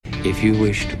If you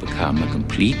wish to become a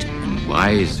complete and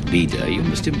wise leader, you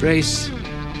must embrace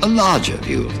a larger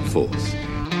view of the Force.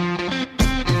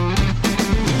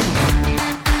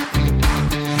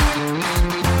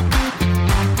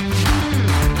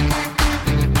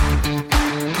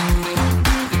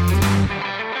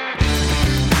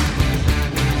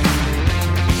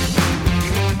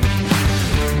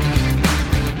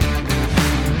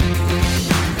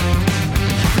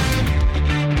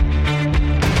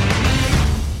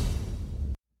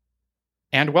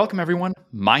 And welcome, everyone.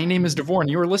 My name is Devore, and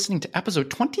you are listening to episode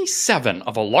 27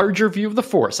 of A Larger View of the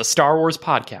Force, a Star Wars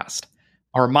podcast.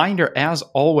 A reminder, as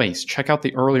always, check out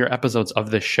the earlier episodes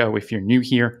of this show if you're new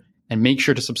here, and make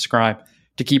sure to subscribe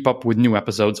to keep up with new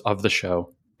episodes of the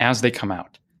show as they come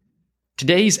out.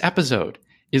 Today's episode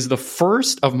is the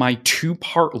first of my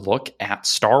two-part look at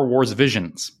Star Wars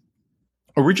Visions.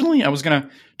 Originally, I was going to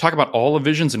talk about all of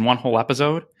Visions in one whole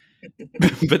episode,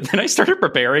 but then I started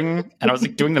preparing and I was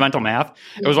like doing the mental math.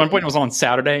 It was one point, it was on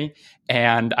Saturday,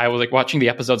 and I was like watching the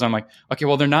episodes. And I'm like, okay,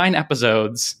 well, they're 9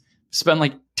 episodes. Spend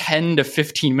like 10 to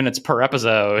 15 minutes per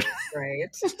episode. Right.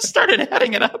 Started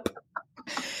adding it up.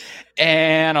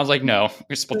 And I was like, no,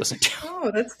 we split this in 2.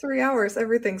 Oh, that's 3 hours.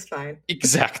 Everything's fine.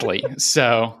 Exactly.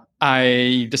 So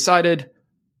I decided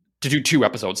to do 2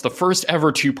 episodes, the first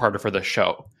ever 2-parter for this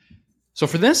show. So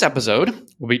for this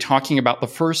episode, we'll be talking about the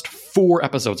first 4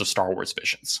 episodes of Star Wars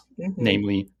Visions,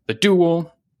 namely The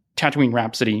Duel, Tatooine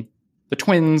Rhapsody, The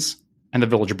Twins, and The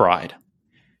Village Bride.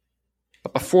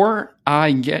 But before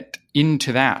I get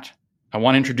into that, I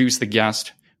want to introduce the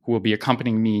guest who will be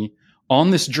accompanying me on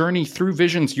this journey through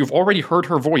Visions. You've already heard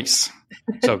her voice,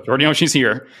 so you already know she's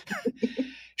here.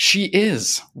 She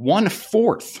is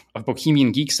 1/4 of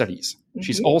Bohemian Geek Studies.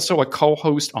 She's also a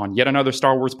co-host on yet another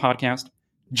Star Wars podcast.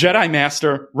 Jedi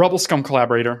Master, Rebel Scum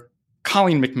collaborator,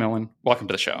 Colleen McMillan. Welcome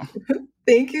to the show.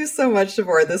 Thank you so much,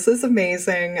 Devore. This is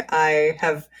amazing. I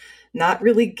have not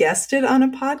really guested on a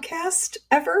podcast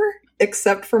ever,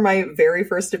 except for my very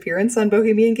first appearance on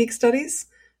Bohemian Geek Studies.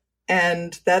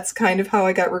 And that's kind of how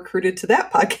I got recruited to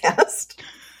that podcast.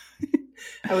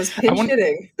 I was pinch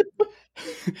hitting.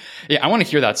 Yeah, I want to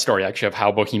hear that story, actually, of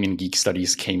how Bohemian Geek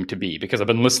Studies came to be, because I've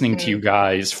been listening to you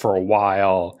guys for a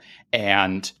while.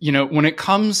 And, you know, when it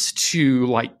comes to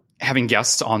like having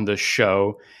guests on the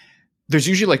show, there's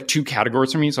usually like 2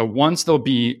 categories for me. So once there'll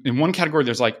be in one category,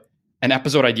 there's like an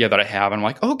episode idea that I have. And I'm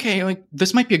like, okay, like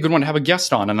this might be a good one to have a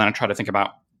guest on. And then I try to think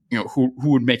about, you know, who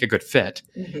would make a good fit.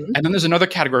 And then there's another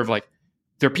category of like,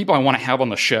 there are people I want to have on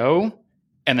the show.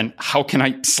 And then how can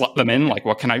I slot them in? Like,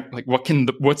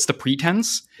 what's the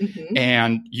pretense?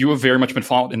 And you have very much been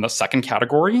followed in the second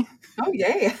category. Oh,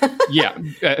 yay.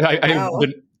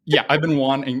 Yeah. I've been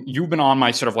wanting, you've been on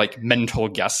my sort of like mental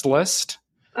guest list.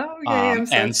 Oh, yeah, I'm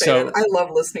so excited. So, I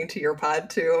love listening to your pod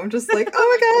too. I'm just like,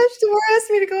 oh my gosh, Devore asked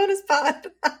me to go on his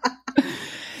pod.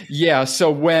 Yeah,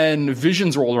 so when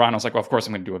Visions rolled around, I was like, well, of course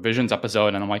I'm going to do a Visions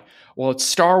episode. And I'm like, well, it's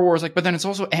Star Wars, like, but then it's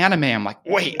also anime. I'm like,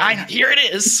 wait, here it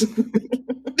is.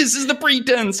 This is the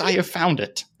pretense. I have found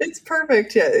it. It's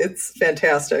perfect. Yeah, it's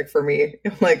fantastic for me.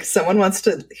 Like, someone wants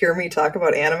to hear me talk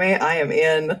about anime, I am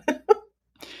in.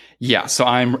 Yeah, so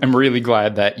I'm really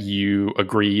glad that you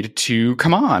agreed to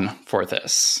come on for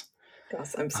this.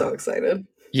 Gosh, I'm so excited.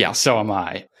 Yeah, so am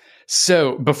I.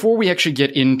 So before we actually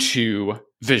get into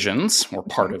Visions, or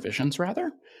part of Visions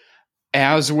rather,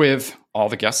 as with all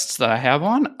the guests that I have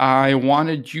on, I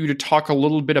wanted you to talk a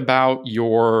little bit about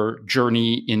your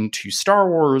journey into Star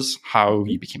Wars, how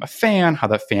you became a fan, how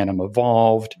that fandom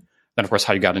evolved, then of course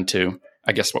how you got into,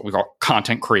 I guess, what we call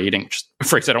content creating, which is a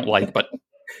phrase I don't like, but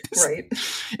right.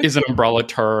 is an umbrella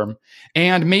term.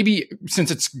 And maybe,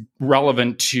 since it's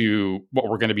relevant to what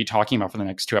we're going to be talking about for the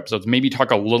next 2 episodes, maybe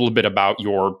talk a little bit about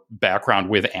your background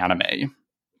with anime.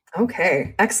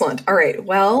 Okay, excellent. All right,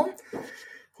 well,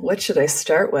 what should I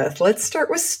start with? Let's start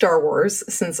with Star Wars,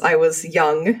 since I was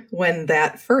young when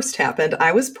that first happened.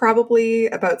 I was probably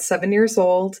about 7 years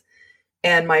old,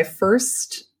 and my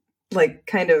first, like,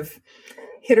 kind of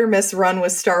hit or miss run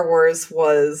with Star Wars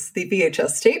was the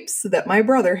VHS tapes that my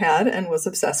brother had and was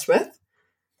obsessed with.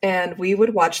 And we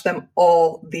would watch them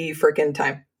all the freaking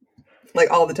time.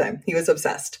 Like, all the time. He was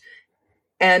obsessed.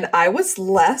 And I was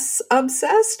less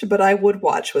obsessed, but I would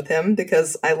watch with him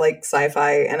because I like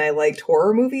sci-fi and I liked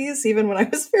horror movies even when I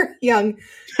was very young.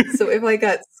 So if I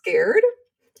got scared,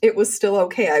 it was still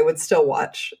okay. I would still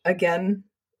watch again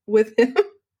with him.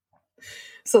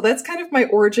 So that's kind of my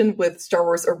origin with Star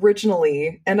Wars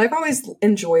originally. And I've always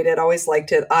enjoyed it, always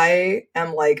liked it. I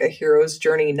am like a hero's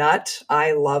journey nut.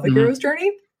 I love a hero's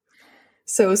journey.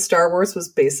 So Star Wars was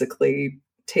basically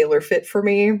tailor fit for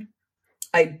me.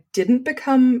 I didn't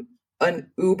become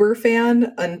an uber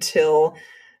fan until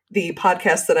the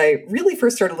podcast that I really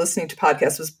first started listening to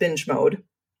podcasts was Binge Mode,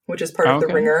 which is part of The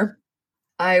Ringer.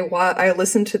 I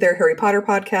listened to their Harry Potter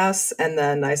podcasts, and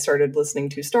then I started listening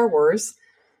to Star Wars,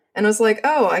 and I was like,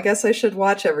 oh, I guess I should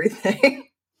watch everything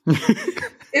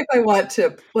if I want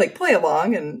to like play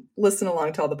along and listen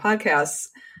along to all the podcasts.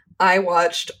 I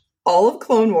watched all of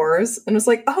Clone Wars and was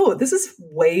like, oh, this is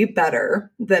way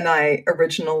better than I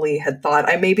originally had thought.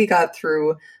 I maybe got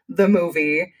through the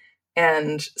movie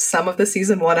and some of the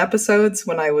season 1 episodes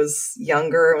when I was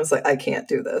younger. I was like, I can't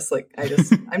do this. Like,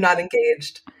 I'm not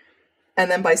engaged. And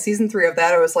then by season 3 of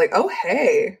that, I was like, oh,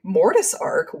 hey, Mortis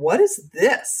arc. What is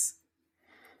this?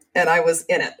 And I was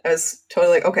in it. I was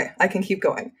totally like, okay, I can keep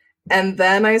going. And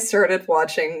then I started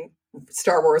watching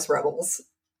Star Wars Rebels.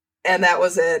 And that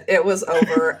was it. It was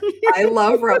over. I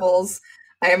love Rebels.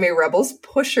 I am a Rebels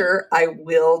pusher. I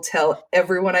will tell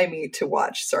everyone I meet to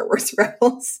watch Star Wars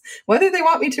Rebels. Whether they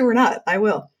want me to or not, I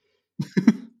will.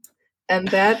 And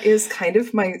that is kind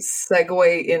of my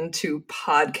segue into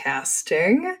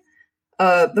podcasting.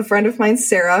 The friend of mine,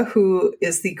 Sarah, who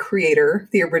is the creator,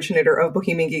 the originator of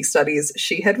Bohemian Geek Studies,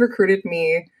 she had recruited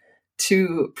me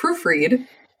to proofread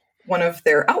one of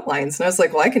their outlines. And I was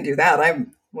like, well, I can do that. I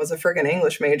was a friggin'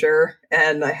 English major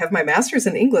and I have my master's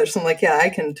in English. So I'm like, yeah, I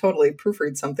can totally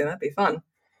proofread something. That'd be fun.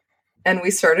 And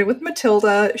we started with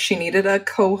Matilda. She needed a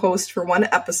co-host for one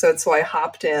episode, so I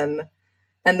hopped in.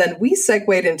 And then we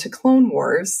segued into Clone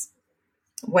Wars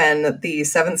when the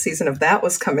 7th season of that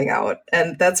was coming out.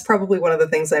 And that's probably one of the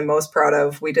things I'm most proud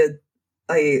of. We did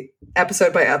a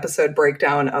episode by episode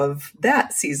breakdown of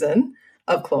that season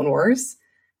of Clone Wars.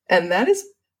 And that is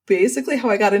basically how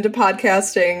I got into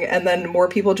podcasting. And then more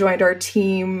people joined our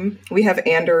team. We have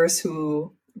Anders,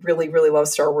 who really, really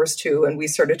loves Star Wars too. And we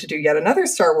started to do yet another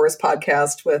Star Wars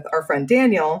podcast with our friend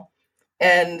Daniel.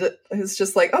 And it was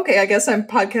just like, okay, I guess I'm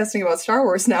podcasting about Star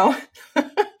Wars now.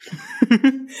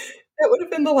 That would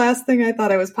have been the last thing I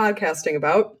thought I was podcasting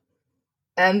about.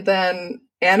 And then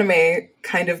anime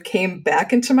kind of came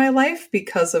back into my life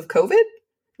because of COVID.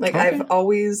 Like, okay. I've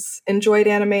always enjoyed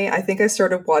anime. I think I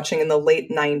started watching in the late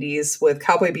 90s with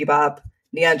Cowboy Bebop,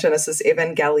 Neon Genesis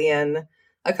Evangelion,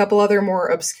 a couple other more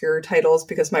obscure titles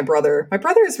because my brother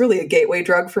is really a gateway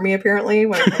drug for me, apparently,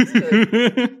 when it comes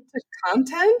to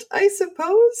content, I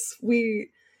suppose.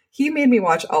 He made me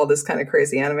watch all this kind of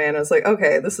crazy anime, and I was like,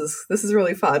 okay, this is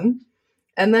really fun.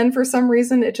 And then for some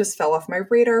reason, it just fell off my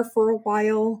radar for a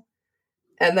while.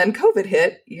 And then COVID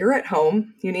hit. You're at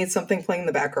home. You need something playing in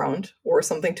the background or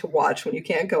something to watch when you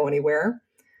can't go anywhere.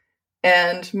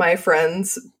 And my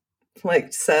friends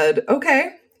said,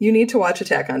 okay, you need to watch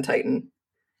Attack on Titan.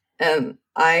 And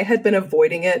I had been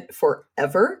avoiding it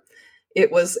forever.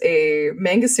 It was a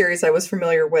manga series I was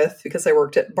familiar with because I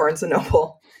worked at Barnes &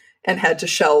 Noble and had to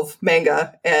shelve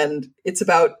manga. And it's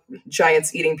about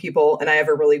giants eating people. And I have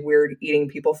a really weird eating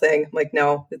people thing. I'm like,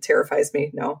 no, it terrifies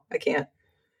me. No, I can't.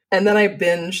 And then I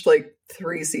binged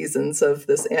 3 seasons of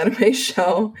this anime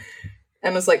show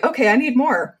and was like, okay, I need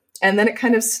more. And then it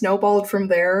kind of snowballed from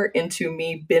there into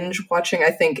me binge watching, I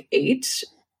think, 8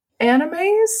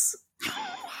 animes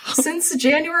since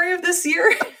January of this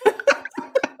year.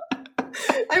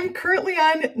 I'm currently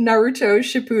on Naruto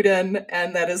Shippuden,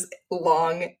 and that is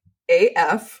long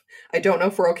AF. I don't know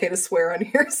if we're okay to swear on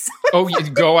here. So. Oh,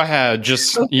 go ahead.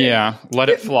 Just, okay. Yeah, let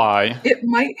it fly. It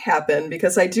might happen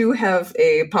because I do have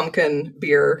a pumpkin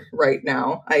beer right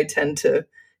now. I tend to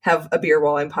have a beer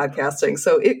while I'm podcasting,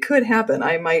 so it could happen.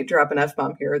 I might drop an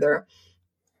F-bomb here or there.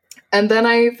 And then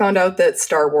I found out that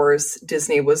Star Wars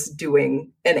Disney was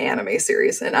doing an anime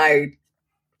series, and I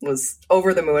was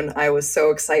over the moon. I was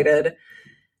so excited.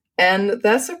 And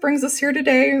that's what brings us here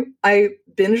today. I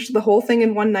binged the whole thing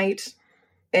in one night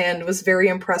and was very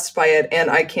impressed by it, and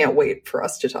I can't wait for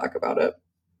us to talk about it.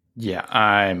 Yeah,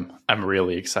 I'm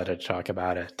really excited to talk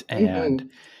about it. And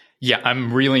yeah,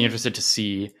 I'm really interested to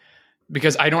see,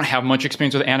 because I don't have much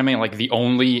experience with anime. Like, the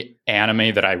only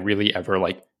anime that I really ever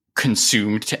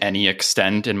consumed to any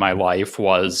extent in my life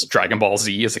was Dragon Ball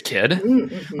Z as a kid.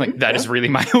 Mm-hmm. That is really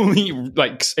my only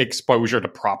exposure to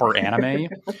proper anime.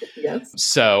 Yes.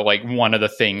 So one of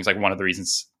the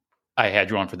reasons I had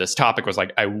you on for this topic was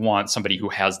I want somebody who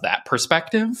has that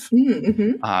perspective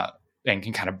and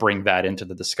can kind of bring that into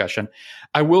the discussion.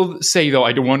 I will say, though,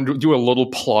 I do want to do a little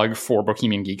plug for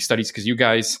Bohemian Geek Studies, because you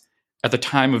guys, at the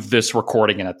time of this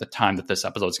recording and at the time that this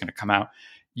episode is going to come out,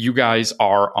 you guys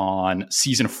are on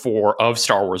season 4 of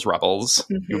Star Wars Rebels.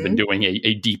 Mm-hmm. You've been doing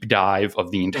a deep dive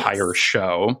of the entire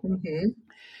show.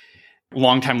 Mm-hmm.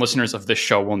 Longtime listeners of this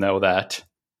show will know that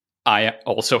I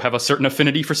also have a certain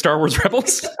affinity for Star Wars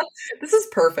Rebels. This is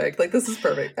perfect. This is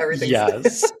perfect. Everything.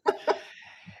 Yes.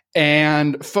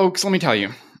 And folks, let me tell you,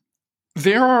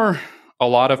 there are a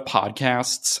lot of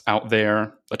podcasts out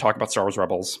there that talk about Star Wars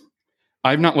Rebels.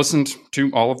 I've not listened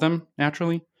to all of them,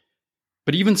 naturally.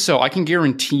 But even so, I can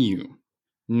guarantee you,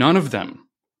 none of them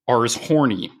are as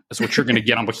horny as what you're going to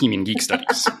get on Bohemian Geek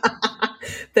Studies.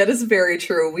 That is very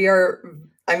true.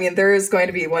 There is going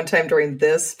to be one time during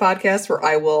this podcast where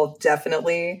I will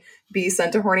definitely be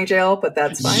sent to horny jail, but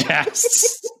that's fine.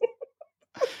 Yes.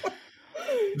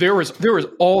 There was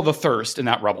all the thirst in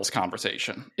that Rebels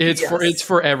conversation. It's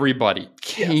for everybody.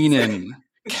 Kanan,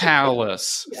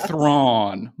 Callus,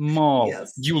 Thrawn, Maul,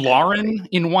 Yularen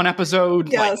in one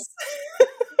episode. Yes.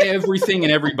 Like, everything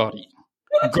and everybody.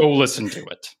 Go listen to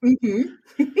it.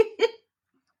 Mm-hmm.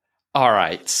 All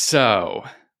right. So,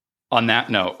 on that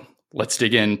note, let's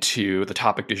dig into the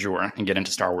topic du jour and get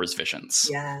into Star Wars Visions.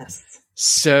 Yes.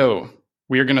 So,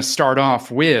 we are going to start off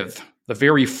with the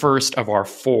very first of our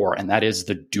four, and that is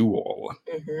the duel.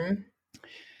 Mm-hmm.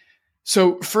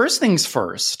 So, first things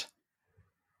first,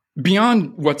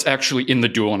 beyond what's actually in the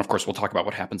duel, and of course we'll talk about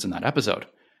what happens in that episode,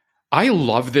 I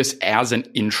love this as an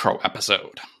intro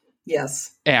episode.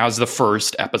 Yes. As the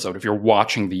first episode, if you're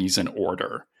watching these in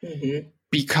order. Mm-hmm.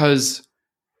 Because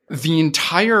the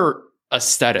entire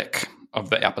aesthetic of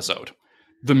the episode,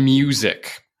 the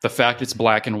music, the fact it's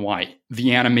black and white,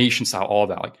 the animation style, all of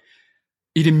that, like,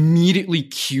 it immediately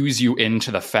cues you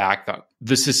into the fact that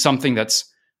this is something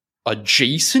that's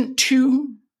adjacent to,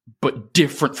 but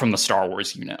different from the Star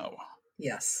Wars you know.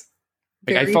 Yes.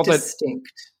 Like, Very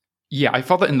distinct. I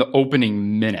felt that in the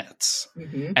opening minutes.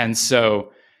 Mm-hmm. And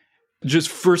so, just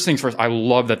first things first, I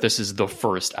love that this is the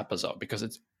first episode because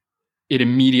it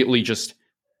immediately just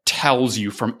tells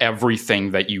you from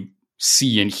everything that you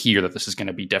see and hear that this is going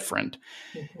to be different.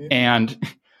 Mm-hmm.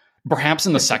 And perhaps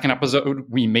in the second episode,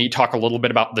 we may talk a little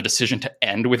bit about the decision to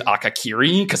end with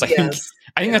Akakiri, because I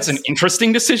think that's an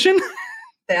interesting decision.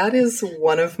 That is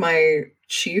one of my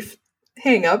chief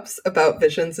hang-ups about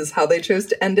Visions, is how they chose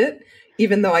to end it.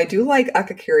 Even though I do like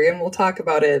Akakiri, and we'll talk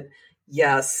about it.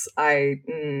 Yes,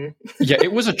 Yeah,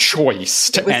 it was a choice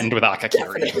to end with Akakiri.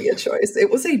 Definitely a choice. It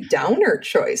was a downer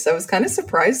choice. I was kind of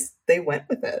surprised they went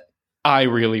with it. I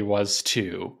really was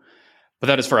too. But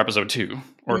that is for episode 2,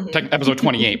 or episode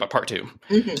 28, but part 2.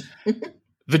 Mm-hmm.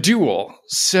 The duel.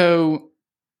 So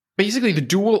basically the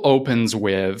duel opens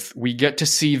with, we get to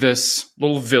see this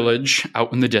little village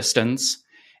out in the distance,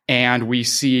 and we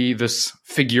see this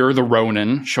figure, the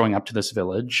Ronin, showing up to this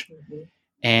village. Mm-hmm.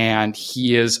 And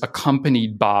he is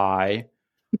accompanied by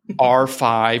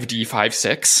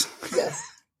R5D56. Yes.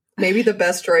 Maybe the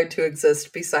best droid to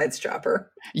exist besides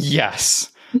Chopper.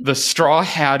 Yes. The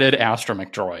straw-hatted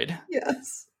astromech droid.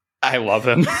 Yes. I love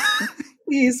him.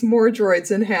 Please, more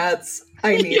droids and hats.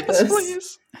 I need this.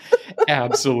 Please.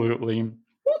 Absolutely.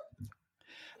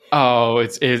 Oh,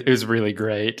 it was really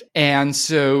great. And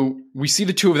so we see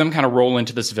the two of them kind of roll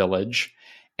into this village,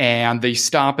 and they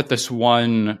stop at this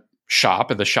one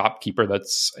shop, at the shopkeeper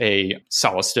that's a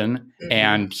Celestin,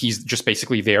 and he's just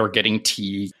basically there getting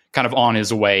tea, kind of on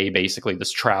his way, basically,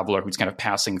 this traveler who's kind of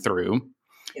passing through.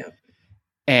 Yeah.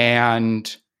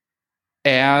 And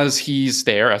as he's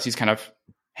there, as he's kind of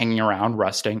hanging around,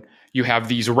 resting, you have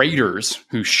these raiders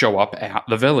who show up at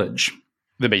the village.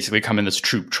 They basically come in this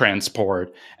troop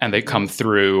transport, and they come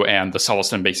through, and the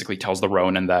Celestin basically tells the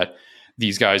Ronin that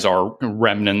these guys are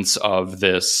remnants of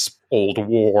this old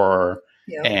war,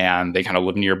 and they kind of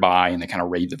live nearby, and they kind of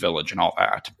raid the village and all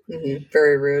that. Mm-hmm.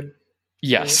 Very rude.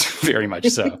 Yes, very much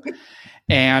so.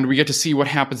 And we get to see what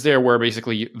happens there, where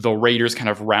basically the raiders kind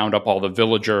of round up all the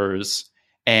villagers.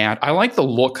 And I like the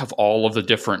look of all of the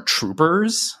different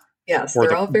troopers. Yes,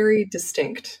 they're all very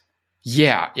distinct.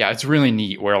 Yeah, it's really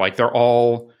neat, where like they're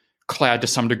all clad to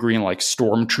some degree in like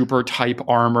stormtrooper type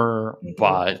armor,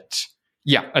 but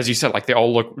yeah, as you said, like they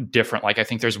all look different. Like I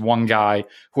think there's one guy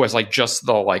who has like just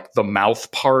the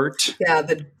mouth part. Yeah,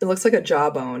 it looks like a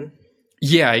jawbone.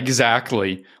 Yeah,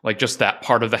 exactly. Like just that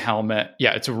part of the helmet.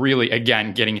 Yeah, it's really,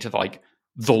 again, getting into like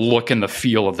the look and the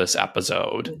feel of this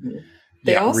episode. Mm-hmm.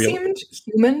 They all seemed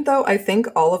human, though. I think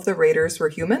all of the raiders were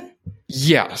human.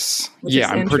 Yes. Which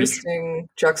is interesting,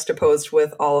 juxtaposed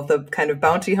with all of the kind of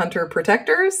bounty hunter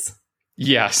protectors.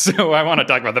 Yeah, so I want to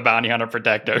talk about the bounty hunter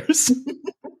protectors.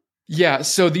 Yeah,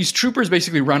 so these troopers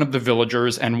basically run up the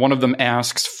villagers, and one of them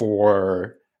asks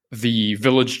for the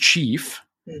village chief.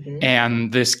 Mm-hmm.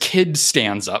 And this kid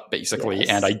stands up, basically,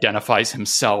 and identifies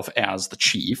himself as the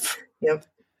chief. Yep.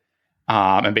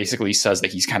 And basically says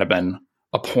that he's kind of been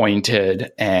appointed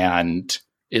and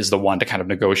is the one to kind of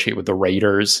negotiate with the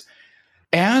raiders.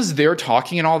 As they're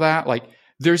talking and all that, like,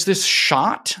 there's this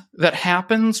shot that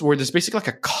happens where there's basically like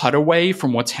a cutaway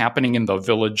from what's happening in the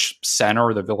village center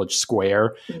or the village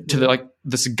square to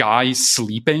this guy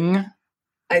sleeping.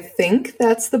 I think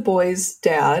that's the boy's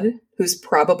dad, who's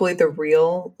probably the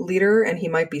real leader, and he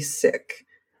might be sick.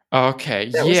 Okay,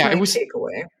 that was my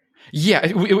takeaway. Yeah,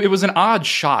 it was an odd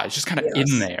shot. It's just kind of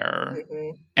in there.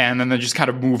 Mm-hmm. And then they just kind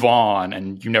of move on,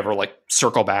 and you never like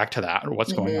circle back to that or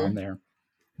what's going on there.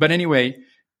 But anyway,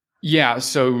 yeah,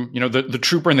 so, the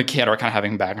trooper and the kid are kind of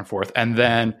having back and forth. And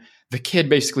then the kid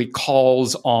basically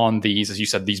calls on these, as you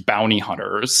said, these bounty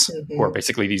hunters, who are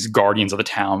basically these guardians of the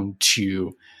town,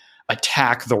 to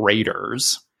attack the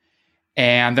raiders.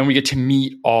 And then we get to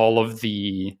meet all of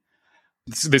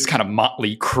this kind of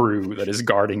motley crew that is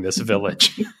guarding this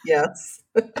village. Yes.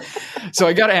 So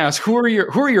I got to ask, who are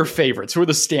your favorites? Who are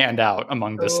the standout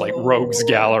among this like rogues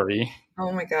gallery?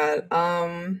 Oh my God.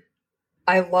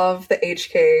 I love the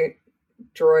HK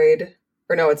droid.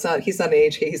 Or no, it's not. He's not an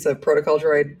HK. He's a protocol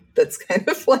droid. That's kind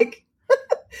of like,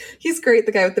 he's great.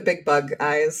 The guy with the big bug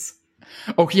eyes.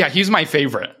 Oh yeah, he's my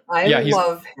favorite. I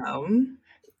love him.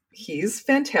 He's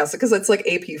fantastic because it's like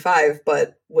AP5,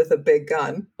 but with a big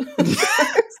gun.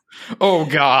 Oh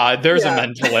God, there's a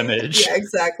mental image. Yeah,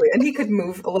 exactly. And he could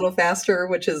move a little faster,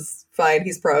 which is fine.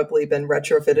 He's probably been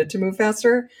retrofitted to move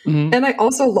faster. Mm-hmm. And I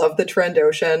also love the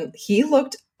Trandoshan. He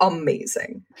looked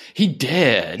amazing. He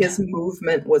did. His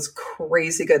movement was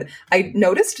crazy good. I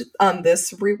noticed on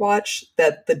this rewatch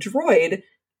that the droid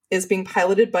is being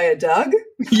piloted by a Doug.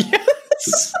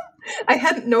 Yes. I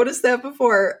hadn't noticed that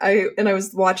before. I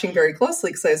was watching very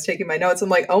closely because I was taking my notes. I'm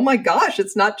like, oh my gosh,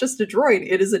 it's not just a droid.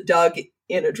 It is a Doug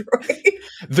in a droid.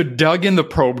 The Doug in the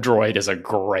probe droid is a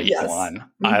great one.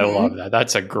 Mm-hmm. I love that.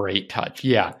 That's a great touch.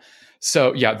 Yeah.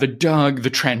 So yeah, the Doug,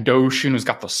 the Trandoshan who's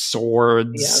got the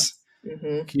swords. Yes.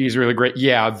 Mm-hmm. He's really great.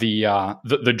 Yeah, the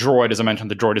droid, as I mentioned,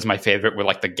 the droid is my favorite with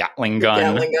like the Gatling gun.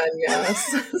 Gatling gun,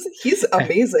 yes. He's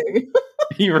amazing.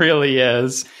 He really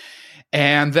is.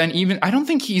 And then I don't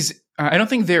think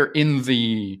they're in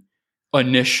the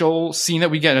initial scene that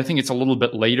we get. I think it's a little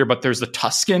bit later, but there's the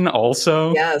Tusken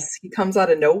also. Yes, he comes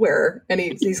out of nowhere and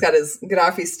he's got his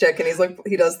Gaddafi stick and he's like,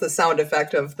 he does the sound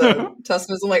effect of the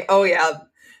Tusken. I'm like, oh yeah,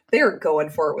 they are going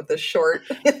for it with this short.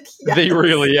 Yes. They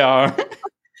really are.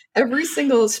 Every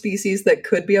single species that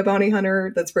could be a bounty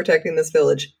hunter that's protecting this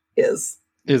village is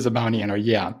a bounty hunter.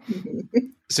 Yeah.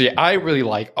 So yeah, I really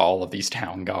like all of these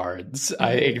town guards.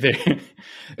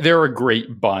 They're a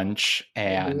great bunch.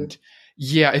 And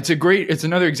yeah, it's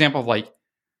another example of like,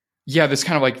 yeah, this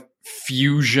kind of like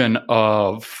fusion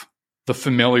of the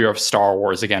familiar of Star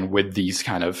Wars again with these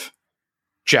kind of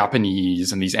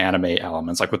Japanese and these anime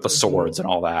elements, like with the swords and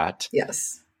all that.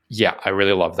 Yes. Yeah, I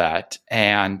really love that.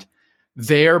 And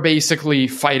they're basically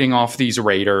fighting off these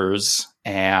raiders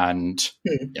and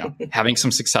having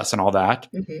some success and all that.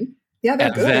 Mm-hmm. Yeah,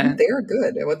 they're good. They're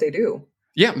good at what they do.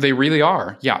 Yeah, they really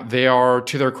are. Yeah, they are,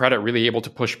 to their credit, really able to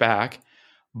push back.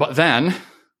 But then,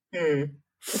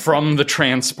 from the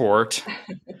transport,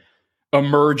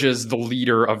 emerges the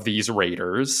leader of these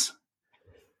raiders.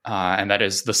 And that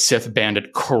is the Sith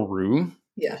bandit Koru.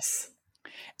 Yes.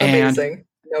 Amazing.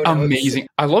 Amazing.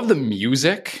 I love the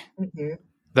music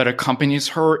that accompanies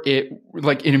her. It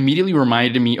immediately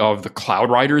reminded me of the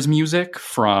Cloud Riders music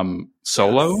from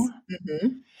Solo. Yes. Mm-hmm.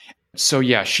 So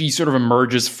yeah, she sort of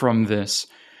emerges from this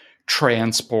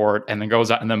transport and then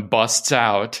goes out and then busts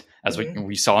out, as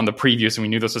we saw in the previews and we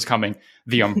knew this was coming,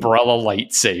 the umbrella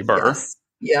lightsaber.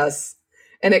 Yes.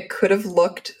 And it could have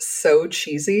looked so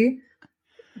cheesy,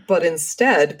 but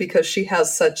instead, because she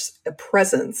has such a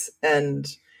presence and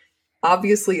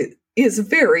obviously is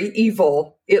very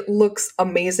evil, it looks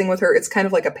amazing with her. It's kind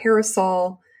of like a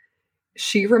parasol.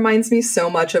 She reminds me so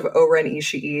much of Oren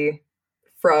Ishii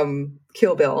from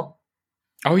Kill Bill.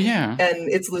 Oh, yeah. And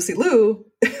it's Lucy Liu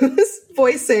who's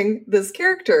voicing this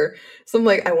character. So I'm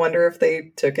like, I wonder if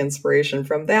they took inspiration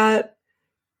from that.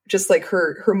 Just like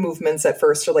her movements at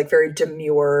first are like very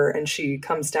demure, and she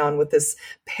comes down with this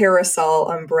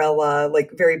parasol umbrella, like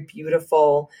very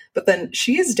beautiful. But then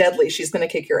she is deadly. She's going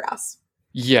to kick your ass.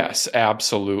 Yes,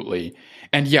 absolutely.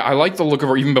 And yeah, I like the look of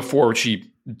her even before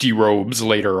she derobes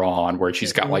later on, where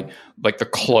she's got like the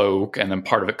cloak and then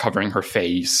part of it covering her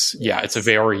face. Yes. Yeah, it's a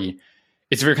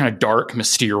very kind of dark,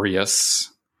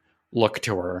 mysterious look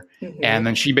to her. Mm-hmm. And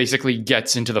then she basically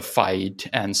gets into the fight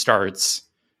and starts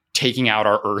taking out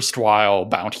our erstwhile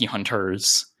bounty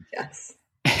hunters. Yes.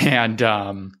 And,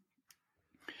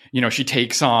 she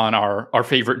takes on our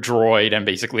favorite droid and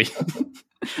basically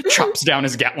chops down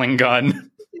his Gatling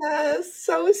gun. Yes,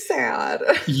 so sad.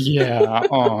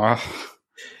 Yeah.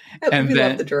 And we then,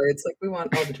 love the droids. Like, we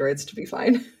want all the droids to be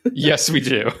fine. yes, we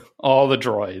do. All the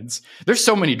droids. There's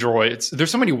so many droids.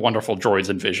 There's so many wonderful droids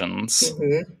and visions.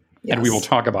 Mm-hmm. Yes. And we will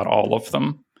talk about all of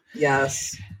them.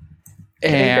 Yes. I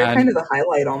think they're kind of the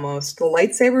highlight almost. The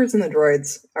lightsabers and the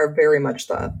droids are very much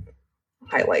the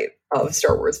highlight of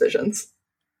Star Wars Visions.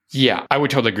 Yeah, I would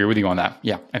totally agree with you on that.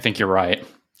 Yeah, I think you're right.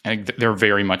 I think they're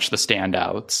very much the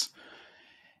standouts.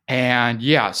 And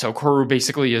yeah, so Koru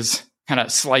basically is kind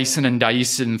of slicing and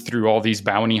dicing through all these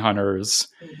bounty hunters.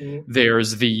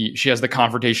 Mm-hmm. She has the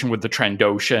confrontation with the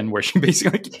Trandoshan where she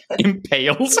basically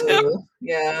impales him.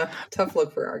 Yeah, tough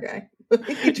look for our guy.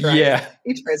 He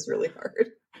tries really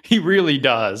hard. He really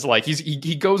does. Like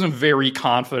he goes in very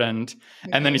confident,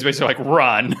 and then he's basically like,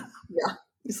 run. Yeah.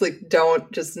 He's like,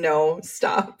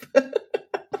 stop.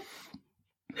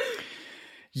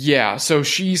 Yeah, so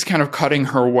she's kind of cutting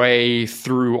her way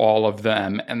through all of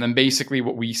them. And then basically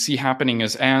what we see happening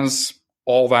is as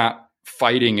all that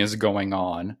fighting is going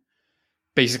on,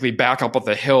 basically back up at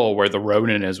the hill where the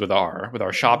Ronin is with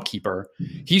our shopkeeper,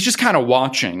 he's just kind of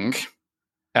watching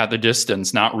at the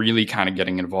distance, not really kind of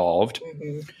getting involved.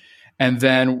 Mm-hmm. And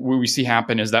then what we see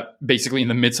happen is that basically in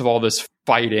the midst of all this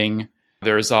fighting,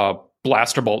 there's a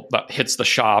blaster bolt that hits the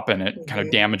shop and it kind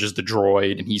of damages the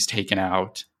droid and he's taken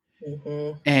out.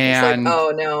 Mm-hmm. And it's like,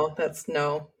 oh no, that's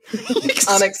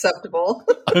unacceptable.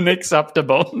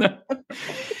 Unacceptable.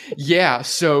 Yeah.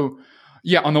 So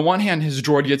yeah, on the one hand, his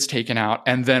droid gets taken out,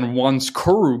 and then once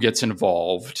Koru gets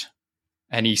involved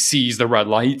and he sees the red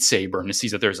lightsaber and he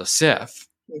sees that there's a Sith,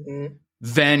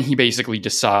 then he basically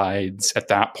decides at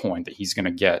that point that he's going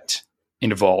to get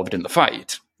involved in the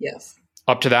fight. Yes.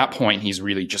 Up to that point, he's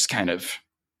really just kind of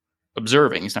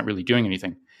observing. He's not really doing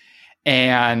anything.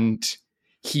 And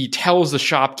he tells the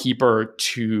shopkeeper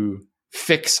to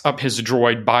fix up his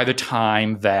droid by the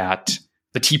time that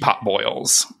the teapot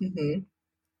boils,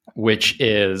 which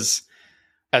is,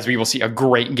 as we will see, a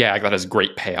great gag that has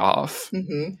great payoff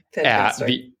at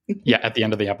the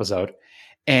end of the episode.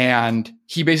 And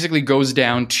he basically goes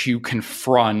down to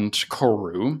confront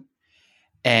Koru,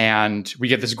 and we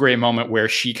get this great moment where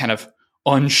she kind of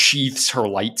unsheaths her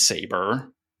lightsaber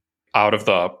out of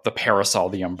the parasol,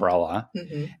 the umbrella,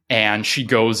 and she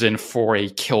goes in for a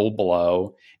kill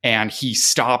blow, and he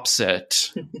stops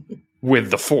it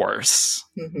with the Force,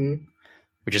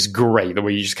 which is great. The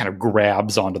way he just kind of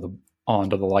grabs onto the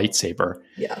lightsaber.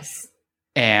 Yes.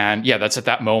 And yeah, that's at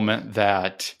that moment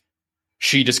that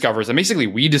she discovers, and basically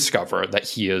we discover that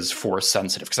he is Force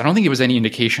sensitive, because I don't think there was any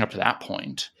indication up to that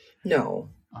point. No,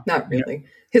 not really.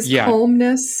 His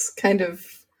calmness kind of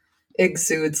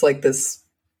exudes like this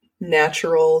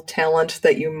natural talent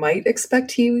that you might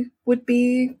expect he would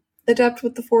be adept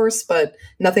with the Force, but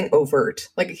nothing overt.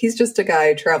 Like, he's just a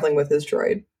guy traveling with his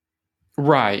droid.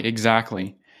 Right,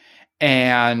 exactly.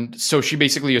 And so she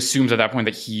basically assumes at that point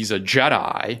that he's a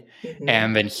Jedi,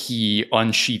 and then he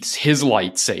unsheaths his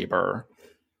lightsaber,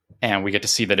 and we get to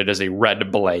see that it is a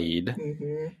red blade.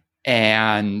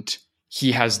 And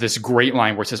he has this great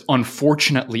line where it says,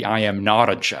 "Unfortunately, I am not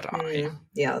a Jedi."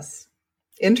 Yes.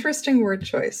 Interesting word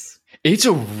choice. It's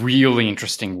a really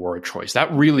interesting word choice.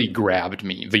 That really grabbed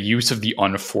me, the use of the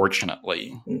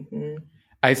 "unfortunately."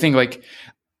 I think, like,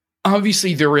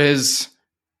 obviously there is,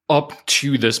 up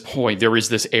to this point, there is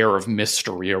this air of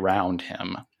mystery around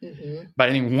him. But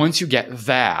I think once you get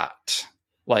that,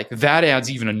 like, that adds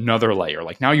even another layer.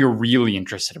 Like, now you're really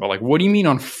interested about, like, what do you mean,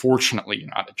 unfortunately, you're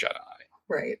not a Jedi?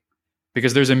 Right.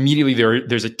 Because there's immediately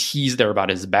there's a tease there about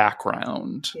his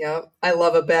background. Yeah, I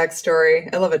love a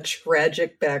backstory. I love a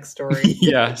tragic backstory.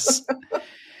 Yes.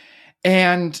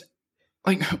 And,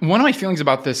 like, one of my feelings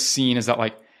about this scene is that,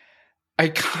 like, I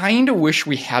kind of wish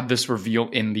we had this reveal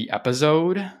in the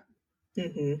episode.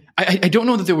 I don't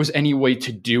know that there was any way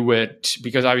to do it,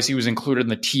 because obviously it was included in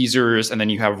the teasers, and then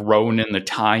you have Ronin, the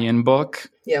tie-in book.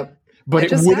 Yep.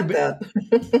 But it would have been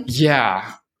that.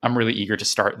 Yeah, I'm really eager to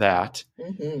start that.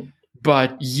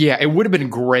 But yeah, it would have been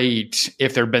great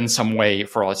if there'd been some way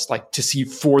for us, like, to see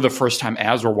for the first time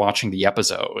as we're watching the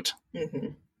episode,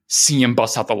 see him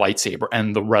bust out the lightsaber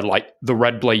and the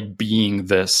red blade being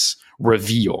this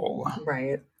reveal.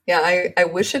 Right. Yeah, I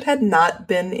wish it had not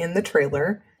been in the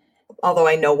trailer, although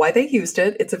I know why they used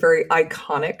it. It's a very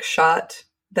iconic shot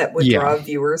that would draw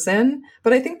viewers in.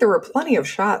 But I think there were plenty of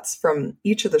shots from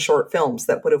each of the short films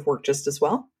that would have worked just as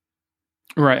well.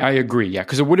 Right, I agree. Yeah,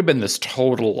 because it would have been this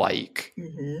total, like,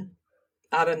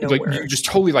 out of nowhere. Like, you just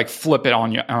totally, like, flip it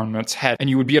on its head, and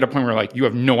you would be at a point where, like, you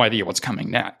have no idea what's coming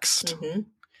next.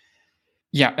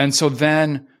 Yeah, and so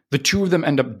then the two of them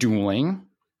end up dueling,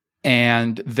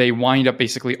 and they wind up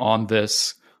basically on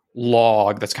this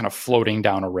log that's kind of floating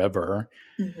down a river,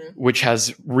 which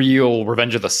has real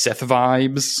Revenge of the Sith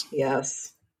vibes.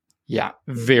 Yes. Yeah,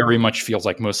 very much feels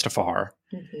like Mustafar.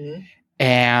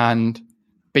 And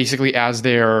basically, as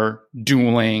they're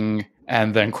dueling,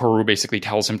 and then Koru basically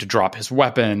tells him to drop his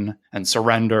weapon and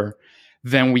surrender,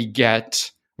 then we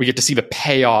get to see the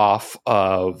payoff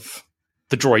of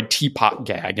the droid teapot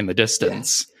gag in the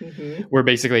distance, where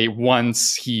basically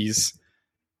once he's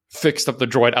fixed up the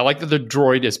droid, I like that the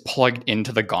droid is plugged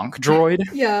into the Gonk droid.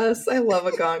 Yes, I love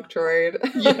a Gonk droid.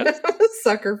 Yes. I'm a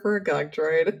sucker for a Gonk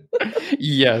droid.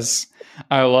 Yes,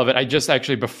 I love it. I just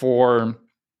actually, before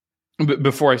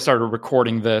I started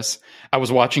recording this, I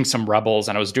was watching some Rebels,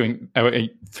 and I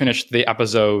finished the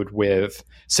episode with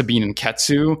Sabine and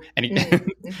Ketsu, and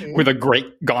with a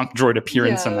great Gonk droid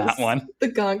appearance in that one. The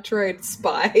Gonk droid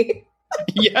spy.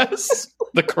 Yes,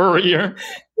 the courier.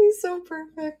 He's so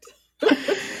perfect.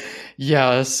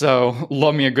 Yeah, so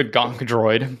love me a good Gonk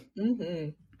droid.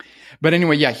 But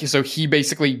anyway, yeah, so he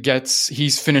basically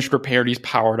he's finished repaired, he's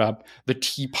powered up, the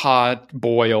teapot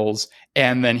boils,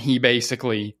 and then he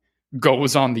basically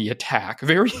goes on the attack.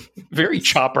 Very, very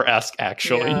Chopper-esque,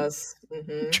 actually. Yes.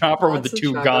 Chopper Lots with the of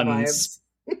two Chopper guns.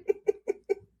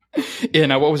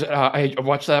 And what was it? I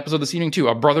watched that episode this evening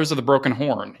too. Brothers of the Broken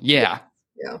Horn. Yeah.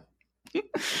 Yeah.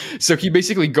 So he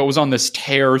basically goes on this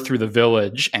tear through the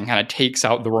village and kind of takes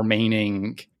out the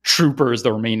remaining troopers,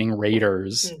 the remaining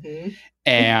raiders,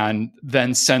 and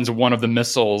then sends one of the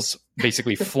missiles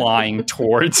basically flying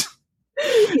towards.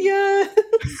 Yeah.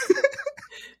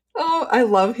 Oh, I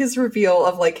love his reveal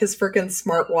of like his freaking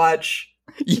smartwatch.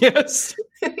 Yes.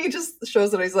 He just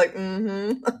shows it. He's like,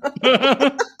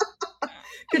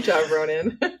 Good job,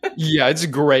 Ronan. Yeah, it's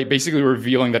great. Basically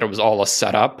revealing that it was all a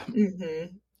setup.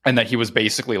 And that he was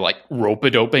basically like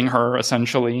rope-a-doping her,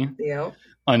 essentially. Yep.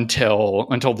 Until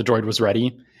the droid was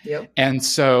ready. Yep. And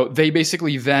so they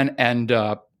basically then end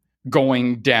up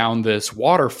going down this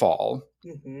waterfall.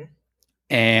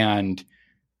 And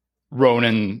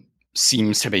Ronan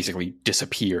seems to basically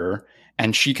disappear.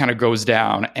 And she kind of goes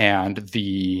down, and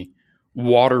the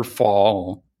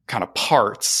waterfall kind of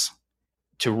parts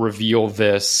to reveal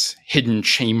this hidden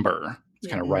chamber.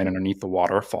 It's kind of right underneath the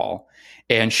waterfall.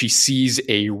 And she sees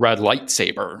a red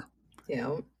lightsaber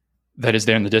that is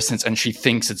there in the distance, and she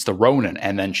thinks it's the Ronin.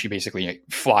 And then she basically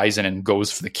flies in and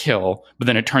goes for the kill. But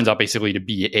then it turns out basically to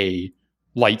be a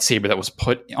lightsaber that was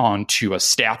put onto a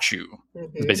statue.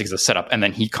 Basically the setup. And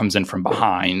then he comes in from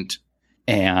behind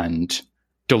and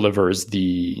delivers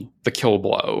the kill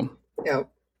blow. Yep.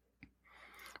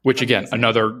 Which again,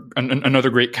 another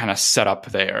great kind of setup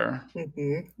there.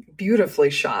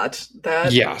 Beautifully shot.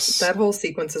 That whole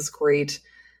sequence is great.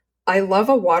 I love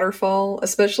a waterfall,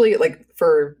 especially like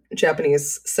for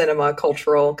Japanese cinema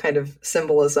cultural kind of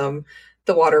symbolism.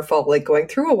 The waterfall, like going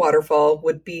through a waterfall,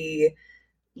 would be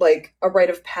like a rite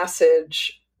of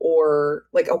passage, or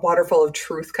like a waterfall of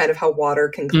truth, kind of how water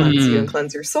can cleanse you and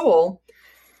cleanse your soul.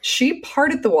 She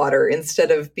parted the water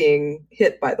instead of being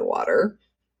hit by the water.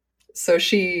 So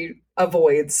she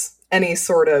avoids any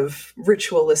sort of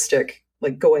ritualistic,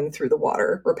 like going through the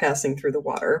water or passing through the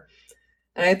water.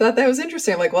 And I thought that was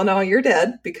interesting. I'm like, well, no, you're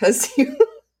dead because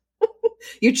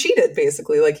you cheated,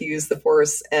 basically. Like, you used the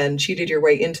Force and cheated your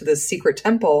way into this secret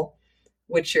temple,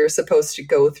 which you're supposed to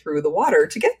go through the water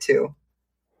to get to.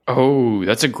 Oh,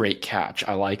 that's a great catch.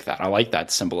 I like that. I like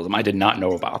that symbolism. I did not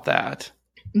know about that.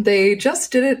 They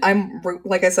just did it.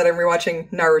 Like I said, I'm rewatching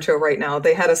Naruto right now.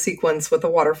 They had a sequence with a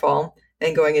waterfall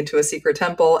and going into a secret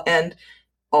temple, and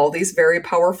all these very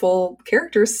powerful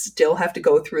characters still have to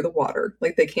go through the water.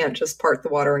 Like, they can't just part the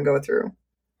water and go through.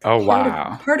 Oh,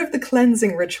 wow. Part of the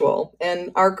cleansing ritual.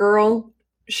 And our girl,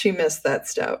 she missed that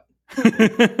step.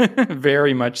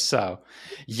 Very much so.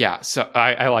 Yeah, so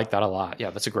I like that a lot.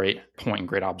 Yeah, that's a great point,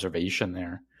 great observation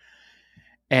there.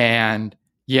 And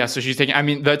yeah, so she's taking, I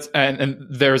mean, that's, and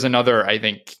there's another, I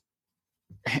think,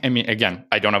 I mean, again,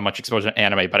 I don't have much exposure to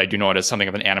anime, but I do know it as something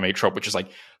of an anime trope, which is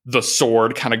like the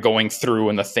sword kind of going through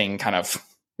and the thing kind of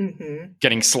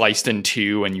getting sliced in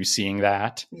two, and you seeing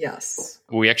that. Yes.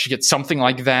 We actually get something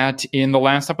like that in the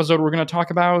last episode we're going to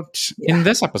talk about in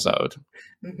this episode.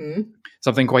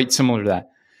 Something quite similar to that.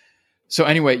 So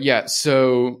anyway, yeah,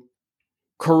 so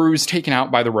Koru's taken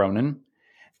out by the Ronin,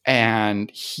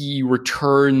 and he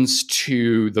returns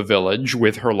to the village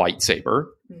with her lightsaber,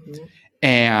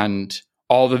 and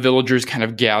all the villagers kind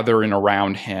of gather in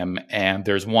around him, and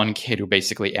there's one kid who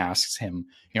basically asks him,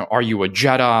 you know, are you a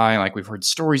Jedi? Like, we've heard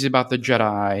stories about the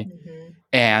Jedi.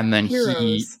 And then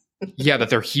that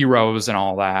they're heroes and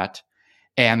all that.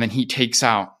 And then he takes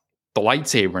out the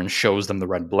lightsaber and shows them the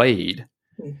red blade.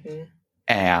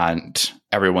 and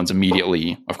everyone's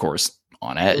immediately, of course,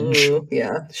 on edge. Ooh,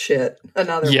 yeah, shit.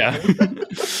 Another one.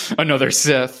 Another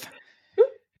Sith.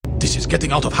 This is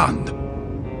getting out of hand.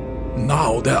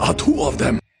 Now there are two of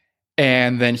them.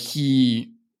 And then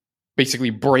he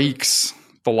basically breaks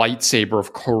the lightsaber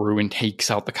of Koru and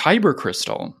takes out the Kyber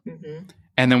crystal. Mm-hmm.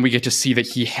 And then we get to see that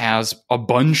he has a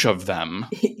bunch of them.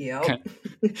 Yep.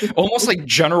 Almost like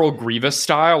General Grievous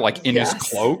style, like in his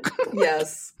cloak.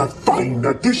 Yes. A fine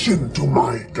addition to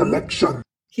my collection.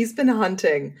 He's been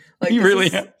hunting. Like,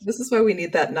 this is why we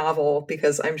need that novel,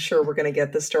 because I'm sure we're going to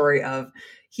get the story of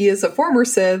he is a former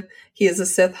Sith. He is a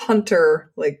Sith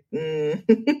hunter. Like, I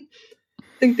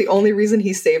think the only reason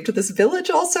he saved this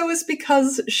village also is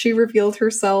because she revealed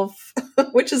herself,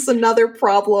 which is another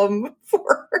problem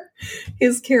for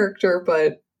his character.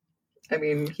 But, I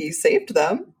mean, he saved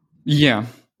them. Yeah.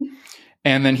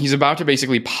 And then he's about to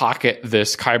basically pocket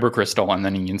this Kyber crystal, and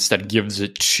then he instead gives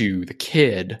it to the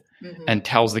kid and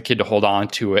tells the kid to hold on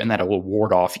to it and that it will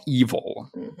ward off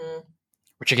evil. Mm-hmm.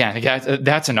 Which, again,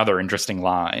 that's another interesting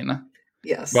line.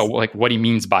 Yes. Well, like, what he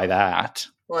means by that.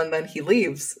 Well, and then he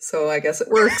leaves, so I guess it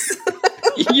works.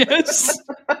 Yes.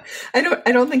 I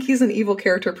don't think he's an evil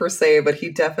character per se, but he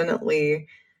definitely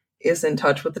is in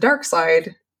touch with the dark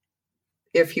side.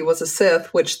 If he was a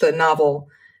Sith, which the novel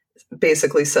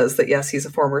basically says that yes, he's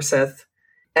a former Sith.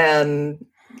 And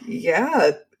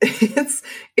yeah, he's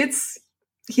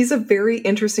a very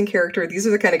interesting character. These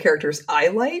are the kind of characters I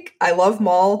like. I love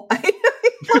Maul. I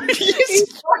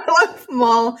love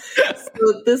Maul.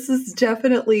 So this is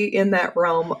definitely in that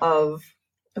realm of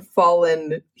a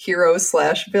fallen hero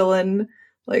 / villain.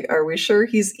 Like, are we sure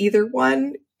he's either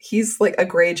one? He's like a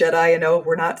gray Jedi. I know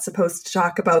we're not supposed to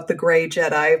talk about the gray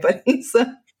Jedi, but he's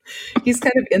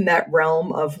kind of in that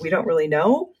realm of we don't really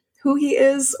know who he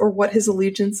is or what his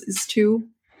allegiance is to,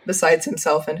 besides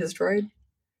himself and his droid.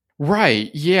 Right.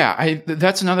 Yeah.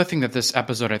 That's another thing that this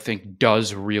episode, I think,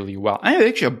 does really well.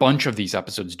 Actually, a bunch of these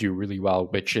episodes do really well,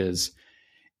 which is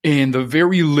in the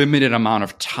very limited amount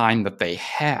of time that they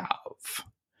have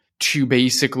to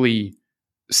basically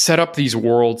set up these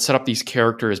worlds, set up these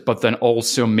characters, but then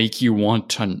also make you want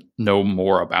to know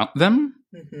more about them.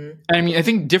 Mm-hmm. I mean, I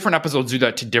think different episodes do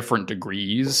that to different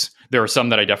degrees. There are some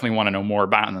that I definitely want to know more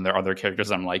about, and then there are other characters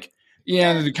that I'm like,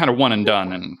 yeah, they're kind of one and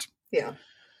done, and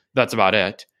that's about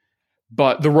it.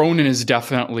 But the Ronin is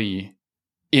definitely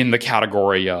in the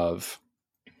category of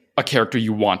a character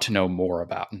you want to know more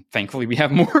about. And thankfully, we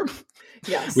have more.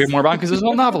 Yes. We have more about him because there's a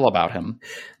whole novel about him.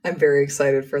 I'm very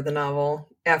excited for the novel.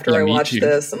 After I watched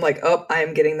this, I'm like, oh, I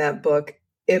am getting that book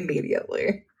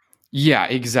immediately. Yeah,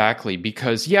 exactly.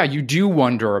 Because, you do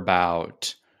wonder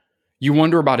about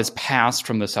his past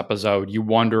from this episode. You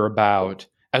wonder about,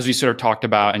 as we sort of talked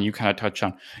about and you kind of touched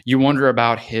on, you wonder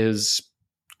about his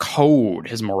code,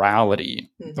 his morality,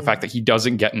 the fact that he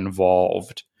doesn't get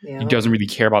involved. Yeah. He doesn't really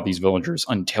care about these villagers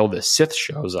until the Sith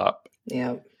shows up.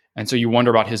 Yeah. And so you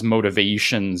wonder about his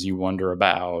motivations. You wonder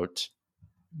about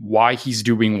why he's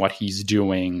doing what he's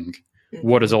doing,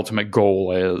 what his ultimate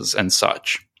goal is, and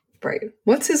such. Right.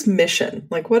 What's his mission?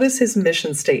 Like, what is his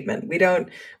mission statement?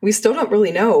 We still don't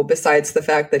really know, besides the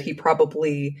fact that he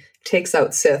probably takes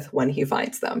out Sith when he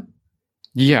finds them.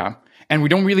 Yeah. And we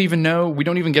don't really even know, we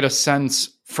don't even get a sense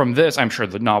from this. I'm sure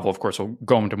the novel, of course, will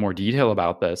go into more detail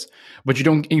about this, but you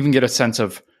don't even get a sense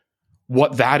of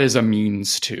what that is a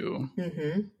means to.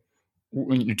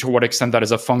 To what extent that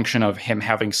is a function of him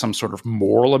having some sort of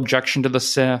moral objection to the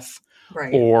Sith,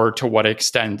 right, or to what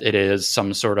extent it is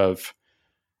some sort of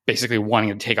basically wanting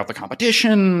to take out the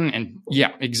competition. And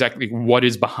exactly what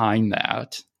is behind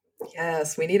that.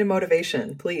 Yes, we need a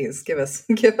motivation. Please give us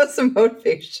a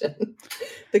motivation.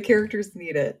 The characters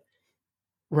need it.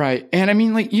 Right. And I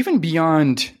mean, like, even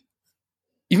beyond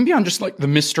just like the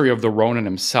mystery of the Ronin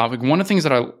himself, like, one of the things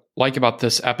that I like about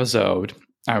this episode,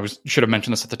 should have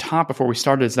mentioned this at the top before we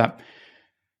started, is that,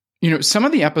 some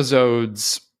of the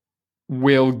episodes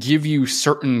will give you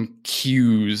certain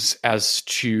cues as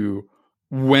to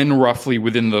when roughly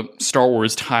within the Star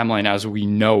Wars timeline as we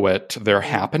know it, they're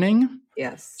happening.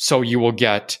 Yes. So you will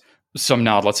get some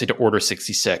nod, let's say, to Order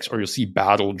 66, or you'll see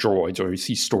battle droids, or you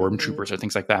see stormtroopers, or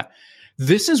things like that.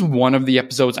 This is one of the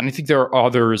episodes, and I think there are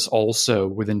others also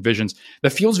within Visions,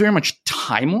 that feels very much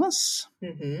timeless.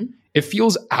 It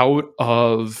feels out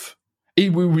of...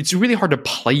 It's really hard to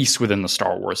place within the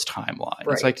Star Wars timeline.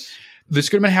 Right. It's like, this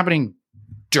could have been happening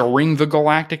during the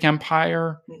Galactic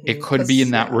Empire. It could be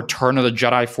in that Return of the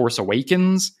Jedi Force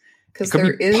Awakens. Because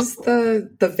there is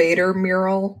the Vader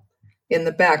mural in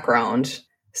the background.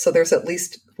 So there's at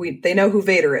least... they know who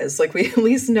Vader is. Like, we at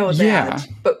least know that.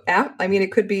 But,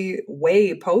 it could be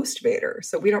way post-Vader.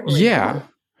 So we don't really know.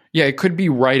 Yeah, it could be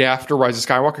right after Rise of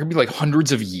Skywalker. It could be like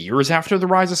hundreds of years after the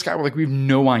Rise of Skywalker. Like, we have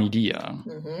no idea.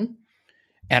 Mm-hmm.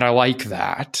 And I like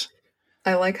that.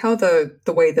 I like how the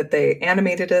way that they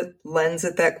animated it lends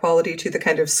it that quality to the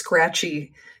kind of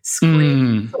scratchy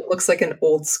screen. So it looks like an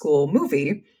old school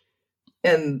movie.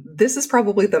 And this is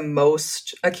probably the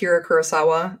most Akira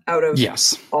Kurosawa out of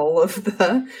all of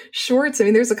the shorts. I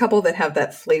mean, there's a couple that have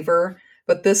that flavor,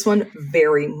 but this one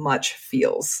very much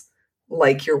feels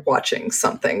like you're watching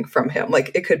something from him.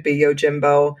 Like, it could be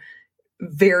Yojimbo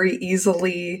very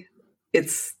easily.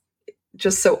 It's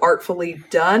just so artfully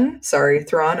done. Sorry,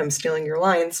 Thrawn, I'm stealing your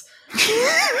lines.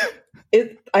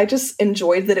 I just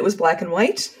enjoyed that it was black and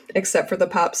white, except for the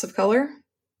pops of color.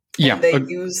 Yeah. And they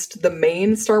used the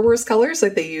main Star Wars colors.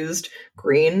 Like, they used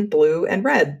green, blue, and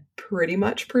red pretty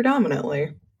much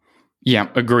predominantly. Yeah,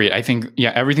 agreed. I think,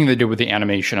 everything they did with the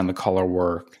animation and the color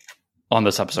work on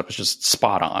this episode was just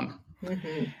spot on.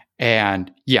 Mm-hmm.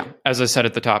 And as I said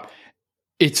at the top,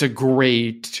 it's a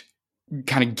great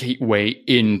kind of gateway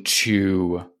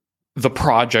into the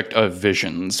project of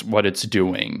Visions, what it's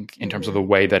doing in terms of the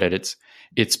way that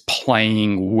it's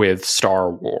playing with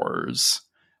Star Wars,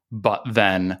 but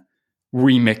then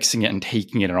remixing it and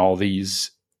taking it in all these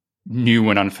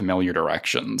new and unfamiliar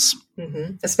directions.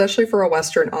 Mm-hmm. Especially for a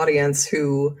Western audience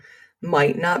who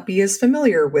might not be as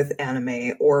familiar with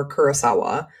anime or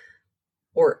Kurosawa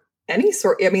or any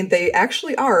sort. I mean, they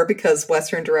actually are, because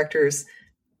Western directors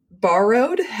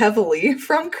borrowed heavily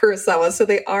from Kurosawa, so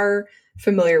they are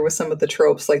familiar with some of the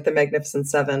tropes, like the Magnificent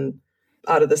Seven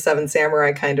out of the Seven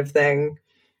Samurai kind of thing.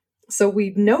 So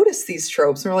we notice these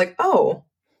tropes and we're like, oh,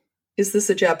 is this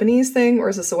a Japanese thing or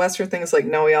is this a Western thing? It's like,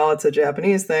 no, y'all, it's a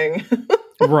Japanese thing.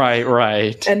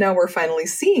 Right. And now we're finally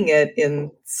seeing it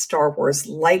in Star Wars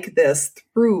like this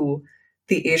through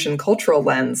the Asian cultural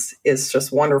lens. Is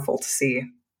just wonderful to see.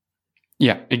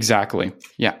 Yeah, exactly.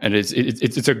 Yeah, and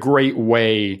it's a great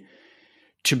way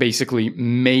to basically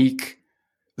make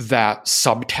that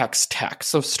subtext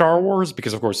text of Star Wars,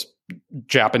 because of course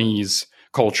Japanese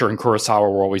culture and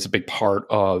Kurosawa were always a big part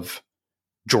of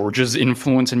George's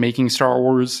influence in making Star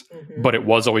Wars, but it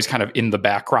was always kind of in the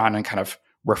background and kind of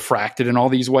refracted in all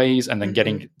these ways, and then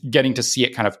getting to see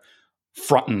it kind of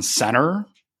front and center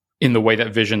in the way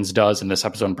that Visions does, and this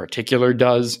episode in particular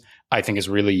does, I think is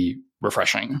really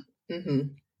refreshing. Mm-hmm.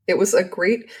 It was a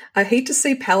great, I hate to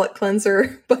say palate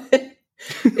cleanser, but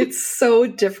it's so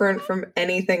different from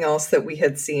anything else that we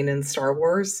had seen in Star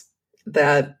Wars,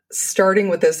 that starting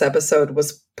with this episode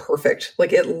was perfect.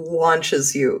 Like, it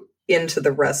launches you into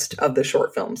the rest of the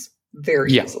short films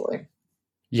very easily.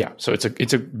 Yeah, so it's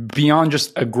a beyond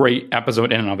just a great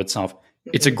episode in and of itself.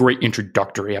 It's a great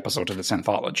introductory episode to this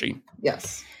anthology.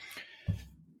 Yes.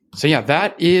 So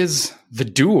that is The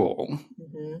Duel,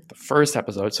 the first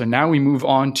episode. So now we move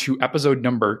on to episode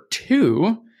number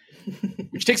 2,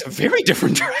 which takes a very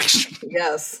different direction.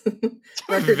 Yes.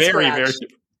 Record scratch.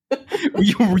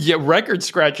 Record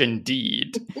scratch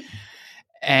indeed.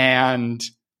 And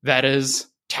that is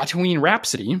Tatooine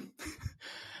Rhapsody.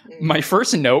 My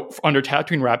first note under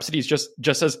Tatooine Rhapsody is just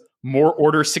says more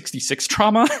Order 66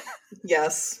 trauma.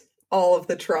 Yes, all of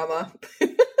the trauma.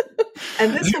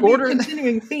 And this will be a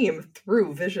continuing theme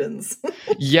through Visions.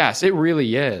 Yes, it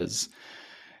really is.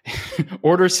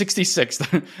 Order 66,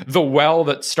 the well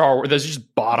that Star Wars, that's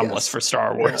just bottomless for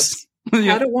Star Wars. Yes.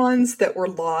 Padawans that were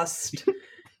lost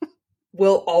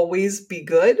will always be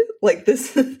good. Like,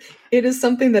 this, it is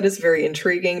something that is very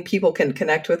intriguing. People can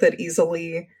connect with it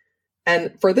easily.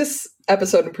 And for this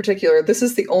episode in particular, this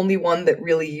is the only one that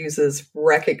really uses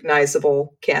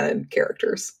recognizable canon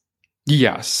characters.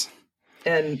 Yes.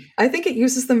 And I think it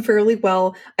uses them fairly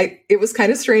well. It was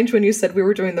kind of strange when you said we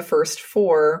were doing the first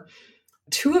 4.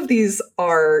 2 of these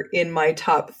are in my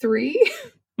top 3.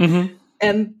 Mm-hmm.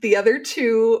 And the other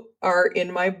 2 are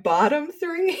in my bottom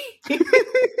 3.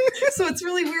 So it's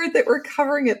really weird that we're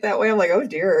covering it that way. I'm like, oh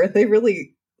dear, they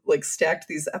really stacked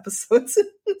these episodes in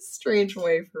a strange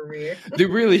way for me. They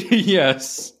really,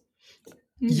 yes.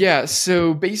 Yeah,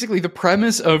 so basically the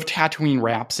premise of Tatooine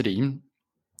Rhapsody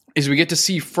is we get to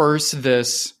see first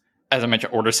this, as I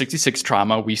mentioned, Order 66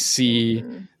 trauma. We see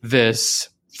this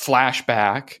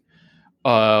flashback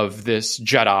of this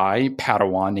Jedi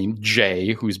Padawan named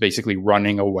Jay, who's basically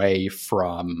running away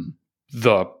from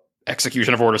the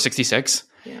execution of Order 66.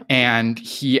 Yeah. And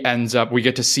he ends up, we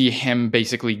get to see him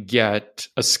basically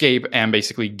escape and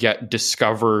basically get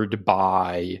discovered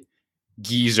by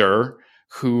Geezer,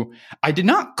 who I did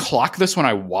not clock this when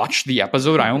I watched the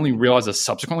episode. I only realized this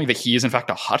subsequently that he is in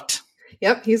fact a Hutt.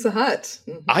 Yep, he's a Hutt.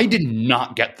 Mhm. I did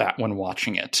not get that when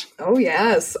watching it. Oh,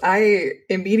 yes. I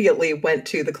immediately went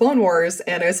to the Clone Wars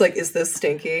and I was like, is this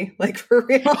Stinky? Like, for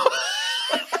real?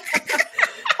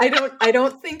 I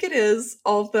don't think it is,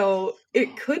 although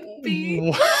it could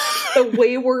be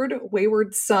the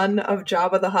wayward son of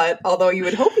Jabba the Hutt, although you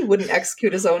would hope he wouldn't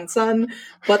execute his own son,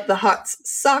 but the Hutts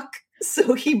suck,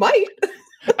 so he might.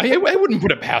 I wouldn't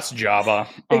put it past Jabba,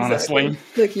 honestly.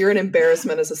 Exactly. Like, you're an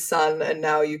embarrassment as a son, and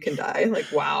now you can die.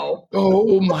 Like, wow.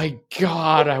 Oh my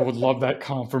god, I would love that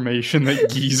confirmation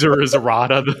that Geezer is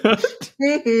errata.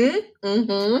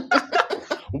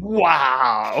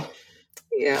 Wow.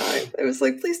 Yeah, I was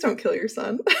like, please don't kill your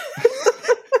son.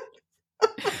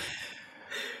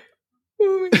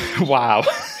 Wow.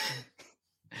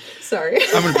 Sorry.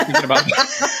 I'm going to be thinking about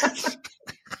that.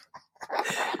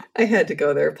 I had to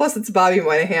go there. Plus, it's Bobby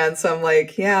Moynihan, so I'm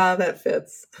like, yeah, that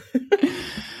fits.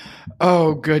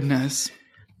 Oh, goodness.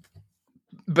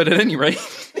 But at any rate.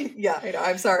 Yeah, I know.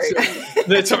 I'm sorry.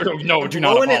 No, do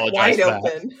not apologize for that.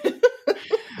 Open.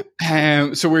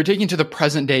 So we're taken to the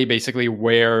present day, basically,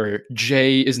 where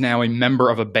Jay is now a member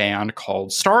of a band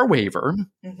called Star Waver.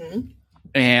 Mm-hmm.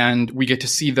 And we get to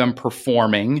see them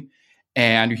performing.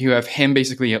 And you have him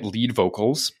basically at lead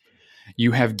vocals.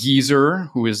 You have Geezer,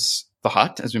 who is the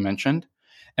Hutt, as we mentioned.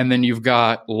 And then you've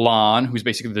got Lon, who's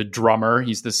basically the drummer.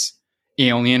 He's this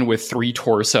alien with 3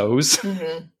 torsos.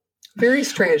 Mm-hmm. Very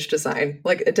strange design.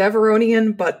 Like a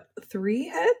Deveronian, but 3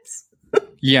 heads?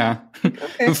 Yeah.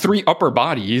 Okay. 3 upper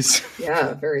bodies.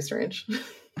 Yeah, very strange.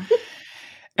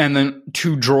 And then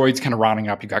 2 droids kind of rounding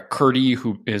up. You got Curdy,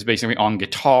 who is basically on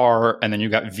guitar. And then you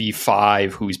got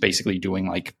V5, who's basically doing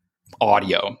like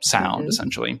audio sound,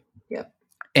 essentially. Yep.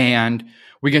 And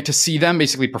we get to see them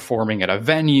basically performing at a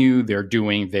venue. They're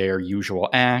doing their usual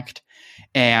act.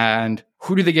 And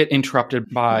who do they get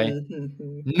interrupted by?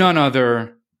 None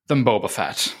other than Boba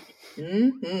Fett.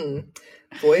 Mm-hmm.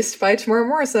 Voiced by Tamora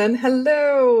Morrison.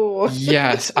 Hello.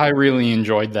 Yes, I really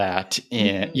enjoyed that.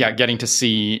 Getting to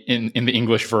see in the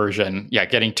English version,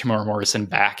 getting Tamora Morrison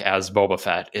back as Boba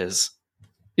Fett is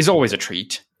always a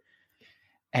treat.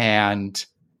 And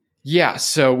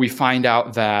so we find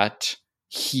out that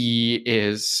he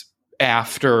is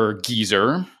after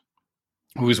Geezer,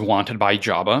 who is wanted by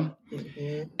Jabba.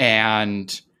 Mm-hmm.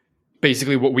 And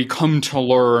basically what we come to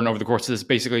learn over the course of this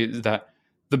basically is that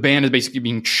the band is basically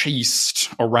being chased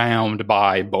around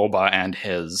by Boba and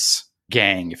his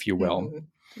gang, if you will.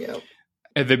 Mm-hmm. Yep.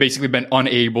 And they've basically been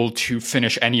unable to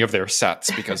finish any of their sets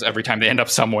because every time they end up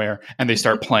somewhere and they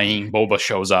start playing, Boba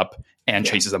shows up and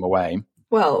chases them away.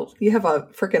 Well, you have a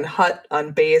freaking Hutt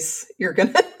on base. You're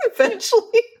going to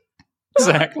eventually...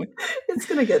 Exactly. It's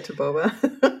going to get to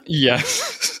Boba.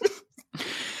 Yes.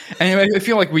 And I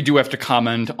feel like we do have to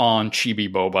comment on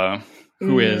Chibi Boba,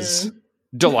 who is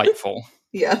delightful.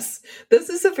 Yes. This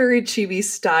is a very chibi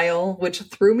style, which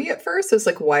threw me at first. I was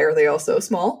like, why are they all so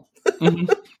small? Mm-hmm.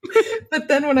 But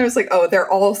then when I was like, oh, they're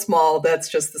all small, that's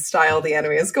just the style the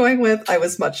anime is going with, I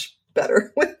was much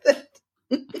better with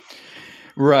it.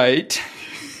 Right.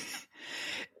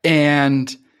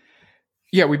 And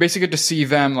we basically get to see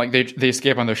them, like they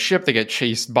escape on their ship, they get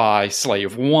chased by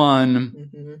Slave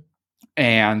One,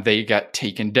 and they get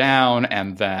taken down,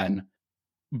 and then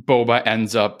Boba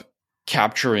ends up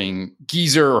capturing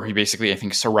Geezer, or he basically, I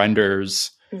think,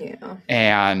 surrenders. Yeah.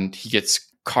 And he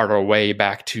gets carted away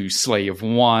back to Slave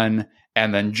One,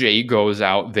 and then Jay goes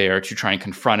out there to try and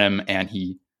confront him, and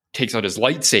he takes out his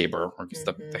lightsaber, or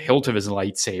the hilt of his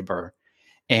lightsaber,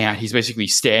 and he's basically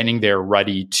standing there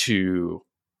ready to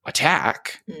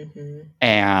attack,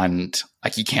 and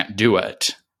like he can't do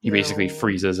it. He basically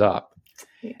freezes up.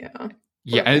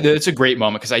 Yeah, and it's a great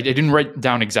moment because I didn't write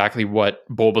down exactly what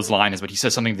Boba's line is, but he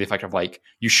says something to the effect of like,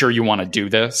 "You sure you want to do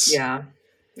this?" Yeah,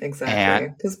 exactly.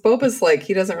 Because Boba's like,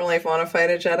 he doesn't really want to fight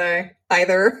a Jedi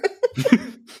either.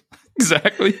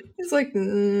 Exactly. He's like,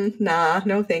 nah,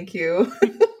 no, thank you.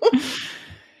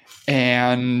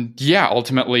 And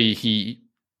ultimately he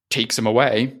takes him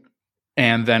away,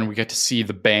 and then we get to see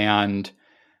the band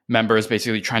members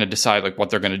basically trying to decide like what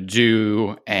they're going to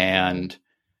do, and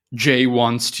Jay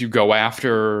wants to go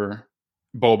after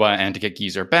Boba and to get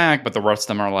Geezer back, but the rest of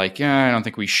them are like, I don't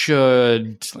think we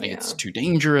should. Like, it's too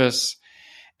dangerous.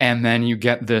 And then you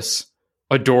get this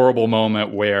adorable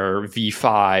moment where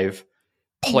V5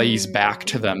 plays back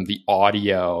to them the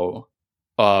audio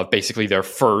of basically their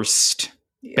first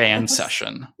band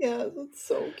session. Yeah, that's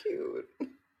so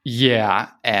cute. Yeah,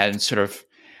 and sort of,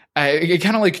 I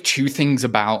kind of like 2 things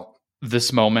about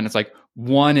this moment. It's like,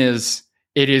 one is,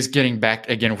 it is getting back,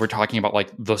 again, if we're talking about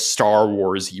like the Star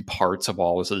Wars-y parts of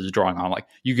all this is drawing on, like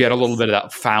you get a little bit of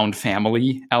that found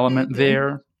family element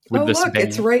there. with this look, band.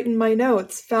 it's right in my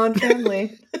notes. Found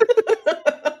family.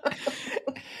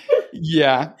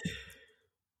 Yeah.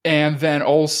 And then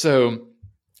also,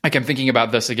 like, I'm thinking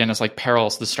about this again as like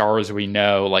parallels to the Star Wars we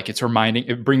know. Like,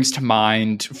 it brings to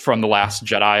mind from The Last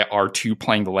Jedi R2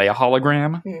 playing the Leia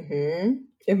hologram. Mm-hmm.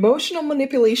 Emotional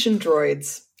manipulation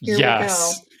droids. Here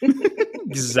yes. we go.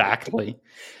 Exactly.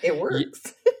 It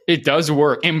works. It does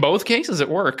work. In both cases, it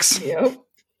works. Yep.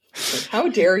 Like, how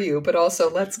dare you, but also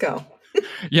let's go.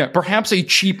 Yeah, perhaps a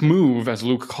cheap move, as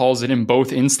Luke calls it in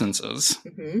both instances.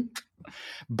 Mm-hmm.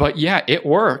 But yeah, it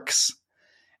works.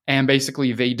 And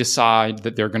basically, they decide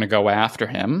that they're going to go after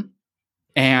him.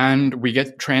 And we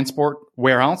get transport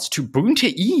where else? To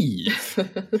Boonta Eve.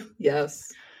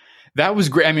 Yes. That was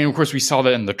great. I mean, of course, we saw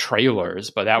that in the trailers,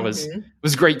 but that was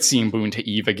great seeing Boonta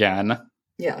Eve again.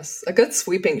 Yes, a good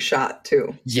sweeping shot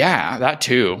too. Yeah, that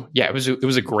too. Yeah, it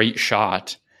was a great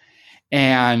shot.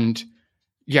 And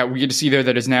yeah, we get to see there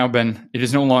that it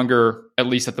is no longer, at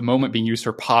least at the moment, being used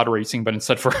for pod racing, but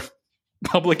instead for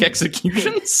public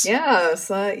executions. Yes,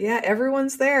 yeah,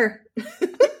 everyone's there.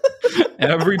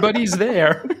 Everybody's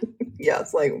there.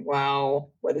 Yes, like, wow,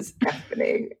 what is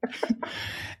happening?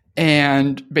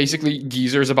 And basically,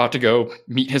 Geezer's about to go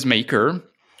meet his maker.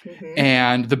 Mm-hmm.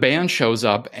 And the band shows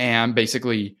up, and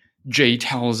basically, Jay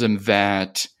tells him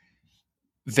that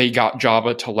they got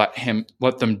Jabba to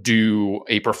let them do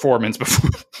a performance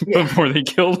before they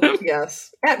killed him.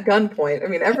 Yes, at gunpoint. I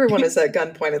mean, everyone is at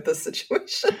gunpoint at this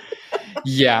situation.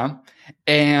 Yeah,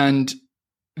 and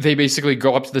they basically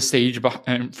go up to the stage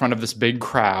in front of this big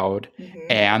crowd,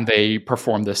 and they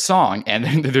perform this song. And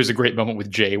then there's a great moment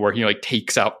with Jay where he like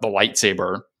takes out the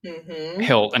lightsaber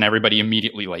hilt, and everybody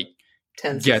immediately like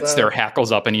gets their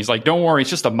hackles up, and he's like, "Don't worry, it's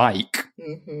just a mic."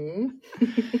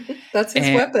 That's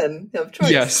his weapon of choice.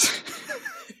 Yes.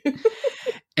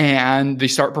 And they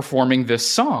start performing this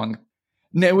song.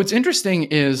 Now, what's interesting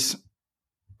is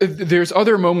there's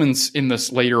other moments in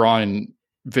this later on in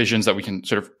Visions that we can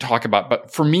sort of talk about,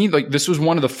 but for me, like, this was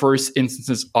one of the first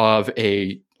instances of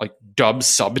a like dub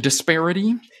sub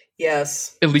disparity.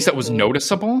 Yes, at least that was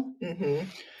noticeable.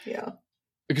 Yeah,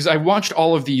 because I watched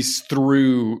all of these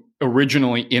through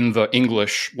originally in the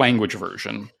English language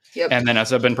version. Yep. And then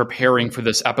as I've been preparing for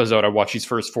this episode, I watched these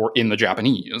first 4 in the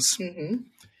Japanese.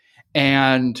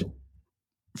 And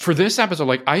for this episode,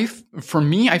 like, I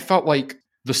felt like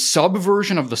the sub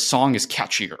version of the song is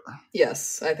catchier.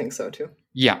 Yes, I think so too.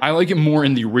 Yeah, I like it more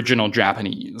in the original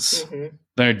Japanese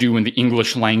than I do in the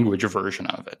English language version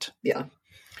of it. Yeah.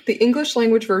 The English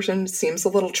language version seems a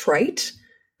little trite,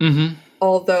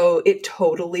 although it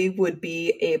totally would be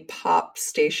a pop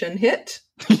station hit.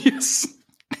 Yes,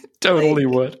 totally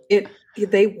would.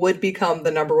 They would become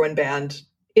the number 1 band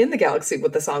in the galaxy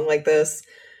with a song like this.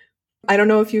 I don't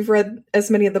know if you've read as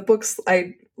many of the books.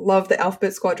 I love the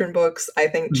Alphabet Squadron books. I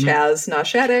think Chaz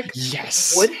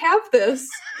Nashadik would have this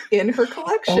in her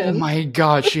collection. Oh my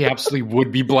god, she absolutely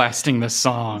would be blasting this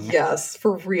song. Yes,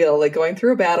 for real. Like going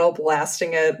through a battle,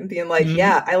 blasting it, and being like,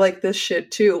 yeah, I like this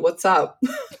shit too. What's up?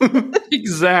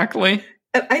 Exactly.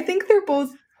 And I think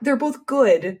they're both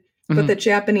good, but the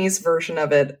Japanese version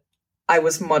of it, I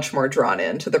was much more drawn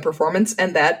into the performance,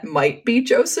 and that might be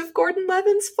Joseph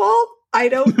Gordon-Levitt's fault. I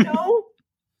don't know.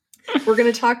 We're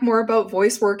going to talk more about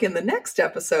voice work in the next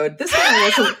episode. This one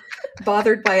I wasn't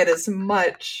bothered by it as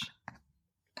much,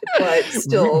 but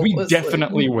still. We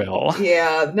definitely will.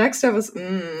 Yeah, next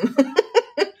episode.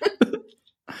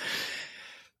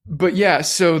 But yeah,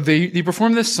 so they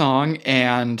perform this song,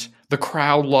 and the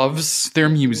crowd loves their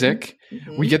music.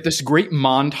 We get this great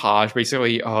montage,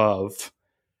 basically, of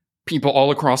people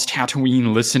all across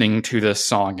Tatooine listening to this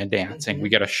song and dancing. We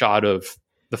get a shot of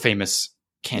the famous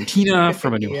cantina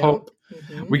from A New Hope.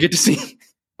 We get to see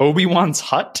Obi-Wan's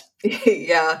hut.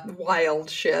 Yeah, wild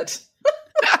shit.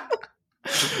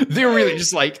 They're really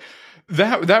just like,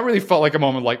 that really felt like a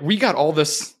moment like, we got all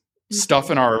this stuff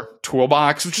in our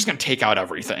toolbox, we're just going to take out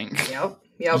everything. Yep.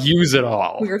 Use it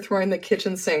all. We were throwing the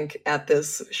kitchen sink at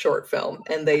this short film,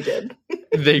 and they did.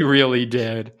 They really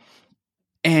did.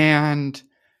 And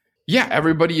yeah,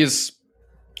 everybody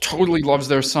totally loves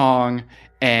their song,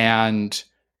 and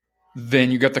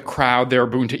then you get the crowd there,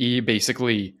 Boonta Eve,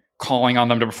 basically calling on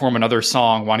them to perform another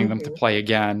song, wanting them to play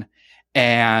again.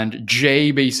 And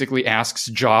Jay basically asks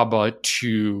Jabba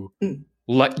to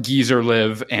let Geezer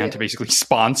live and to basically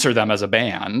sponsor them as a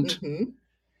band.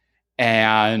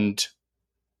 And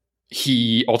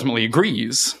he ultimately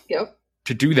agrees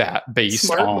to do that based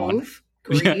Smart on move.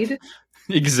 Greed. Yeah,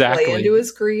 exactly. Play into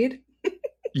his greed.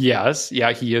 Yes.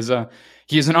 Yeah, he is an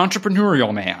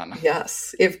entrepreneurial man.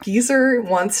 Yes. If Geezer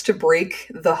wants to break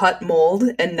the Hutt mold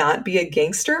and not be a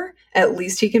gangster At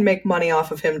least he can make money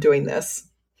off of him doing this.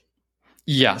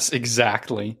 Yes,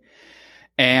 exactly.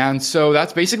 And so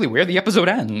that's basically where the episode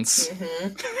ends.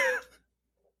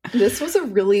 This was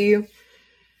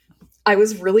I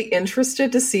was really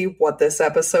interested to see what this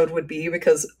episode would be,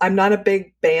 because I'm not a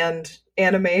big band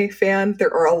anime fan.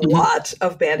 There are a lot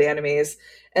of band animes,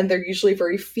 and they're usually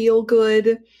very feel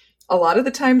good. A lot of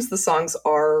the times the songs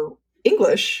are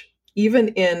English. Even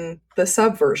in the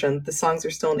sub version, the songs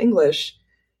are still in English,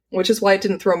 which is why it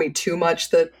didn't throw me too much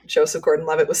that Joseph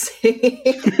Gordon-Levitt was singing.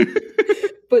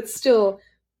 But still,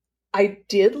 I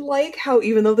did like how,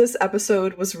 even though this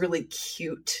episode was really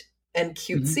cute and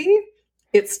cutesy,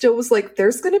 it still was like,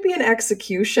 there's going to be an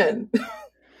execution.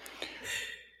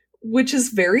 Which is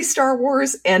very Star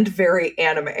Wars and very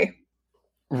anime.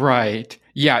 Right.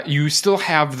 Yeah, you still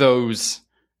have those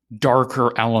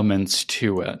darker elements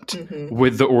to it.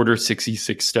 With the Order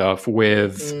 66 stuff,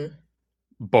 with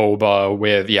Boba,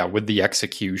 with the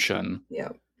execution. Yeah.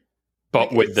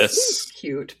 But with this...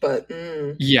 cute, but...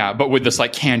 Yeah, but with this,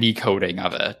 like, candy coating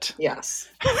of it. Yes.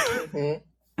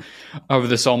 Of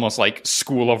this almost, like,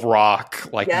 School of Rock,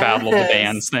 like, Battle of the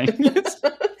Bands thing.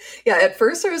 Yeah, at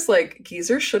first I was like,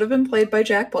 Geezer should have been played by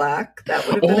Jack Black. That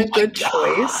would have been a good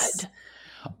choice.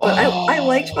 But I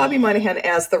liked Bobby Moynihan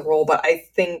as the role, but I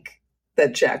think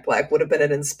that Jack Black would have been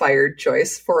an inspired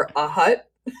choice for a Hutt.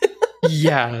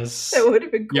 Yes. That would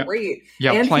have been great.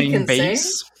 Yeah, and playing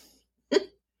bass.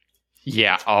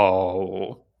 Yeah,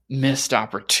 missed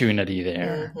opportunity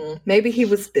there. Maybe he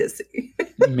was busy.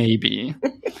 Maybe.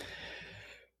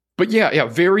 But yeah,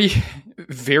 very,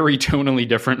 very tonally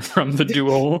different from the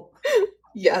duel.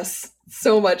 Yes,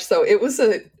 so much so. It was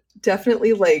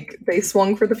definitely like they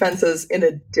swung for the fences in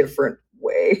a different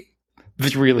way.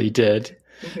 They really did.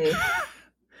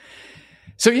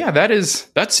 So yeah, that's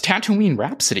Tatooine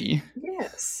Rhapsody.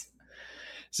 Yes.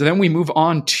 So then we move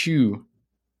on to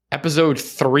episode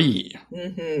 3,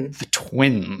 The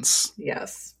Twins.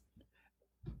 Yes.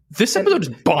 This episode is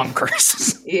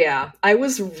bonkers. Yeah, I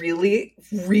was really,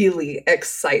 really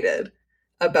excited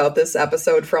about this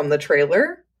episode from the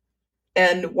trailer.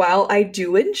 And while I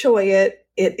do enjoy it,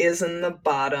 it is in the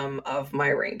bottom of my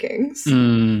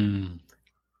rankings.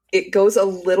 It goes a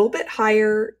little bit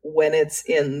higher when it's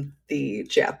in the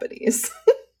Japanese.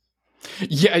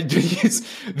 Yeah, this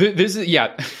is,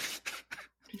 yeah.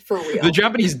 For real. The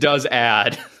Japanese does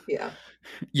add. Yeah.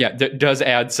 Yeah, that does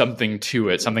add something to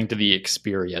it, something to the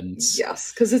experience.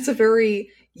 Yes, because it's a very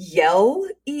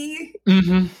yell-y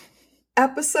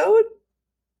episode.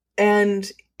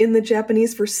 And in the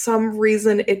Japanese, for some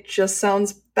reason, it just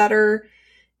sounds better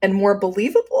and more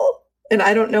believable. And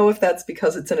I don't know if that's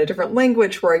because it's in a different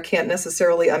language where I can't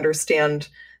necessarily understand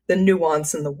the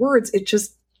nuance in the words. It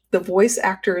just, the voice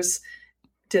actors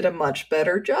did a much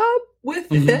better job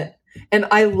with it. And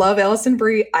I love Alison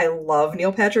Brie. I love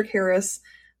Neil Patrick Harris.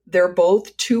 They're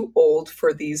both too old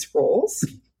for these roles.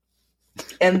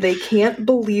 And they can't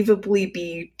believably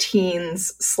be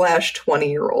teens /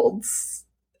 20-year-olds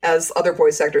as other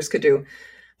voice actors could do.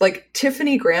 Like,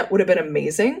 Tiffany Grant would have been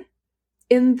amazing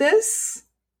in this.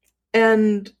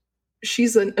 And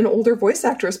she's an older voice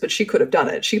actress, but she could have done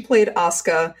it. She played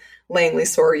Asuka Langley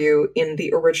Soryu in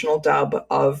the original dub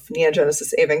of Neon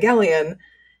Genesis Evangelion,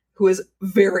 who is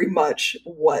very much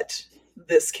what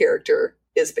this character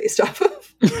is based off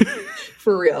of.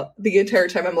 For real. The entire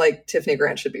time I'm like, Tiffany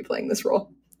Grant should be playing this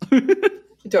role. I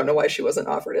don't know why she wasn't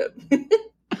offered it.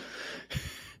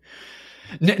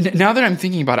 Now that I'm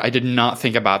thinking about it, I did not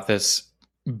think about this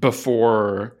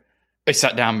before I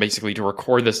sat down basically to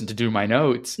record this and to do my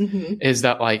notes. Is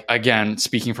that, like, again,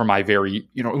 speaking from my very,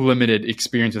 limited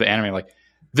experience with anime, like,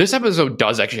 this episode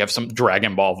does actually have some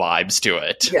Dragon Ball vibes to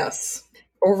it. Yes.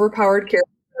 Overpowered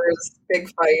characters, big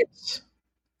fight.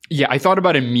 Yeah, I thought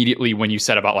about it immediately when you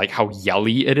said about, like, how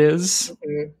yelly it is.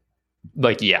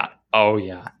 Like, yeah. Oh,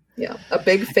 yeah. Yeah. A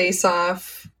big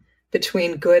face-off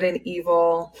between good and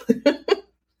evil.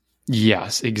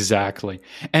 Yes, exactly.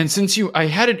 And since I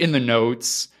had it in the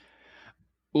notes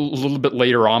a little bit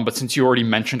later on, but since you already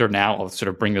mentioned her now, I'll sort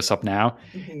of bring this up now.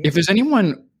 If there's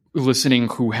anyone listening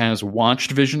who has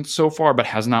watched Vision so far but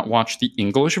has not watched the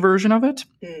English version of it,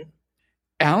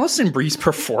 Alison Brie's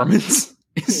performance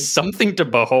is something to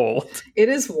behold. It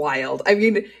is wild. I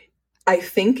mean, I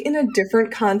think in a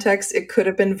different context, it could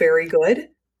have been very good.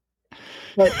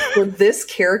 But for this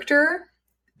character,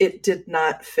 it did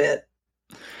not fit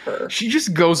her. She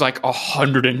just goes like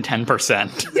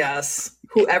 110%. Yes.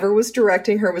 Whoever was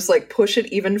directing her was like, push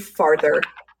it even farther.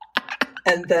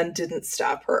 And then didn't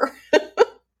stop her.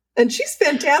 And she's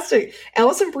fantastic.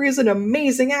 Alison Brie is an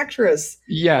amazing actress.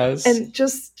 Yes. And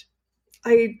just,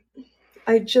 I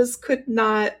just could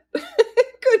not I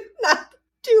could not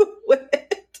do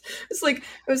it.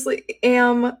 I was like,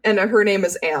 Am, and her name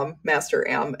is Am, Master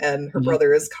Am, and her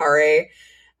brother is Kare.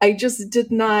 I just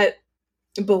did not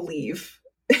believe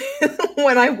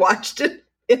when I watched it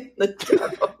in the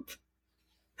dub.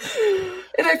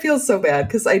 And I feel so bad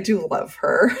because I do love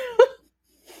her.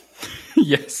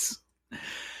 Yes.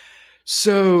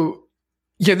 So,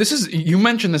 yeah, you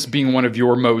mentioned this being one of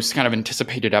your most kind of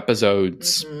anticipated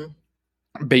episodes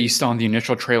based on the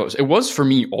initial trailers. It was for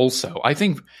me also. I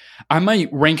think I might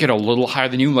rank it a little higher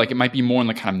than you. Like, it might be more in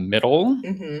the kind of middle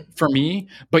for me.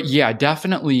 But yeah,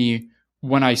 definitely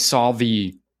when I saw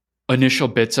the initial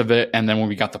bits of it and then when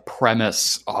we got the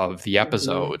premise of the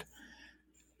episode,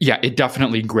 yeah, it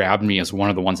definitely grabbed me as one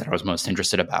of the ones that I was most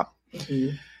interested about.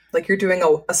 Like you're doing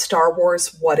a Star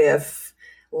Wars what if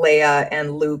Leia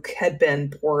and Luke had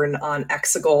been born on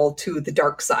Exegol to the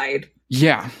dark side.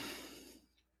 Yeah.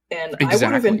 And exactly. I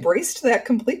would have embraced that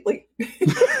completely.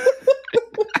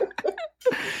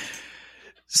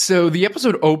 So the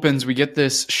episode opens, we get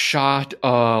this shot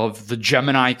of the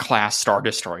Gemini-class Star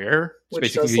Destroyer.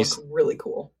 Which does look really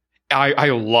cool. I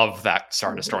love that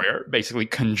Star Destroyer, basically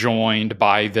conjoined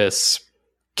by this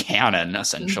cannon,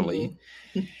 essentially.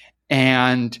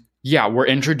 And yeah, we're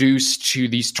introduced to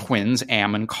these twins,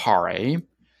 Am and Kare.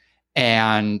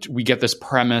 And we get this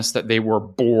premise that they were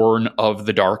born of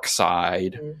the dark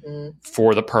side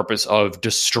for the purpose of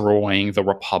destroying the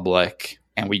Republic.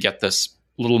 And we get this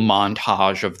little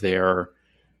montage of their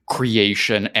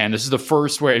creation. And this is the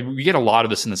first where we get a lot of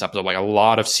this in this episode, like a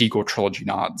lot of sequel trilogy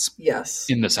nods. Yes.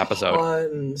 In this episode.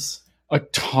 Tons. A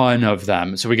ton of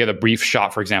them. So we get a brief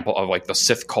shot, for example, of like the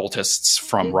Sith cultists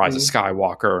from Rise of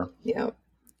Skywalker. Yeah.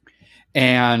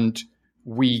 And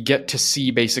we get to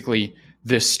see basically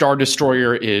this Star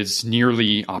Destroyer is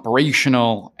nearly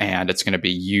operational and it's going to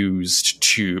be used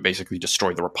to basically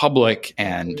destroy the Republic.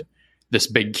 And this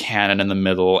big cannon in the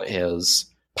middle is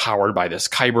powered by this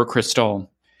kyber crystal.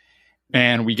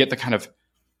 And we get the kind of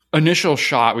initial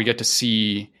shot. We get to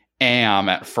see Am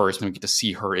at first, and we get to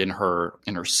see her in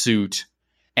her suit.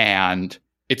 And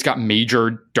it's got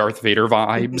major Darth Vader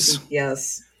vibes.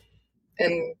 Yes.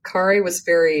 And Kare was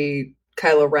very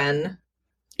Kylo Ren.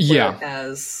 Yeah.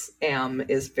 Whereas Am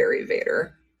is very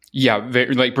Vader. Yeah,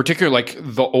 like particularly like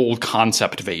the old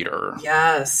concept Vader.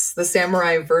 Yes, the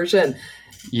samurai version.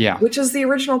 Yeah. Which is the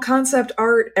original concept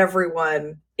art,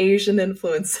 everyone. Asian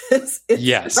influences.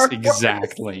 Yes,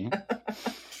 exactly.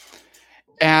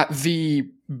 At the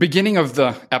beginning of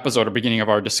the episode or beginning of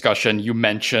our discussion, you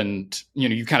mentioned,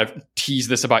 you kind of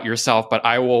teased this about yourself, but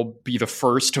I will be the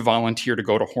first to volunteer to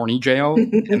go to horny jail.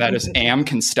 And that is Am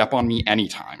can step on me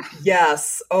anytime.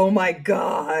 Yes. Oh my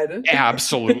God.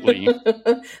 Absolutely.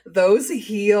 Those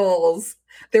heels.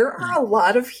 There are a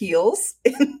lot of heels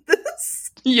in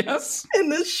this. Yes. In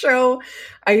this show.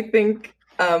 I think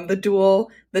the duel,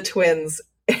 the twins,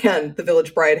 and the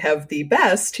Village Bride have the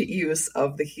best use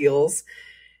of the heels.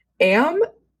 Am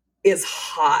is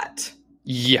hot.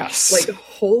 Yes. Like,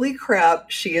 holy crap,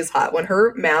 she is hot. When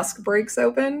her mask breaks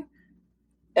open,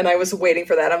 and I was waiting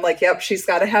for that, I'm like, yep, she's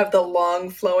got to have the long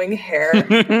flowing hair.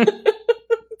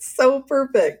 It's so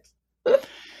perfect.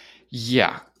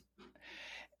 Yeah.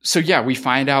 So yeah, we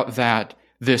find out that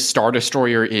this Star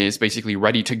Destroyer is basically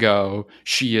ready to go.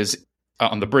 She is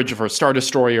on the bridge of her Star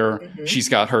Destroyer. She's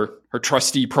got her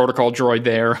trusty protocol droid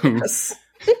there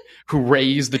who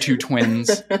raised the two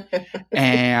twins.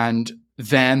 And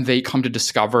then they come to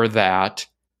discover that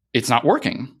it's not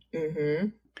working.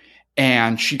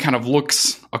 And she kind of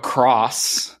looks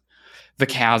across the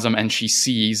chasm and she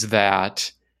sees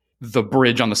that the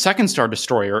bridge on the second Star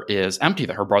Destroyer is empty,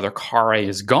 that her brother Kare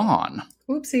is gone.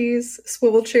 Whoopsies.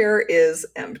 Swivel chair is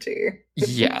empty.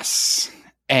 Yes.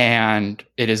 And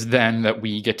it is then that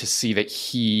we get to see that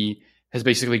he has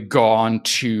basically gone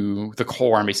to the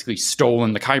core and basically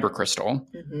stolen the kyber crystal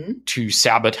to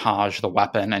sabotage the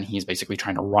weapon, and he's basically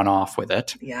trying to run off with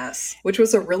it. Yes, which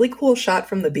was a really cool shot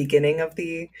from the beginning of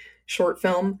the short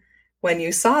film when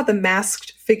you saw the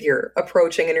masked figure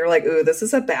approaching and you're like, ooh, this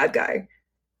is a bad guy.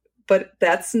 But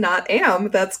that's not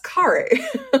Am, that's Kare.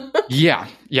 Yeah,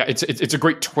 it's a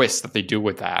great twist that they do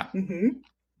with that.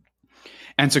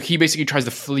 And so he basically tries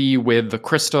to flee with the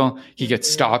crystal. He gets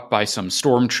stopped by some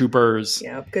stormtroopers.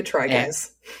 Yeah, good try,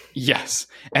 guys. Yes.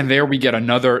 And there we get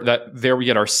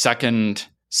our second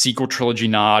sequel trilogy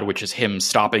nod, which is him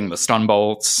stopping the stun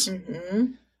bolts,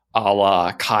 a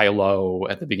la Kylo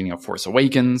at the beginning of Force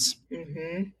Awakens.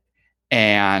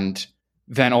 And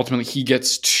then ultimately he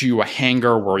gets to a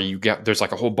hangar where there's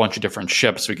like a whole bunch of different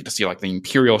ships. We get to see like the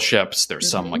Imperial ships.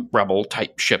 There's some like rebel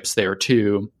type ships there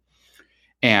too.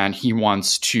 And he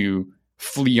wants to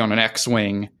flee on an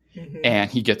X-Wing. and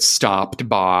he gets stopped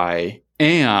by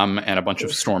Am and a bunch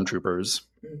of stormtroopers.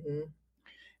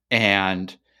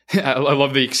 And I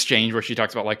love the exchange where she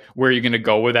talks about, like, where are you going to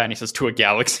go with that? And he says, to a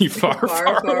galaxy far,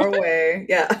 far away.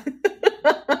 Yeah.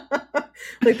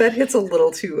 Like, that hits a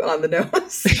little too on the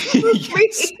nose.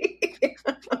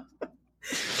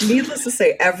 Needless to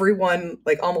say, everyone,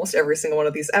 like almost every single one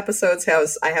of these episodes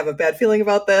I have a bad feeling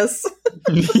about this.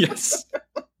 Yes.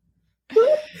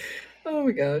 Oh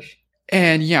my gosh.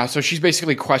 And yeah, so she's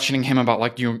basically questioning him about,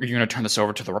 like, you're going to turn this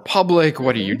over to the Republic.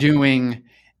 What are you doing?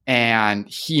 And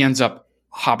he ends up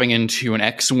hopping into an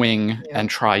X-Wing and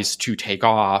tries to take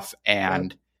off.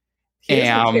 And he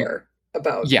doesn't care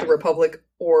about the Republic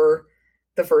or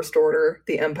the First Order.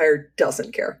 The Empire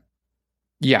doesn't care.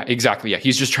 Yeah, exactly. Yeah,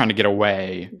 he's just trying to get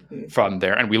away from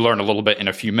there. And we learn a little bit in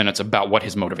a few minutes about what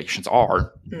his motivations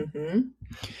are.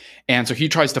 And so he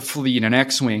tries to flee in an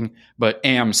X-Wing, but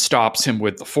Am stops him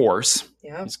with the Force.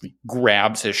 Yeah. Basically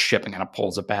grabs his ship and kind of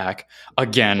pulls it back.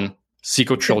 Again,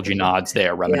 sequel trilogy nods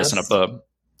there, reminiscent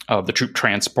of the troop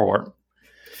transport.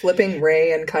 Flipping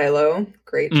Rey and Kylo.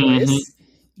 Great choice.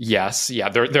 Yes. Yeah.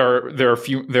 There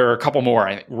are a couple more,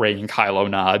 I think, Rey and Kylo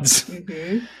nods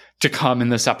to come in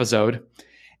this episode.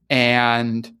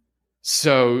 And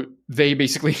so they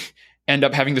basically end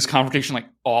up having this confrontation, like,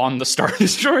 on the Star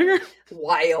Destroyer.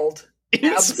 Wild. In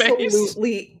Absolutely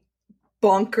space.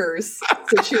 Bonkers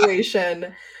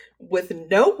situation with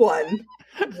no one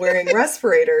wearing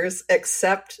respirators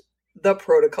except the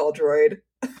protocol droid.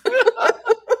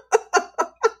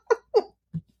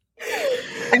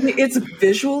 I mean,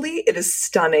 it is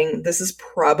stunning. This is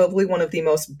probably one of the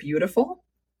most beautiful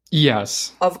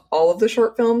of all of the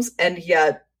short films, and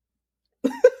yet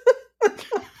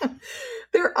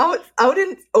they're out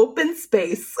in open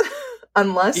space.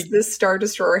 Unless this Star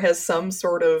Destroyer has some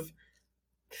sort of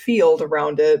field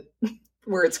around it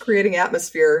where it's creating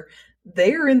atmosphere,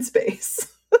 they are in space.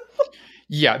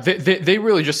 Yeah, they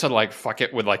really just said, like, fuck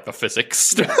it with, like, the physics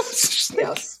stuff.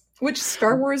 Yes. Which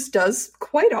Star Wars does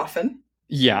quite often.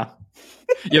 Yeah.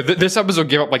 Yeah, this episode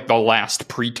gave up, like, the last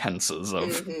pretenses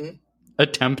of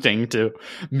attempting to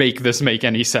make this make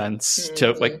any sense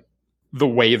to, like, the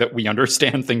way that we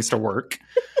understand things to work.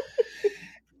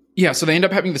 Yeah, so they end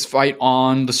up having this fight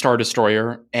on the Star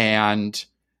Destroyer, and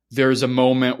there's a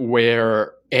moment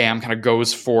where Am kind of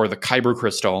goes for the Kyber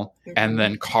crystal, and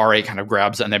then Kare kind of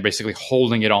grabs it, and they're basically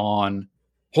holding on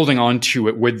to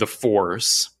it with the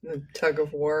Force. The tug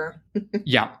of war.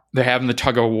 Yeah, they're having the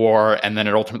tug of war, and then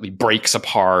it ultimately breaks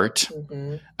apart.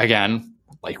 Again,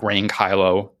 like Rey and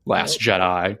Kylo, Last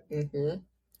Jedi,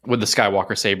 with the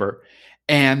Skywalker saber.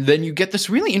 And then you get this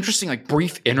really interesting, like,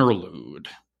 brief interlude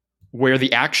where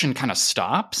the action kind of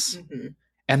stops,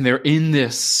 and they're in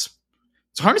this,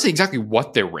 it's hard to say exactly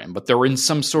what they're in, but they're in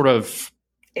some sort of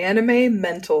anime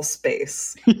mental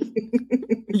space.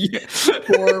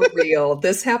 For real.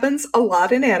 This happens a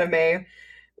lot in anime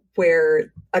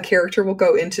where a character will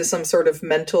go into some sort of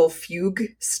mental fugue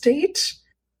state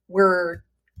where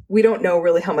we don't know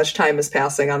really how much time is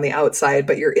passing on the outside,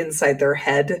 but you're inside their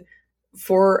head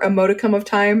for a modicum of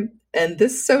time. And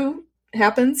this so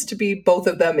happens to be both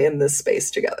of them in this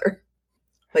space together.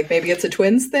 Like, maybe it's a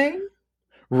twins thing?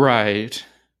 Right.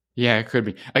 Yeah, it could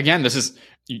be. Again,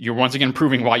 you're once again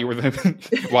proving why you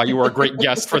were a great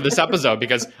guest for this episode,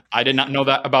 because I did not know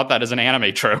about that as an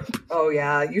anime trope. Oh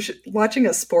yeah, watching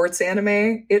a sports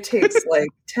anime, it takes like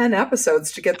 10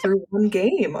 episodes to get through one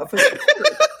game of a sport.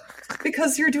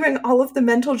 Because you're doing all of the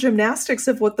mental gymnastics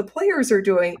of what the players are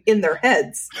doing in their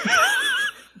heads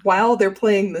while they're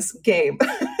playing this game.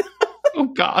 Oh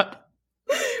God.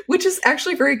 Which is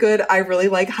actually very good. I really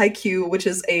like Haikyuu, which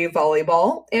is a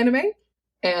volleyball anime.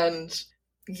 And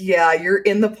yeah, you're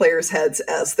in the players' heads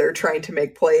as they're trying to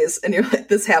make plays. And you're like,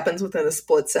 this happens within a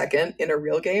split second in a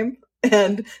real game.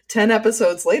 And 10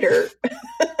 episodes later,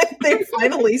 they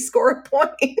finally score a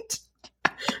point.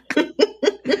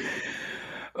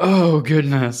 Oh,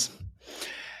 goodness.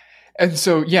 And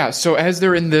so, yeah, so as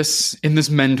they're in this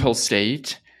mental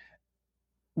state,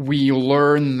 we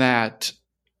learn that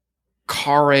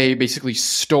Kare basically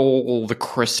stole the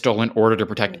crystal in order to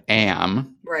protect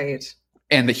Am. Right.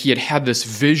 And that he had this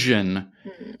vision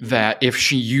that if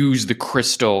she used the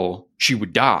crystal, she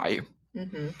would die.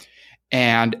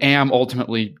 And Am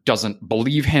ultimately doesn't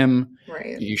believe him.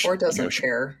 Right. Or doesn't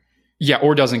care. Yeah,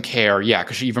 or doesn't care. Yeah,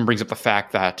 because she even brings up the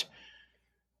fact that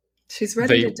she's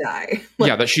ready to die.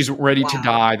 Yeah, that she's ready to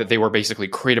die, that they were basically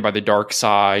created by the dark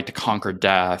side to conquer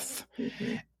death.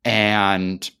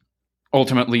 And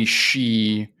ultimately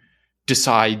she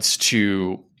decides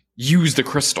to use the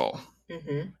crystal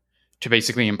to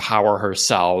basically empower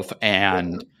herself.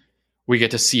 And we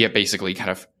get to see it basically kind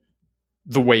of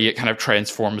the way it kind of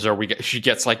transforms her. She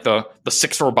gets like the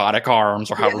 6 robotic arms,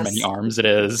 or however many arms it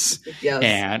is. Yes.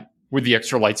 And with the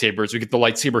extra lightsabers, we get the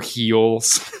lightsaber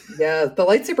heels. Yeah, the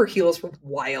lightsaber heels were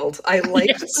wild. I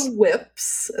liked the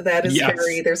whips. That is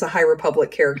there's a High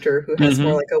Republic character who has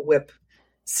more like a whip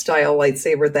style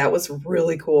lightsaber. That was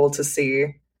really cool to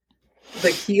see.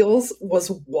 The heels was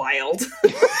wild.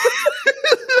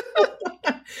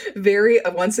 Very,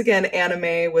 once again,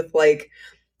 anime with like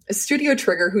Studio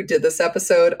Trigger, who did this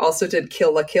episode, also did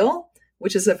Kill la Kill,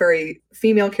 which is a very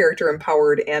female character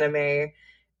empowered anime.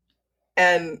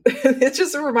 And it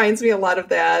just reminds me a lot of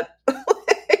that.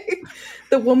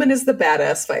 The woman is the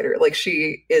badass fighter. Like,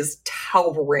 she is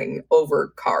towering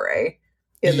over Kare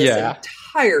in this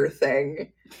entire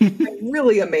thing. I'm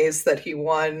really amazed that he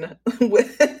won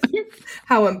with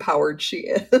how empowered she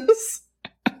is.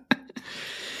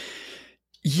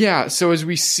 Yeah, so as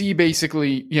we see,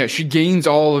 basically, she gains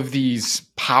all of these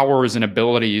powers and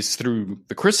abilities through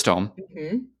the crystal,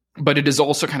 but it is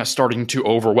also kind of starting to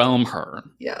overwhelm her.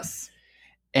 Yes.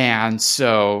 And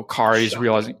so Kari's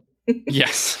realizing,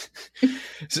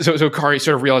 So Kari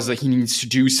sort of realizes that he needs to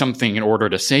do something in order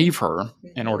to save her,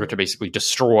 in order to basically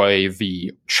destroy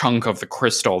the chunk of the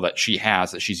crystal that she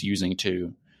has, that she's using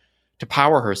to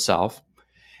power herself.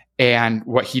 And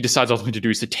what he decides ultimately to do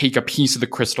is to take a piece of the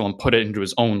crystal and put it into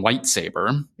his own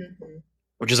lightsaber,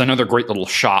 which is another great little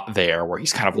shot there where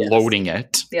he's kind of loading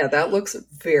it. Yeah, that looks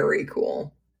very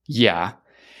cool. Yeah.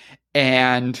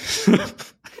 And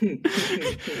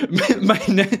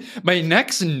my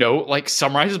next note like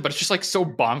summarizes, but it's just like so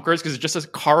bonkers because it just says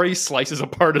Kari slices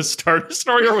apart a Star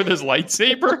Destroyer with his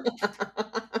lightsaber.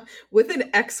 With an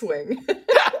X-Wing.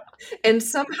 And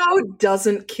somehow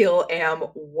doesn't kill Am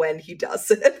when he does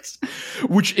it.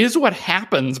 Which is what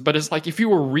happens, but it's like if you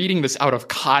were reading this out of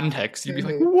context, you'd be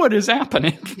like, what is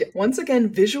happening? Yeah, once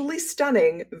again, visually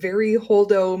stunning, very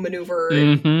Holdo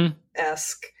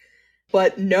maneuver-esque.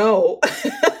 But no.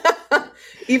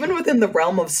 Even within the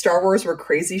realm of Star Wars where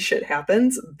crazy shit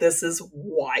happens, this is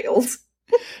wild.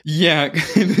 Yeah,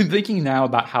 I'm thinking now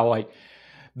about how, like,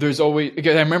 there's always,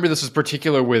 again, I remember this was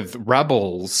particular with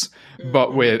Rebels,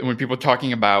 but when people are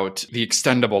talking about the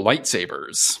extendable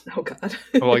lightsabers. Oh, God.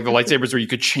 Like the lightsabers where you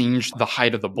could change the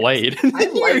height of the blade. I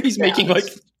like he's that. making, like,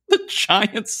 the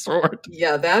giant sword.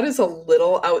 Yeah, that is a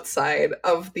little outside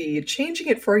of the changing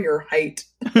it for your height.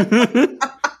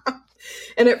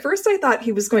 And at first I thought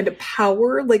he was going to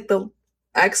power like the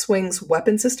X-Wing's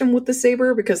weapon system with the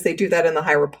saber because they do that in the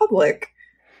High Republic.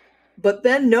 But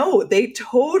then no, they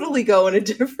totally go in a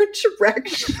different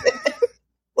direction.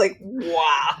 Like,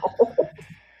 wow.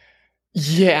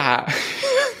 Yeah.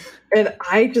 And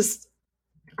I just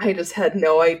had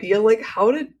no idea like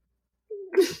how to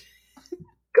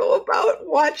go about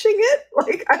watching it.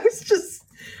 Like, I was just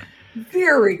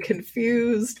very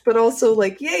confused, but also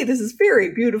like, yay, this is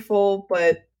very beautiful,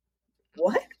 but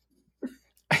what?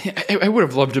 I would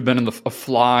have loved to have been a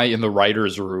fly in the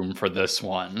writer's room for this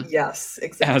one. Yes,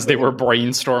 exactly. As they were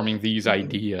brainstorming these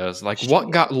ideas. Like,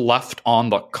 what got left on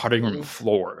the cutting room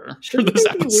floor for this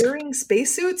episode? Be wearing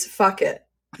spacesuits? Fuck it.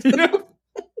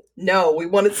 No, we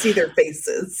want to see their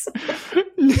faces.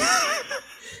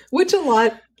 Which a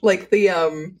lot, like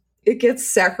the it gets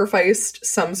sacrificed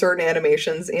some certain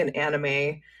animations in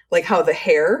anime, like how the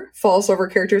hair falls over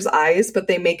characters' eyes, but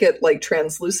they make it like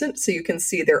translucent so you can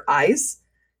see their eyes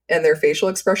and their facial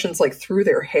expressions like through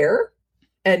their hair.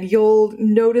 And you'll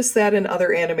notice that in other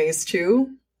animes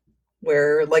too,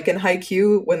 where like in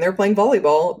Haikyuu, when they're playing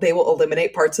volleyball, they will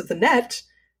eliminate parts of the net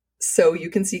so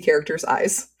you can see characters'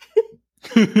 eyes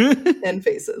and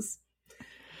faces.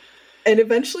 And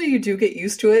eventually you do get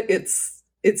used to it.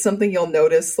 It's something you'll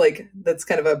notice, like, that's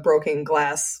kind of a broken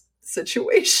glass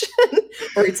situation.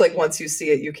 Or it's like, once you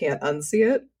see it, you can't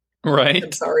unsee it. Right.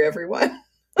 I'm sorry, everyone.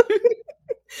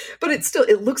 But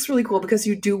it looks really cool because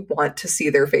you do want to see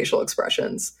their facial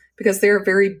expressions because they're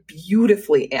very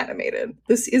beautifully animated.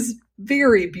 This is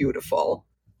very beautiful.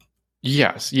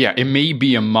 Yes. Yeah. It may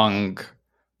be among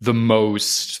the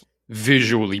most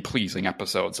visually pleasing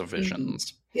episodes of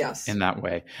Visions. Yes. In that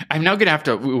way. I'm now going to have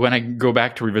to, when I go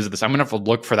back to revisit this, I'm going to have to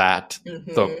look for that,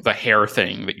 the hair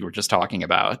thing that you were just talking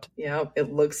about. Yeah,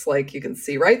 it looks like you can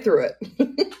see right through it.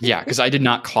 Yeah, because I did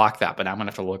not clock that, but I'm going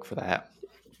to have to look for that.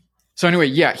 So anyway,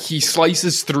 yeah, he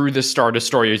slices through the Star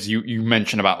Destroyer, as you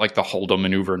mentioned about like the Holdo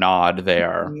maneuver nod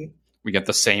there. We get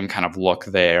the same kind of look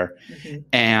there.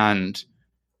 And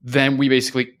then we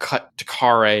basically cut to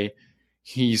Kare.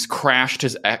 He's crashed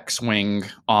his X-Wing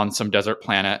on some desert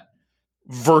planet.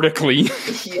 Vertically.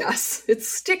 Yes. It's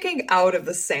sticking out of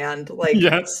the sand. Like,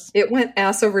 yes. It went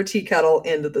ass over tea kettle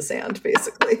into the sand,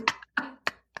 basically.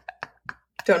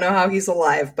 Don't know how he's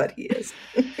alive, but he is.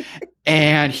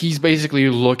 And he's basically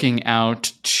looking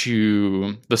out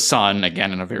to the sun,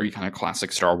 again, in a very kind of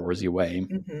classic Star Wars-y way.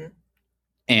 Mm-hmm.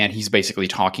 And he's basically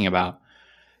talking about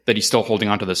that he's still holding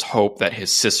on to this hope that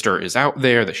his sister is out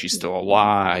there, that she's still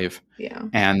alive,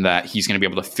 and that he's going to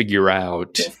be able to figure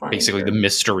out basically the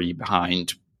mystery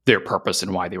behind their purpose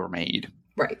and why they were made.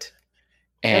 Right.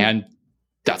 And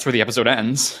that's where the episode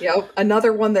ends. Yep.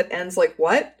 Another one that ends like,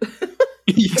 what?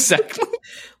 Exactly.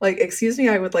 Like, excuse me,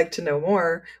 I would like to know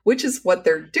more, which is what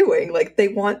they're doing. Like, they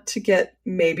want to get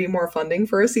maybe more funding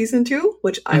for a season 2,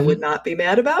 which I would not be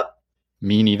mad about.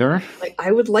 Me neither. Like,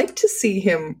 I would like to see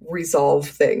him resolve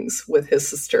things with his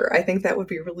sister. I think that would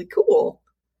be really cool.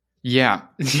 Yeah.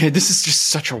 This is just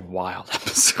such a wild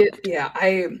episode.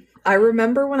 I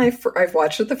remember when I've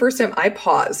watched it the first time, I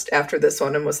paused after this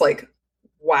one and was like,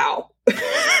 wow.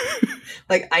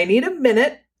 Like, I need a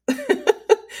minute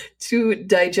to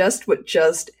digest what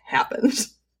just happened.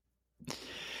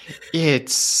 It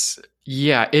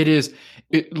is.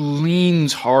 It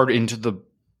leans hard into the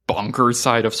bonkers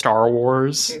side of Star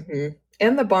Wars. Mm-hmm.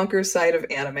 And the bonkers side of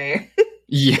anime.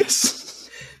 Yes.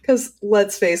 Because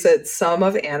let's face it, some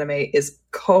of anime is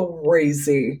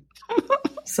crazy.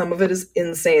 Some of it is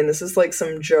insane. This is like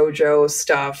some JoJo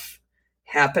stuff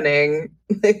happening.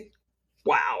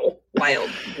 Wow.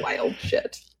 Wild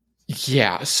shit.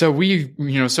 Yeah. So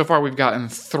so far we've gotten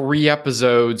 3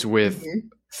 episodes with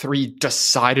 3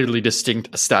 decidedly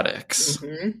distinct aesthetics.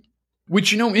 Mm-hmm.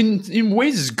 Which, in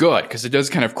ways is good, because it does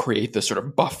kind of create this sort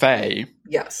of buffet.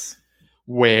 Yes.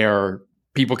 Where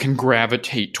people can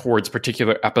gravitate towards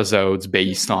particular episodes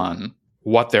based on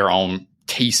what their own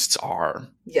tastes are.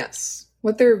 Yes.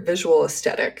 What their visual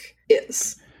aesthetic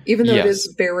is. Even though it is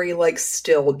very, like,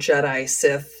 still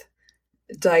Jedi-Sith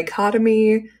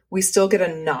dichotomy, we still get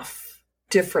enough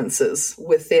differences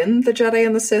within the Jedi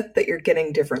and the Sith that you're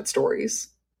getting different stories.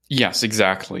 Yes,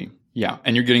 exactly. Yeah,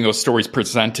 and you're getting those stories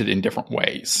presented in different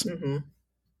ways. Mm-hmm.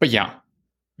 But yeah,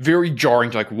 very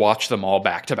jarring to like watch them all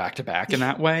back to back to back in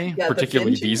that way,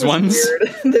 particularly these ones.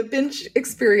 Weird. The binge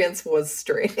experience was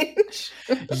strange.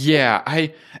 Yeah,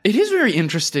 it is very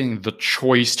interesting, the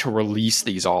choice to release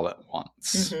these all at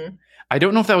once. Mm-hmm. I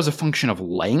don't know if that was a function of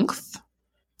length.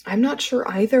 I'm not sure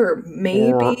either.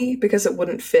 Maybe because it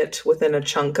wouldn't fit within a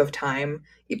chunk of time.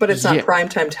 But it's not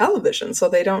primetime television, so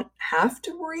they don't have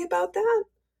to worry about that.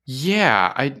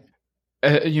 Yeah,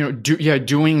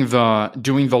 doing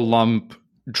the lump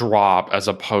drop as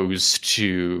opposed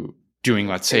to doing,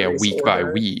 let's say, a week by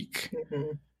week,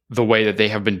 the way that they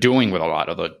have been doing with a lot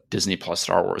of the Disney Plus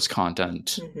Star Wars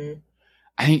content. Mm-hmm.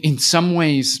 I think in some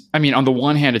ways, I mean, on the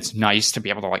one hand, it's nice to be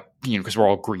able to because we're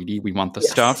all greedy, we want the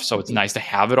stuff, so it's nice to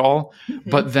have it all. Mm-hmm.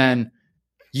 But then,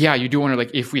 yeah, you do wonder,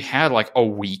 if we had a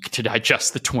week to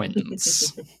digest the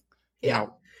twins,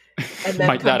 and then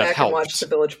come back and watch The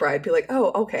Village Bride, be like,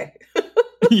 oh, okay.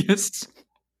 Yes.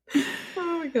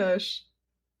 Oh my gosh.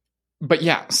 But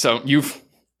yeah, so you've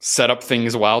set up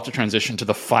things well to transition to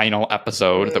the final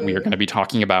episode that we are going to be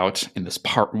talking about in this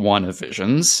part 1 of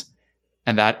Visions.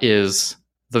 And that is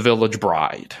The Village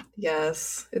Bride.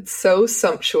 Yes. It's so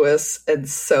sumptuous and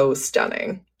so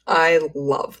stunning. I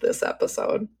love this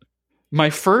episode. My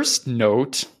first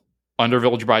note under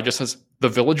Village Bride just says, The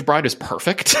Village Bride is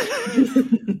perfect.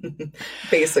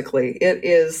 Basically, it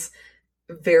is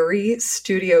very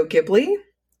Studio Ghibli,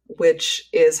 which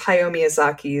is Hayao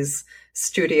Miyazaki's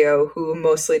studio, who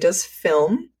mostly does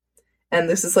film. And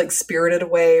this is like Spirited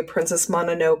Away, Princess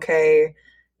Mononoke,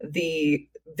 the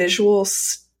visual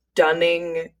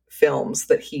stunning films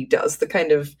that he does, the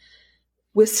kind of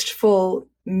wistful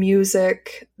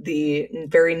music, the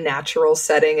very natural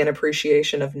setting and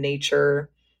appreciation of nature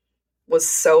was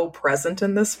so present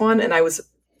in this one, and I was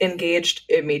engaged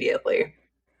immediately.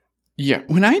 Yeah,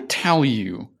 when I tell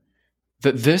you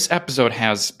that this episode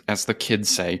has, as the kids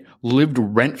say, lived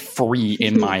rent-free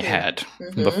in my head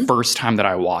the first time that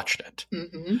I watched it.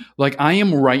 Mm-hmm. I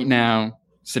am right now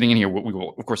sitting in here, we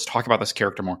will, of course, talk about this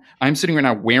character more. I'm sitting right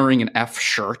now wearing an F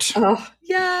shirt. Oh,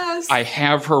 yes! I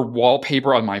have her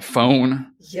wallpaper on my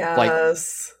phone.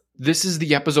 Yes. This is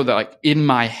the episode that, in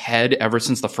my head, ever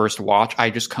since the first watch,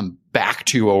 I just come back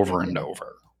to over and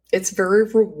over. It's very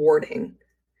rewarding.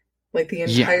 The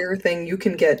entire thing, you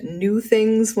can get new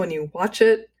things when you watch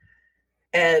it.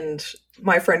 And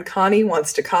my friend Connie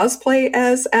wants to cosplay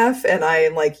as F, and I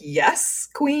am like, yes,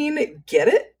 queen, get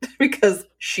it? Because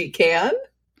she can.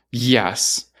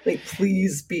 Yes.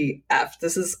 Please be F.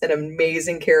 This is an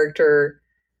amazing character.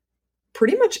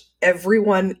 Pretty much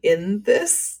everyone in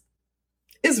this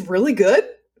is really good.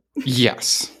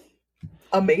 Yes.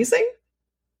 Amazing.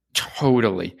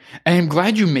 Totally. And I'm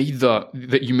glad you made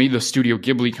the Studio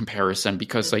Ghibli comparison,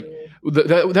 because like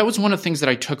that was one of the things that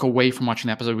I took away from watching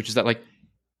the episode, which is that like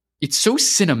it's so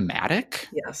cinematic.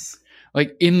 Yes.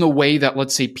 Like in the way that,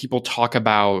 let's say, people talk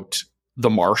about The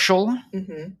Marshal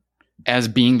as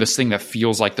being this thing that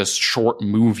feels like this short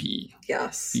movie.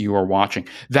 Yes. You are watching.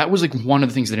 That was like one of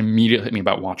the things that immediately hit me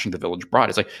about watching The Village Bride.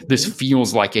 It's like, this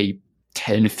feels like a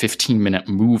 10, 15-minute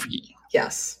movie.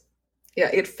 Yes. Yeah,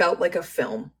 it felt like a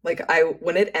film. Like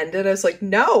when it ended, I was like,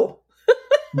 no.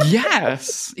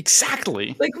 Yes,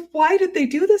 exactly. Like, why did they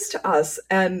do this to us?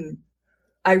 And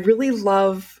I really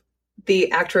love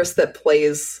the actress that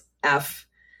plays F.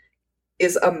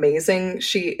 Is amazing.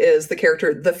 She is the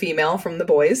character, the female from The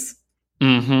Boys.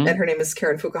 And her name is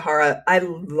Karen Fukuhara. I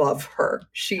love her.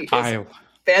 She is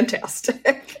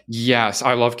fantastic. Yes,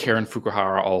 I love Karen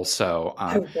Fukuhara also.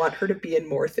 I want her to be in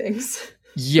more things.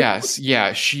 Yes,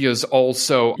 yeah. She is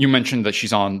also, you mentioned that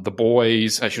she's on The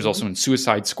Boys. She was also in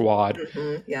Suicide Squad.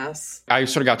 Yes. I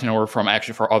sort of got to know her from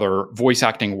actually for other voice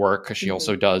acting work, because she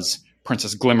also does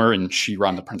Princess Glimmer and She-Ra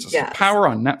and the Princess of Power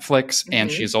on Netflix.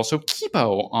 And she is also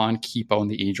Kipo on Kipo and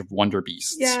the Age of Wonder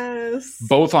Beasts. Yes.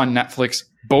 Both on Netflix,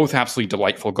 both absolutely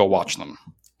delightful. Go watch them.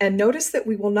 And notice that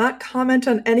we will not comment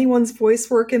on anyone's voice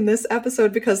work in this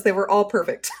episode because they were all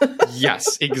perfect.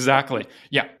 Yes, exactly.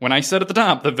 Yeah, when I said at the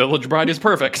top, The Village Bride is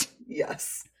perfect.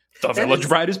 Yes. The Village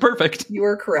Bride is perfect. You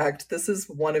are correct. This is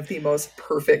one of the most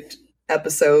perfect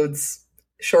episodes,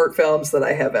 short films that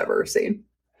I have ever seen.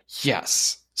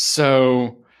 Yes.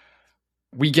 So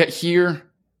we get here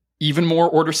even more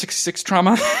Order 66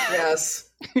 trauma. Yes.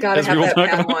 Gotta have that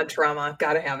Padawan trauma.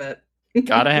 Gotta have it.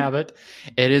 Gotta have it.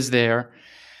 It is there.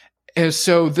 And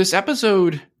so this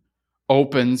episode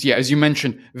opens, as you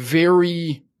mentioned,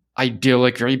 very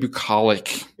idyllic, very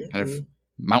bucolic kind of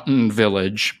mountain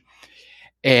village.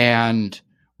 And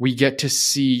we get to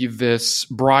see this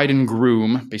bride and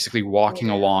groom basically walking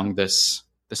along this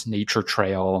nature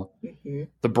trail.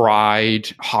 The bride,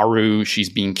 Haru, she's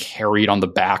being carried on the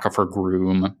back of her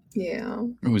groom. Yeah.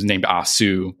 Who's named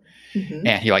Asu.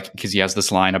 And because he has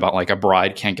this line about like a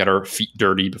bride can't get her feet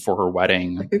dirty before her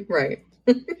wedding. Right.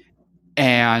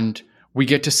 And we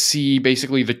get to see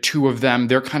basically the two of them.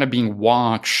 They're kind of being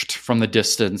watched from the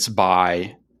distance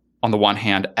by, on the one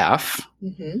hand, F.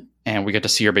 And we get to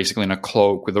see her basically in a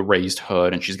cloak with a raised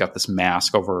hood, and she's got this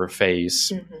mask over her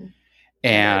face.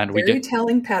 And we get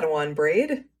telling Padawan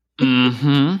braid.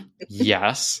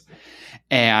 Yes.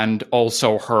 And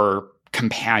also her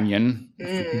companion,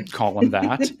 if you can call him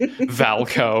that,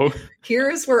 Valko.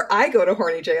 Here's where I go to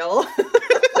horny jail.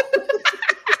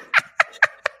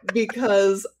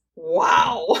 Because,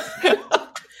 wow.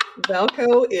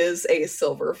 Valko is a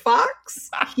silver fox.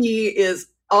 He is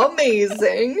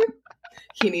amazing.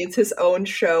 He needs his own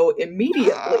show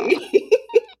immediately.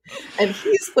 And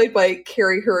he's played by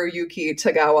Kari Hiroyuki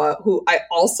Tagawa, who I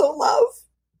also love,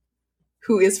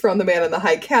 who is from The Man in the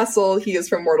High Castle. He is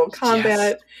from Mortal Kombat.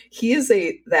 Yes. He is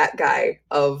that guy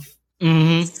of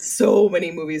so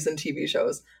many movies and TV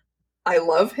shows. I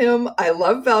love him. I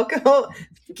love Valko.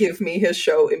 Give me his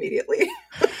show immediately.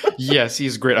 Yes,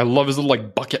 he's great. I love his little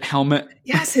like bucket helmet.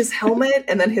 Yes, his helmet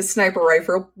and then his sniper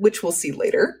rifle, which we'll see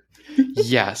later.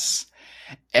 Yes.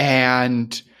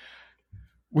 And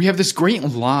we have this great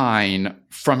line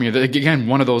from you that, again,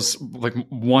 one of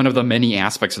the many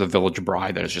aspects of The Village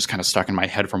Bride that is just kind of stuck in my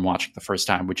head from watching the first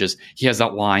time, which is he has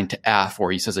that line to F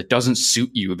where he says, "It doesn't suit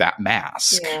you, that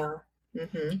mask." Yeah.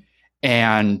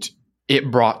 And it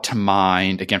brought to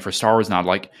mind, again, for Star Wars nod,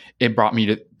 like it brought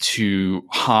me to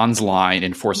Han's line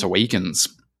in Force Awakens.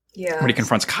 Yeah. When he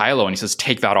confronts Kylo and he says,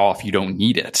 "Take that off, you don't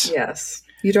need it." Yes.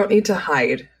 You don't need to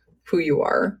hide who you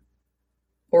are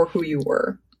or who you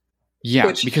were. Yeah,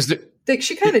 which, because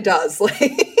she kind of does.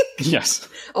 Like, yes.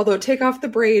 Although take off the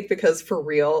braid, because for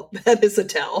real, that is a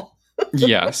tell.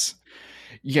 Yes.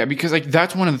 Yeah, because like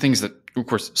that's one of the things that, of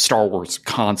course, Star Wars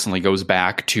constantly goes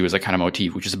back to as a kind of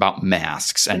motif, which is about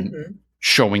masks and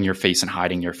showing your face and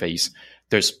hiding your face.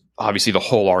 There's obviously the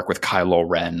whole arc with Kylo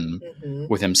Ren,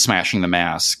 with him smashing the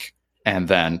mask and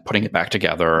then putting it back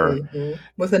together.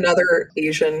 With another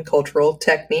Asian cultural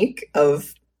technique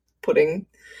of putting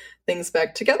things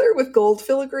back together with gold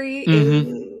filigree.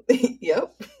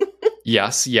 Yep.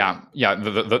 Yes. Yeah. Yeah.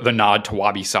 The nod to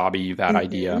Wabi Sabi, that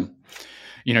idea.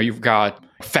 You know, you've got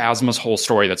Phasma's whole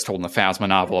story that's told in the Phasma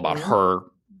novel about her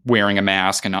wearing a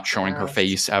mask and not showing her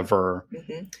face ever.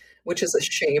 Which is a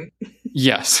shame.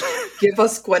 Yes. Give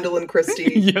us Gwendolyn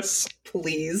Christie. Yes.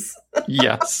 Please.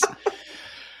 Yes.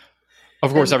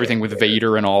 Of course, everything with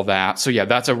Vader and all that. So yeah,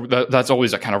 that's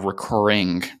always a kind of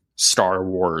recurring Star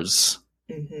Wars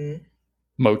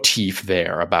motif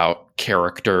there about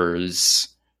characters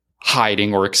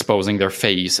hiding or exposing their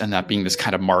face, and that being this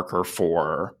kind of marker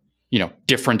for,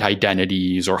 different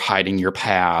identities or hiding your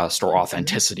past or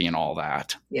authenticity and all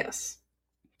that. Yes.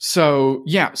 So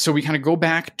we kind of go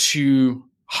back to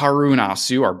Haru and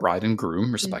Asu, our bride and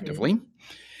groom, respectively.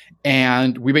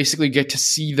 And we basically get to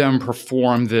see them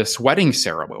perform this wedding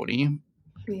ceremony.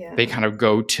 Yeah. They kind of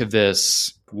go to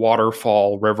this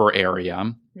waterfall river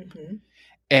area.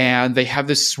 And they have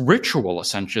this ritual,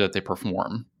 essentially, that they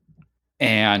perform.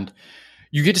 And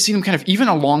you get to see them kind of, even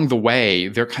along the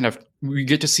way, we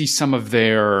get to see some of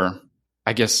their,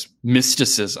 I guess,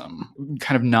 mysticism,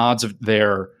 kind of nods of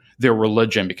their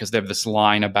religion, because they have this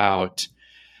line about,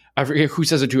 I forget who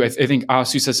says it too. I think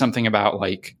Asu says something about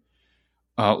like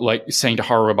saying to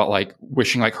Haru about like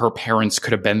wishing like her parents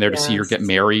could have been there to see her get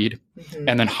married.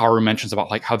 And then Haru mentions about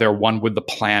like how they're one with the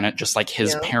planet, just like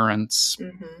his parents.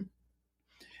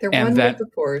 They're one with the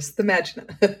Force, the Magna.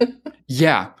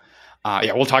 Yeah,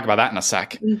 we'll talk about that in a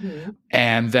sec.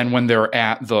 And then when they're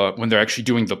actually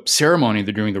doing the ceremony,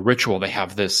 they're doing the ritual, they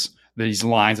have these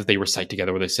lines that they recite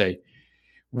together where they say,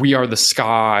 "We are the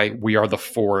sky, we are the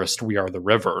forest, we are the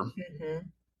river."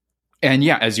 And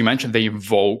yeah, as you mentioned, they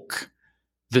evoke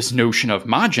this notion of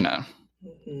Magna.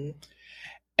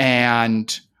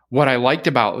 And what I liked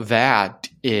about that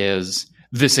is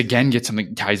this again gets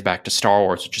something ties back to Star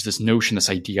Wars, which is this notion, this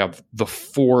idea of the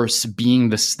Force being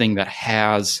this thing that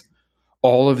has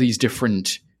all of these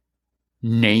different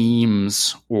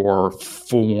names or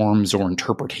forms or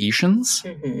interpretations.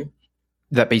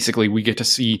 That basically we get to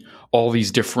see all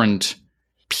these different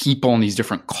people and these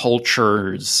different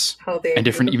cultures and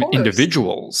different even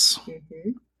individuals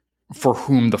for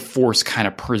whom the Force kind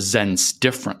of presents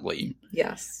differently.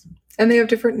 Yes. And they have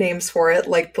different names for it,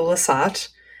 like the Lasat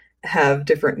have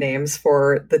different names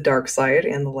for the dark side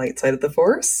and the light side of the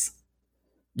Force.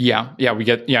 Yeah, we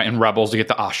get in Rebels we get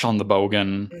the Ashan the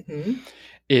Bogan.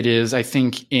 It is, I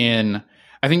think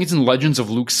it's in Legends of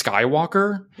Luke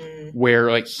Skywalker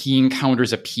where like he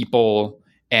encounters a people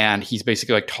and he's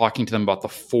basically like talking to them about the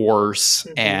Force,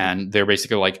 and they're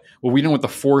basically like, well, we know what the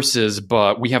Force is,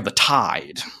 but we have the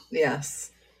Tide.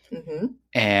 Yes.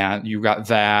 And you got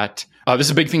that. This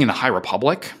is a big thing in the High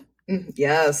Republic.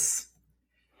 Yes.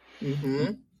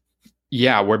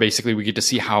 Yeah, where basically we get to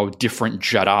see how different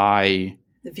Jedi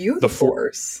view the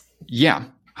Force. Yeah,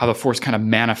 how the Force kind of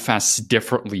manifests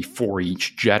differently for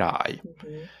each Jedi.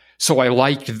 So I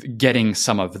liked getting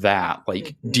some of that,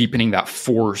 like deepening that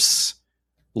Force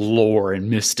lore and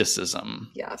mysticism.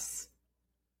 Yes.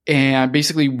 And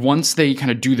basically, once they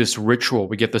kind of do this ritual,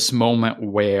 we get this moment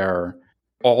where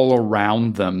all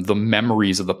around them, the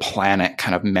memories of the planet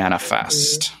kind of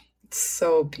manifest. It's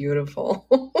so beautiful.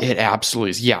 It absolutely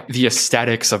is. Yeah, the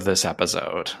aesthetics of this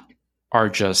episode are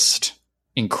just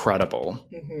incredible.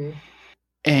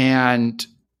 And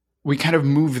we kind of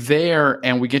move there,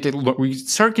 and we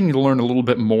start getting to learn a little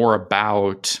bit more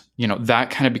about,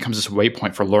 that kind of becomes this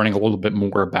waypoint for learning a little bit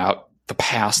more about the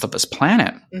past of this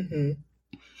planet.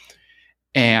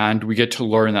 And we get to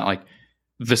learn that like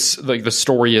this, like the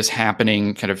story is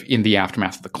happening kind of in the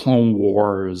aftermath of the Clone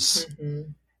Wars.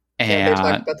 And they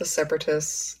talk about the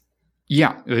Separatists.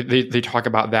 Yeah, they talk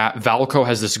about that. Valko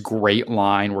has this great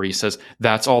line where he says,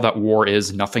 "That's all that war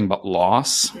is, nothing but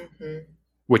loss."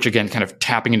 Which again, kind of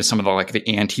tapping into some of the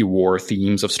anti-war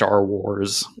themes of Star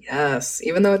Wars. Yes,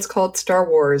 even though it's called Star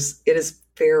Wars, it is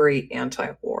very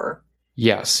anti-war.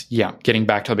 Yes, yeah, getting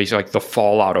back to basically the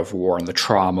fallout of war and the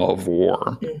trauma of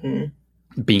war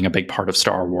being a big part of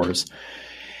Star Wars.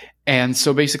 And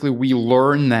so basically we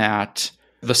learn that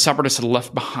the Separatists had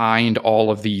left behind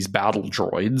all of these battle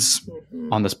droids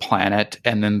on this planet,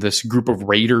 and then this group of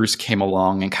raiders came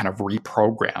along and kind of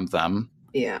reprogrammed them.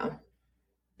 Yeah.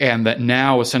 And that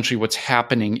now essentially what's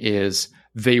happening is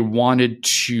they wanted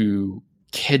to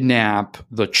kidnap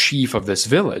the chief of this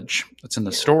village that's in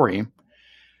the story.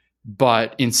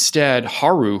 But instead,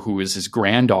 Haru, who is his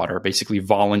granddaughter, basically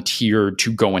volunteered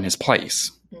to go in his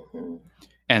place.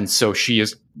 And so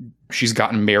she's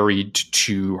gotten married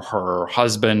to her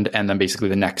husband, and then basically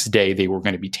the next day they were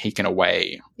going to be taken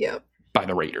away by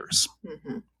the raiders.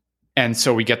 And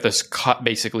so we get this cut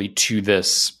basically to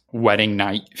this wedding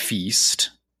night feast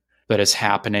that is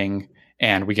happening,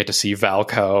 and we get to see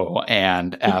Valko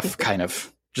and F kind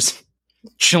of just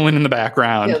chilling in the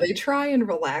background. Yeah, they try and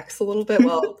relax a little bit.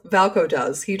 Well, Valko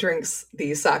does. He drinks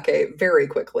the sake very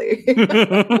quickly.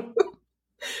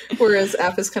 Whereas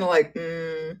F is kind of like,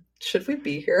 should we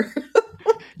be here?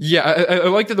 Yeah, I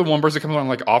like that the one person comes along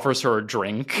and offers her a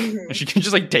drink, and she can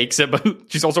just takes it, but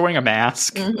she's also wearing a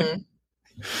mask.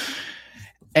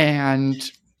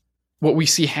 And what we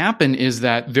see happen is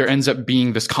that there ends up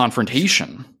being this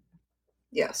confrontation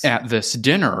Yes. at this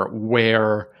dinner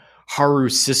where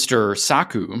Haru's sister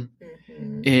Saku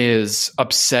is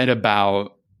upset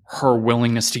about her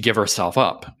willingness to give herself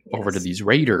up over to these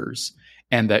raiders,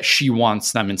 and that she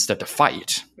wants them instead to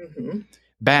fight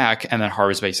back. And then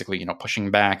Haru's basically, you know,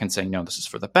 pushing back and saying, no, this is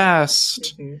for the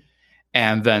best.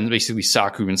 And then basically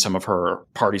Saku and some of her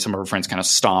party, some of her friends kind of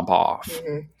stomp off.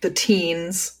 The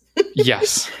teens.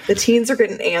 Yes. The teens are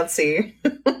getting antsy.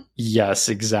 Yes,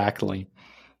 exactly.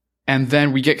 And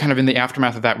then we get kind of in the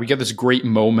aftermath of that, we get this great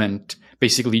moment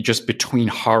basically just between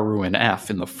Haru and F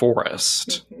in the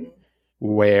forest,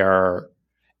 where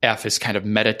F is kind of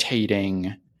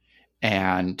meditating.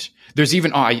 And there's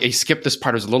even, I skipped this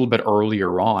part, it was a little bit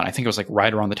earlier on. I think it was like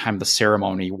right around the time of the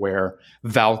ceremony where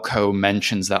Valko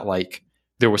mentions that like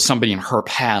there was somebody in her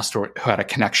past who had a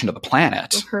connection to the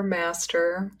planet. Her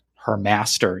master. Her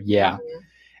master, yeah.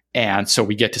 And so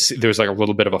we get to see, there's like a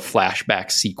little bit of a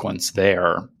flashback sequence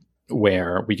there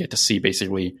where we get to see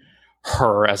basically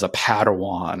her as a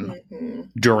Padawan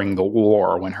during the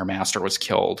war when her master was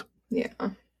killed. Yeah.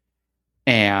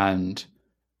 And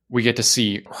we get to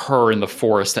see her in the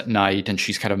forest at night, and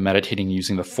she's kind of meditating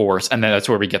using the force. And then that's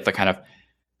where we get the kind of...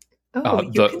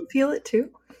 you can feel it too?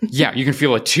 Yeah, you can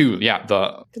feel it too. Yeah,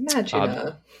 the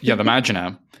Magina. The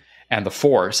Magina and the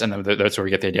force. And then that's where we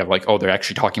get the idea of like, oh, they're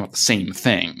actually talking about the same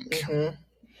thing,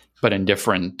 but in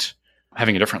different...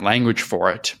 having a different language for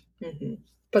it.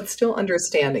 But still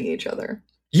understanding each other.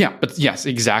 Yeah, but yes,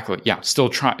 exactly. Yeah,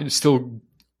 still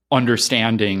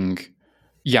understanding...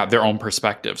 yeah, their own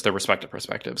perspectives, their respective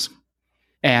perspectives.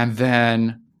 And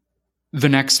then the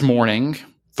next morning,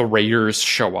 the raiders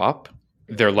show up.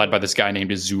 They're led by this guy named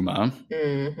Izuma.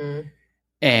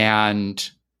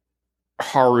 And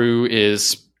Haru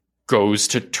goes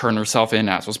to turn herself in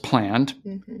as was planned.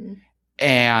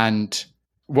 And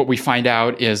what we find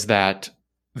out is that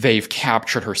they've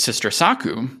captured her sister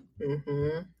Saku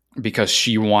because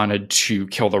she wanted to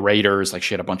kill the raiders. Like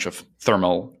she had a bunch of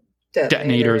thermal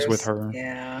detonators with her.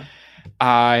 Yeah.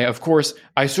 I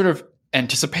sort of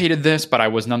anticipated this, but I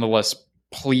was nonetheless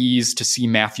pleased to see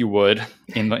Matthew Wood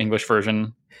in the English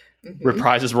version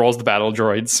reprise his role as the battle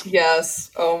droids. Yes.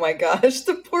 Oh my gosh,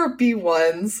 the poor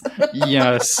B1s.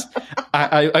 Yes.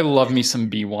 I love me some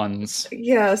B1s.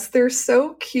 Yes, they're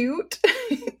so cute.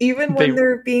 Even when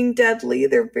they're being deadly,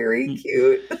 they're very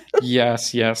cute.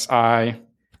 Yes. I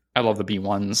love the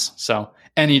B1s. So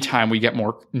anytime we get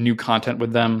more new content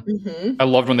with them, I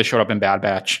loved when they showed up in Bad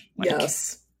Batch.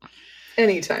 Yes.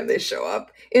 Anytime they show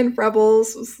up. In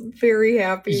Rebels, was very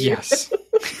happy. Yes.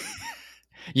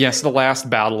 Yes, the last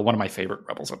battle, one of my favorite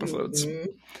Rebels episodes.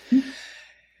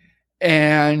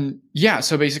 And yeah,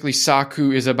 so basically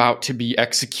Saku is about to be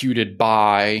executed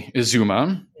by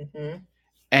Izuma.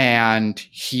 And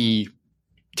he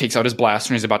takes out his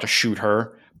blaster and he's about to shoot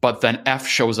her. But then F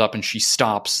shows up and she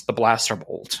stops the blaster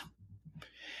bolt.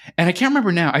 And I can't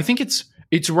remember now. I think it's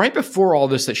right before all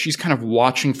this that she's kind of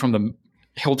watching from the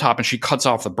hilltop and she cuts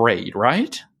off the braid,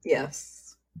 right?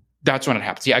 Yes. That's when it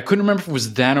happens. Yeah, I couldn't remember if it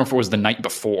was then or if it was the night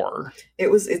before.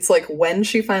 It's like when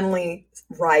she finally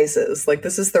rises. Like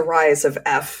this is the rise of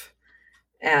F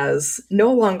as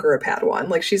no longer a Padawan.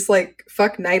 Like she's like,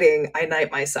 fuck knighting, I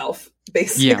knight myself,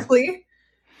 basically. Yeah.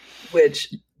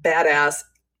 Which, badass,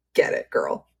 get it,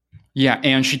 girl. Yeah,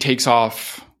 and she takes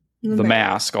off the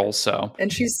mask also.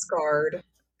 And she's scarred.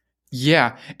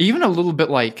 Yeah, even a little bit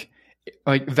like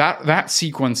that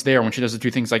sequence there when she does the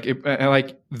two things, like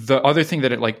the other thing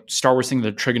that it like Star Wars thing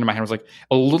that triggered in my head was like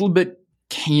a little bit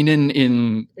Kanan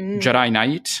in Jedi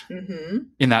Knight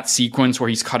in that sequence where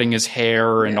he's cutting his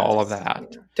hair and all of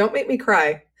that. Don't make me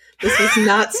cry. This is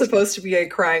not supposed to be a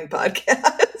crying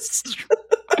podcast.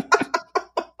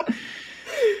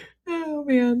 Oh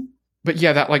man. But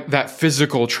yeah, that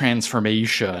physical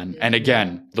transformation, and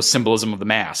again, the symbolism of the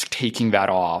mask, taking that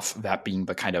off, that being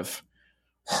the kind of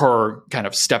her kind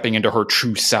of stepping into her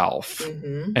true self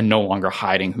and no longer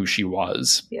hiding who she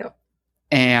was. Yeah.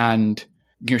 And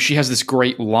you know, she has this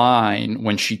great line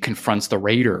when she confronts the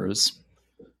raiders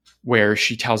where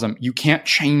she tells them, you can't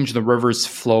change the river's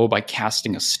flow by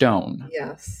casting a stone.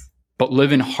 Yes. But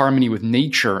live in harmony with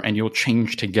nature and you'll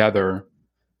change together.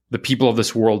 The people of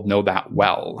this world know that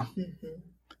well.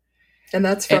 And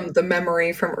that's from the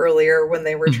memory from earlier when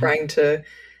they were trying to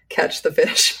catch the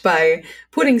fish by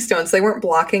putting stones. They weren't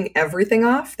blocking everything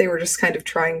off. They were just kind of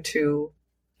trying to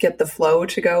get the flow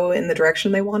to go in the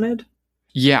direction they wanted.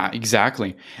 Yeah,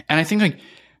 exactly. And I think like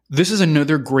This is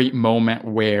another great moment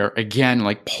where, again,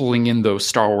 like pulling in those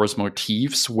Star Wars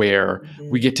motifs where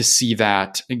we get to see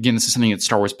that, again, this is something that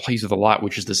Star Wars plays with a lot,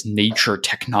 which is this nature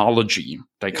technology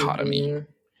dichotomy.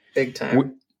 Big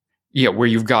time. Where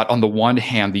you've got, on the one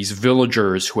hand, these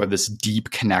villagers who have this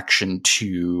deep connection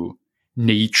to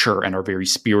nature and are very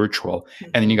spiritual.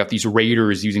 And then you got these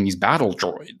raiders using these battle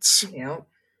droids. Yeah.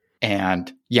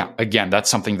 And again, that's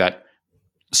something that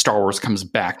Star Wars comes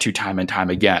back to time and time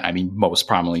again. I mean, most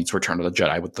prominently it's Return of the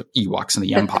Jedi with the Ewoks and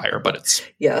the Empire, but it's...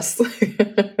 Yes.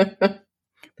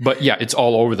 But it's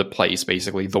all over the place,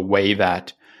 basically. The way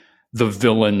that the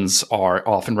villains are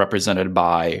often represented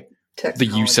by the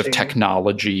use of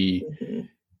technology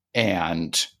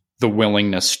and the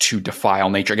willingness to defile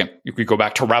nature. Again, you could go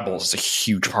back to Rebels. It's a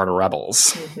huge part of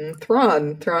Rebels.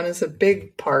 Thrawn is a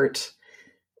big part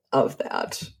of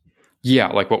that. Yeah,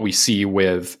 like what we see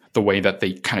with the way that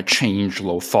they kind of change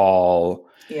Lothal.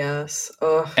 Yes.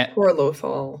 Poor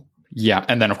Lothal. Yeah,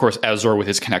 and then, of course, Ezra with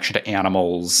his connection to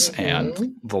animals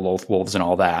and the Loth Wolves and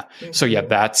all that. So,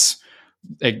 that's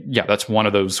one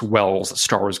of those wells that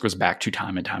Star Wars goes back to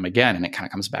time and time again, and it kind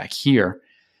of comes back here.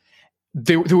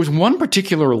 There was one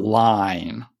particular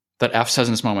line that F says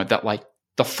in this moment that, like,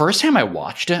 the first time I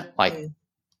watched it, like,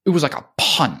 it was like a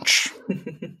punch,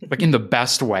 like in the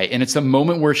best way. And it's the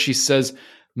moment where she says,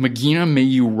 "Magina, may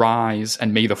you rise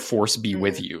and may the Force be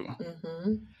with you."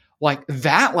 Like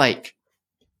that, like,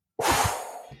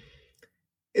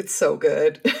 it's so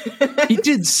good. It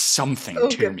did something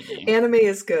to me. Anime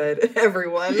is good,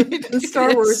 everyone. And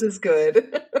Star Wars is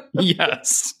good.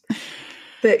 Yes.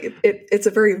 It's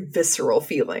a very visceral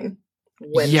feeling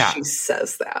when she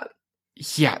says that.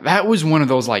 Yeah, that was one of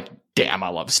those, like, damn, I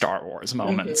love Star Wars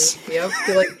moments. Yep.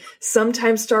 You're like,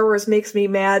 sometimes Star Wars makes me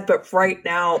mad, but right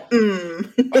now,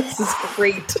 this is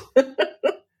great.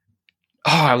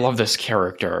 I love this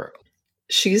character.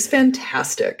 She's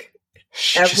fantastic.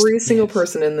 Every single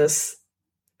person in this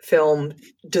film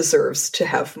deserves to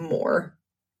have more.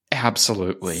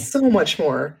 Absolutely. So much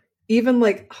more. Even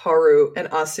like Haru and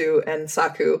Asu and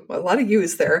Saku, a lot of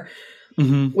U's there,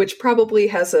 which probably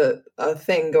has a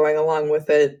thing going along with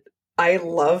it. I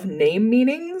love name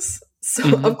meanings.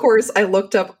 So, of course, I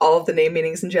looked up all of the name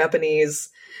meanings in Japanese,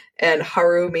 and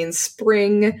Haru means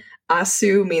spring,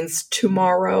 Asu means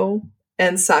tomorrow,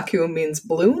 and Saku means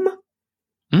bloom.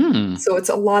 So it's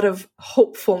a lot of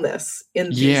hopefulness in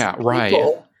these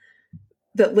people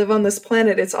that live on this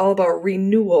planet. It's all about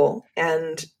renewal,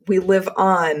 and we live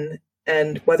on,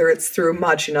 and whether it's through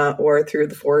Machina or through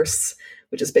the Force,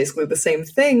 which is basically the same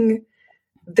thing,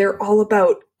 they're all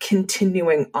about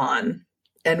continuing on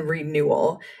and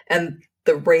renewal. And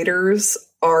the Raiders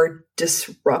are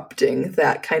disrupting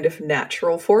that kind of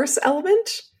natural Force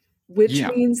element, which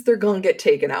means they're going to get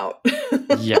taken out.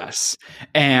 Yes.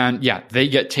 And they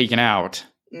get taken out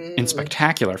in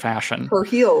spectacular fashion. Her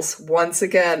heels, once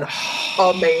again,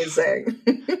 amazing.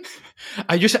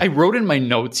 I wrote in my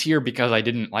notes here because I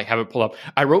didn't have it pull up.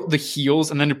 I wrote the heels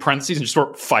and then in parentheses and just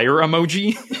wrote fire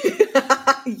emoji.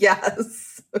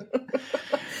 Yes.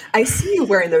 I see you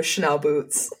wearing those Chanel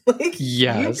boots.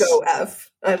 Yes. You go,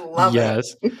 F. I love it.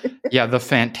 Yeah, the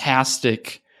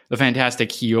fantastic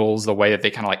heels, the way that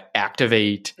they kind of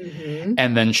activate,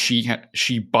 and then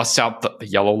she busts out the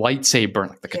yellow lightsaber,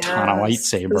 like the katana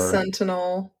lightsaber, the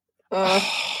Sentinel. So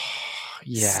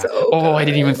I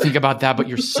didn't even think about that, but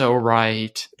you're so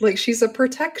right. Like, she's a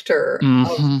protector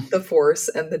of the Force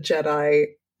and the Jedi,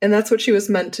 and that's what she was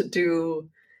meant to do.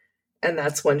 And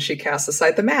that's when she casts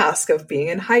aside the mask of being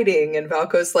in hiding, and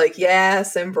Valko's like,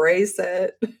 yes, embrace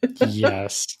it.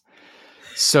 Yes.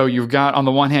 So you've got, on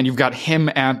the one hand, you've got him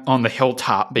on the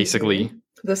hilltop, basically,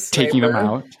 taking them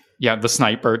out. Yeah, the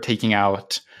sniper taking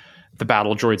out the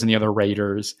battle droids and the other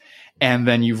raiders. And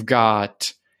then you've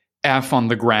got F on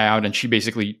the ground, and she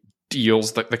basically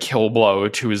deals the kill blow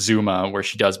to Azuma, where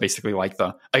she does basically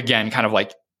again,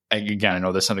 I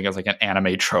know there's something else like an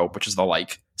anime trope, which is the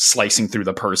slicing through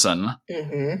the person.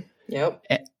 Yep.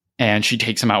 And she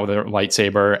takes him out with her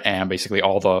lightsaber, and basically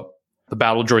all the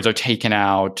battle droids are taken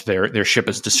out. Their ship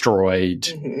is destroyed.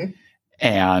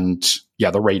 And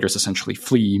the raiders essentially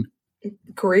flee.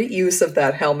 Great use of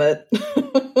that helmet.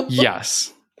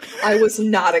 Yes. I was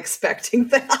not expecting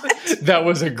that. That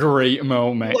was a great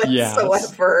moment.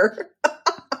 Whatsoever.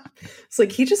 It's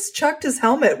like, he just chucked his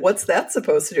helmet. What's that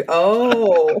supposed to do?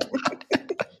 Oh,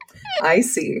 I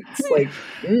see. It's like,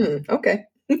 okay.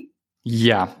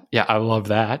 Yeah, I love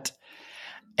that.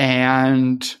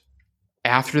 And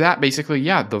after that, basically,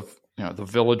 the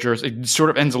villagers, it sort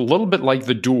of ends a little bit like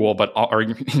the duel, but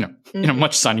in a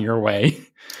much sunnier way.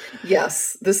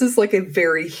 Yes, this is like a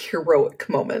very heroic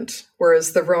moment,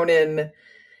 whereas the Ronin,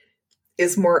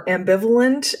 is more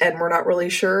ambivalent and we're not really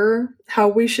sure how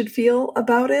we should feel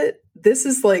about it. This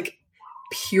is like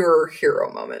pure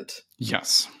hero moment.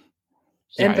 Yes.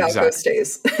 And Valko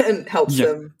stays and helps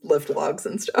them lift logs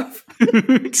and stuff.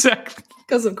 Exactly.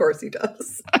 Because of course he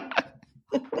does.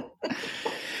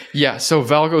 Yeah, so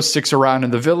Valko sticks around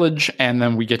in the village, and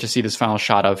then we get to see this final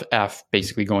shot of F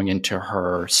basically going into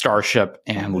her starship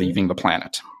and leaving the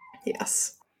planet.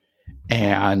 Yes.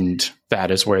 And that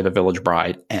is where the village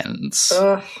bride ends.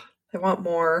 Ugh, I want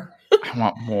more. I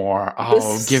want more.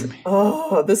 Oh, give me.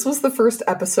 Oh, this was the first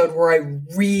episode where I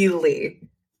really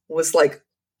was like,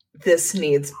 this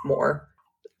needs more.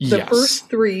 The first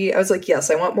three, I was like, yes,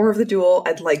 I want more of the duel.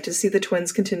 I'd like to see the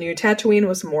twins continue. Tatooine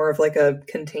was more of like a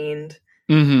contained.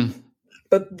 Mm-hmm.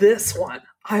 But this one,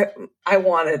 I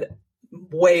wanted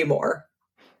way more.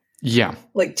 Yeah.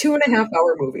 Like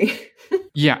 2.5-hour movie.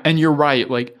 Yeah, and you're right.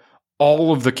 Like,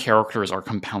 all of the characters are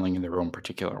compelling in their own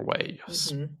particular ways.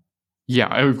 Mm-hmm.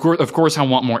 Yeah, of course I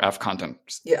want more F content.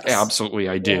 Yes. Absolutely,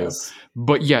 I do. Yes.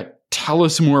 But yet, tell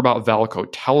us more about Valko.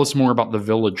 Tell us more about the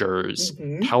villagers.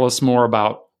 Mm-hmm. Tell us more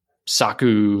about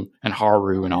Saku and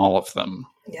Haru and all of them.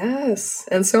 Yes.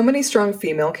 And so many strong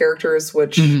female characters,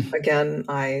 which, again,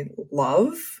 I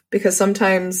love. Because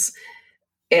sometimes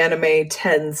anime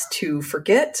tends to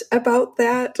forget about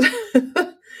that.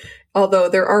 Although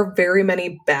there are very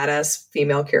many badass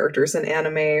female characters in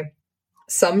anime.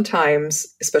 Sometimes,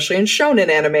 especially in shonen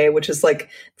anime, which is like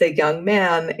the young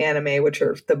man anime, which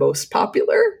are the most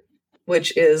popular,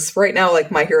 which is right now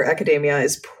like My Hero Academia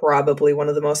is probably one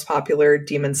of the most popular.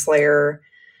 Demon Slayer,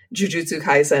 Jujutsu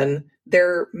Kaisen,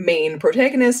 their main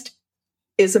protagonist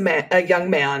is a young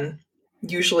man,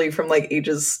 usually from like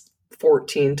ages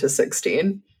 14 to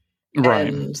 16. Right.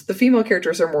 And the female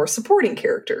characters are more supporting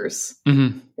characters.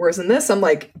 Mm-hmm. Whereas in this, I'm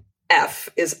like, F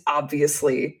is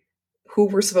obviously who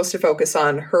we're supposed to focus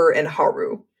on, her and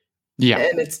Haru. Yeah.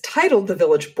 And it's titled The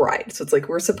Village Bride. So it's like,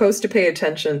 we're supposed to pay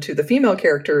attention to the female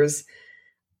characters.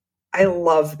 I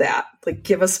love that. Like,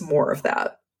 give us more of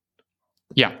that.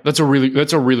 Yeah, that's a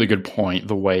really good point.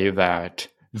 The way that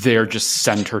they're just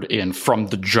centered in from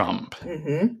the jump.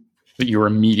 Mm-hmm. That you're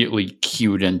immediately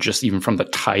cued in just even from the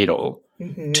title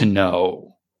to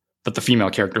know that the female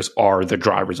characters are the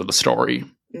drivers of the story.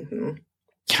 Mm-hmm.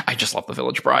 Yeah, I just love The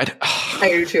Village Bride. I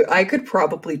do too. I could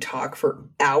probably talk for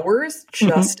hours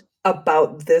just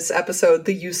about this episode.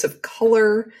 The use of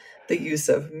color, the use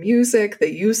of music,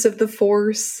 the use of the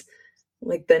Force,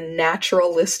 like the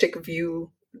naturalistic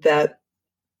view that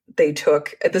they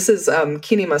took. This is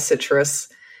Kinema Citrus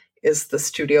is the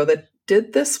studio that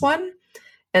did this one.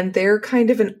 And they're kind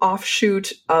of an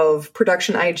offshoot of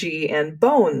Production IG and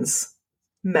Bones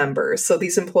members. So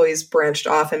these employees branched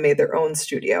off and made their own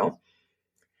studio.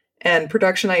 And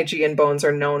Production IG and Bones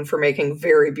are known for making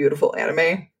very beautiful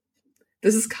anime.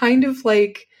 This is kind of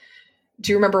like,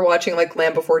 do you remember watching like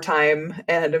Land Before Time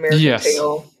and American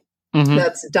Tail? Mm-hmm.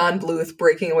 That's Don Bluth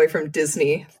breaking away from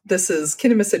Disney. This is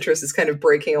Kinema Citrus is kind of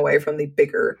breaking away from the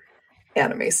bigger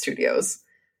anime studios.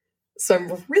 So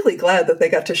I'm really glad that they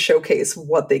got to showcase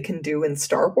what they can do in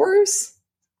Star Wars.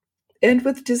 And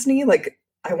with Disney, like,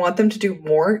 I want them to do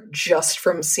more just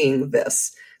from seeing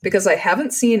this. Because I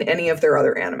haven't seen any of their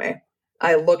other anime.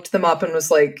 I looked them up and was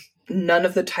like, none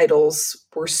of the titles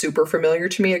were super familiar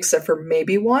to me except for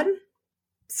maybe one.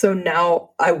 So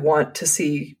now I want to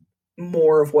see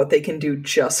more of what they can do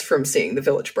just from seeing The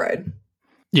Village Bride.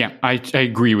 Yeah, I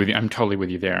agree with you. I'm totally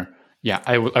with you there. Yeah,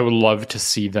 I would love to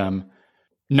see them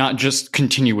not just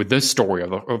continue with this story,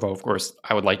 although of course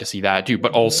I would like to see that too,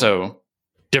 but also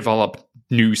develop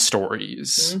new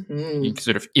stories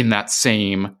sort of in that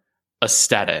same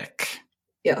aesthetic.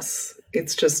 Yes,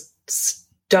 it's just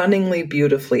stunningly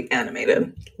beautifully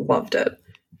animated. Loved it.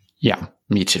 Yeah,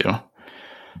 me too.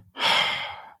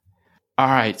 All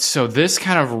right, so this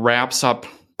kind of wraps up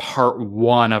part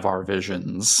one of our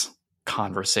visions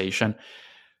conversation.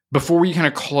 Before we kind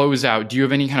of close out, do you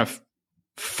have any kind of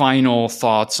final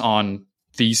thoughts on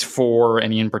these four?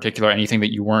 Any in particular? Anything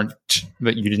that you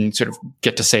didn't sort of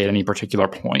get to say at any particular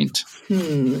point?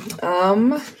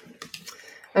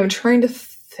 I'm trying to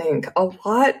think. A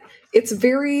lot. It's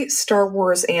very Star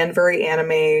Wars and very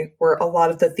anime, where a lot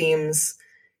of the themes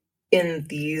in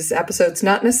these episodes,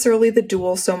 not necessarily the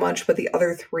duel so much, but the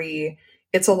other three,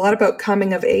 it's a lot about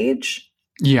coming of age.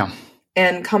 Yeah.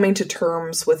 And coming to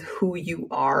terms with who you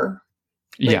are.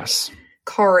 Like, yes.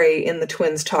 Kare in The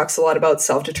Twins talks a lot about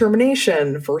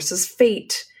self-determination versus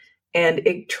fate, and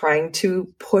trying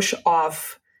to push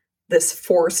off this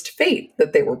forced fate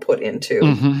that they were put into.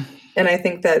 Mm-hmm. And I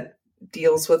think that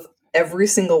deals with every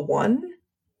single one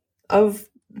of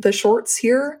the shorts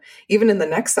here, even in the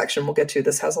next section we'll get to,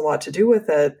 this has a lot to do with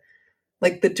it.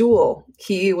 Like the duel,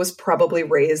 he was probably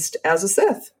raised as a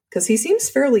Sith because he seems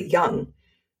fairly young.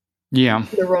 Yeah.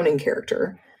 The Ronin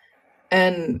character.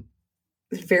 And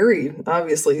very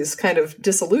obviously is kind of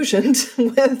disillusioned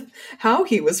with how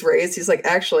he was raised. He's like,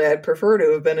 actually, I'd prefer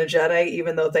to have been a Jedi,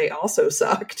 even though they also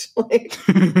sucked. Like,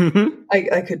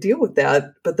 I could deal with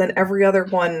that. But then every other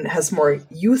one has more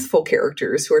youthful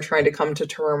characters who are trying to come to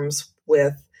terms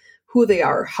with who they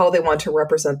are, how they want to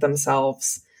represent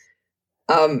themselves.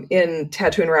 In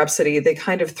Tatooine Rhapsody, they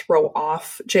kind of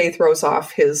Jay throws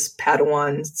off his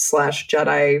Padawan /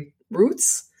 Jedi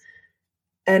roots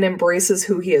and embraces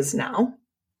who he is now.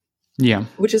 Yeah.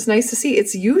 Which is nice to see.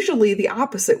 It's usually the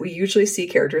opposite. We usually see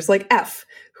characters like F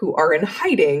who are in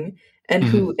hiding and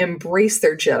who embrace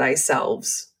their Jedi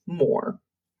selves more.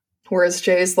 Whereas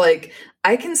Jay's like,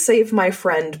 I can save my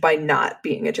friend by not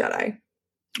being a Jedi.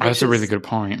 That's a really good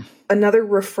point. Another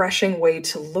refreshing way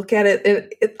to look at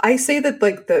it. I say that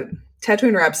like the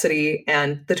Tatooine Rhapsody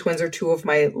and the Twins are two of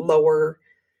my lower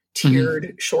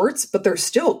tiered shorts, but they're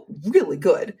still really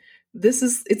good.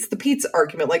 It's the pizza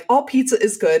argument. Like, all pizza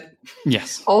is good.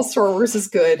 Yes. All Star Wars is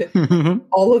good.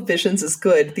 All of Visions is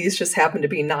good. These just happen to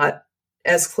be not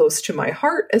as close to my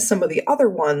heart as some of the other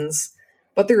ones,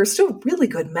 but there are still really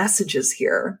good messages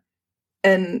here.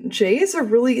 And Jay is a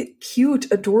really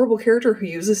cute, adorable character who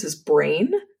uses his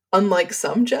brain, unlike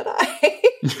some Jedi,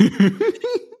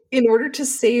 in order to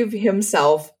save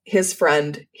himself, his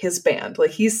friend, his band.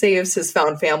 Like, he saves his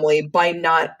found family by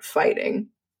not fighting.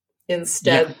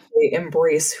 Instead, they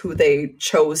embrace who they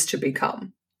chose to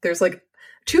become. There's like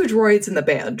 2 droids in the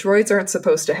band. Droids aren't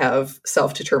supposed to have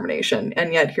self-determination,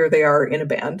 and yet here they are in a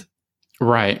band.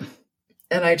 Right.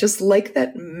 And I just like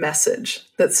that message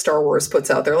that Star Wars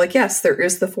puts out there. Like, yes, there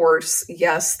is the Force.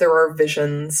 Yes, there are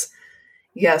visions.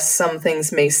 Yes, some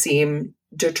things may seem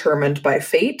determined by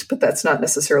fate, but that's not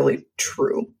necessarily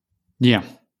true. Yeah.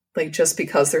 Like, just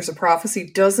because there's a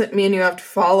prophecy doesn't mean you have to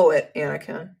follow it,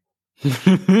 Anakin.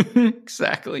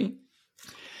 Exactly.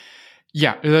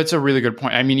 Yeah, that's a really good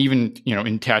point. I mean, even,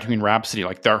 in Tatooine Rhapsody,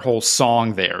 like, their whole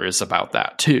song there is about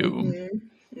that too.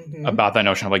 About that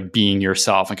notion of like being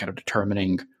yourself and kind of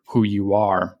determining who you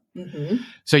are.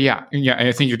 So yeah,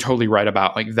 I think you're totally right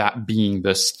about like that being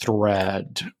this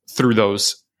thread through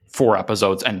those 4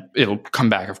 episodes, and it'll come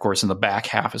back, of course, in the back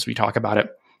half as we talk about it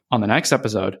on the next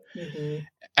episode. And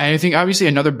I think obviously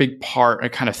another big part, a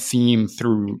kind of theme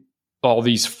through all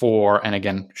these 4, and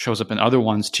again shows up in other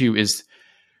ones too, is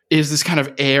this kind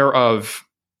of air of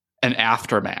an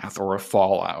aftermath or a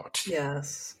fallout.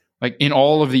 Yes. Like, in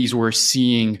all of these, we're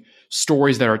seeing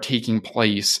stories that are taking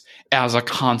place as a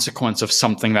consequence of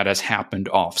something that has happened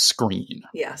off screen.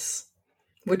 Yes.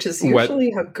 Which is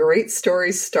usually how great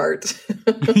stories start.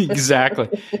 Exactly.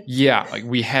 Yeah. Like,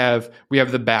 we have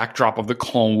the backdrop of the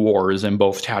Clone Wars in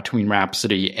both Tatooine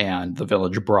Rhapsody and The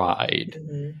Village Bride.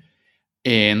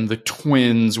 In the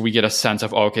Twins, we get a sense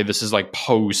of, okay, this is like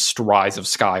post Rise of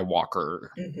Skywalker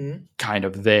kind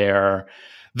of there.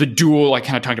 The duel, I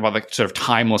kind of talked about the sort of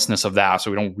timelessness of that,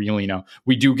 so we don't really know.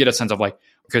 We do get a sense of like,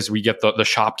 because we get the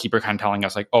shopkeeper kind of telling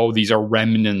us like, oh, these are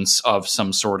remnants of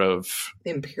some sort of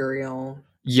Imperial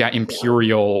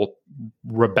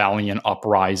rebellion,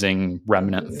 uprising,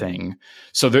 remnant thing.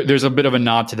 So there's a bit of a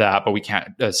nod to that, but we can't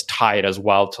tie it as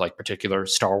well to like particular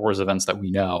Star Wars events that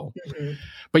we know.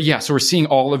 But yeah, so we're seeing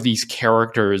all of these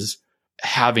characters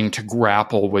having to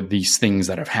grapple with these things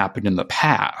that have happened in the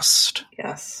past.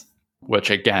 Yes.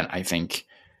 Which, again, I think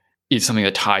is something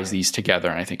that ties these together,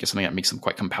 and I think is something that makes them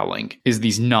quite compelling, is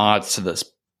these nods to this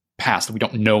past that we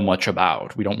don't know much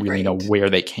about. We don't really know where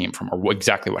they came from or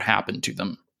exactly what happened to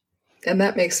them. And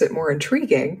that makes it more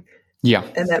intriguing. Yeah.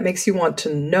 And that makes you want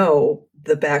to know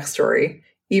the backstory.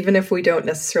 Even if we don't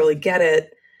necessarily get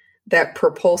it, that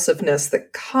propulsiveness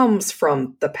that comes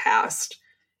from the past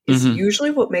is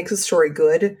usually what makes a story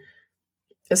good,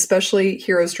 especially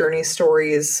hero's journey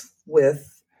stories with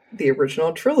the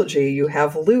original trilogy. You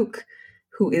have Luke,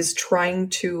 who is trying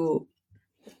to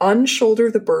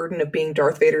unshoulder the burden of being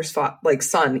Darth Vader's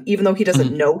son, even though he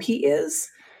doesn't know he is.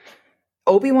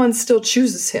 Obi-Wan still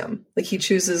chooses him. Like, he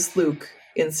chooses Luke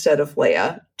instead of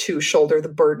Leia to shoulder the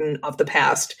burden of the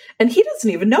past, and he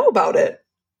doesn't even know about it.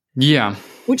 Yeah.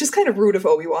 Which is kind of rude of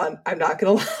Obi-Wan, I'm not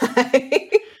gonna lie.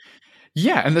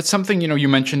 Yeah, and that's something, you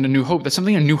mentioned A New Hope. That's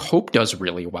something A New Hope does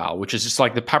really well, which is just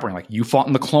like the peppering. Like, you fought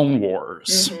in the Clone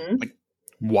Wars. Like,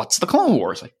 what's the Clone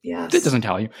Wars? Like, yes. It doesn't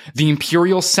tell you. The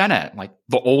Imperial Senate, like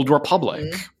the Old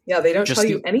Republic. Yeah, they don't tell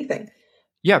you anything.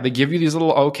 Yeah, they give you these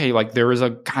little, okay, like there is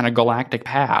a kind of galactic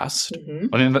past,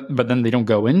 but then they don't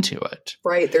go into it.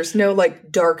 Right. There's no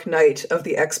like dark night of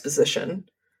the exposition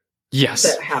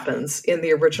that happens in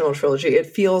the original trilogy. It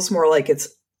feels more like it's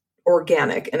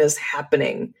organic and is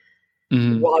happening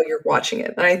while you're watching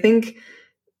it. And I think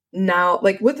now,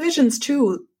 like with Visions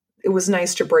 2, it was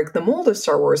nice to break the mold of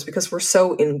Star Wars because we're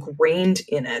so ingrained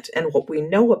in it and what we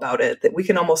know about it that we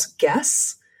can almost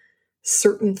guess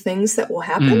certain things that will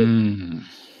happen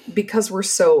because we're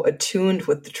so attuned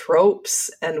with the tropes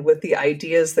and with the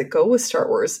ideas that go with Star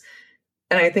Wars.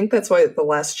 And I think that's why The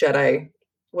Last Jedi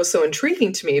was so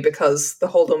intriguing to me, because the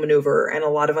Holdo maneuver and a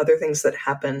lot of other things that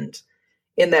happened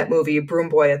in that movie, Broom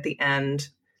Boy at the end,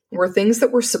 were things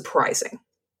that were surprising.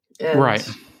 And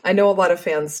I know a lot of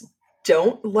fans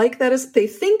don't like that, as they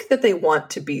think that they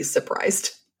want to be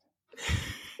surprised,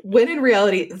 when in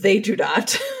reality they do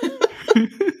not.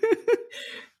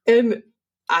 And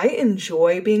I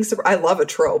enjoy being surprised. I love a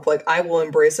trope. Like, I will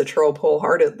embrace a trope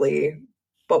wholeheartedly.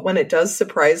 But when it does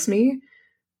surprise me,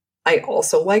 I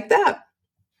also like that.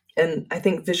 And I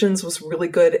think Visions was really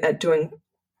good at doing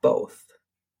both.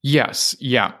 Yes.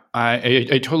 Yeah.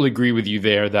 I totally agree with you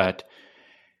there that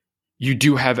you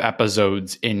do have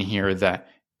episodes in here that,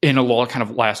 in a little kind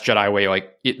of Last Jedi way,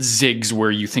 like it zigs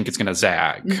where you think it's going to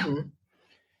zag.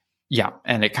 Yeah,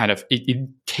 and it kind of, it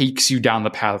takes you down the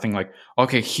path of thinking like,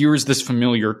 okay, here's this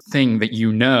familiar thing that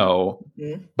you know,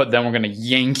 but then we're going to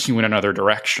yank you in another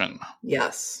direction.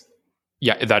 Yes.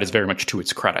 Yeah, that is very much to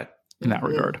its credit in that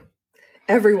regard.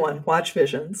 Everyone, watch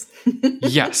Visions.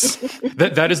 Yes.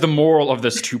 That is the moral of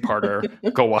this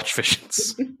two-parter. Go watch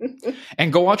Visions.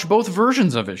 And go watch both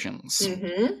versions of Visions.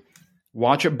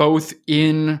 Watch it both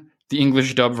in the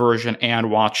English dub version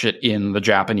and watch it in the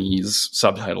Japanese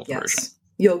subtitled version.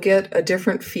 You'll get a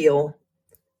different feel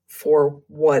for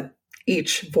what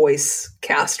each voice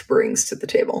cast brings to the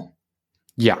table.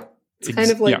 Yeah. It's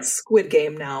kind of like Squid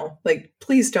Game now. Like,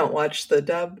 please don't watch the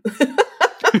dub.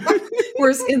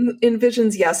 Whereas in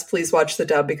Visions, yes, please watch the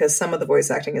dub because some of the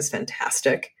voice acting is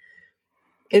fantastic.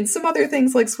 In some other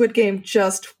things like Squid Game,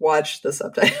 just watch the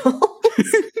subtitles.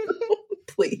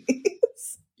 Please.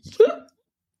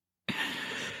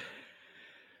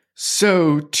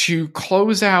 So to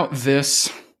close out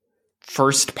this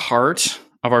first part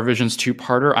of our Visions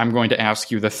two-parter, I'm going to ask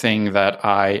you the thing that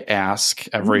I ask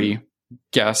every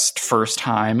guest first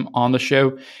time on the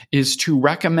show, is to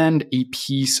recommend a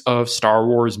piece of Star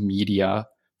Wars media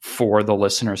for the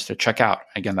listeners to check out.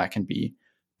 Again, that can be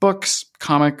books,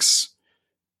 comics,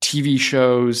 TV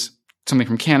shows, something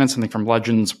from canon, something from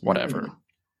Legends, whatever.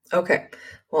 Okay.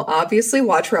 Well, obviously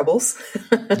watch Rebels.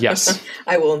 Yes.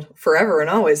 I will forever and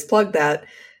always plug that.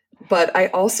 But I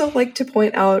also like to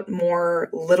point out more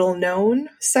little-known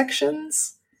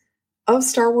sections of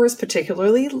Star Wars,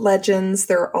 particularly Legends.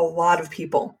 There are a lot of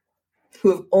people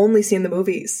who have only seen the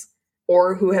movies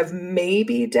or who have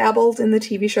maybe dabbled in the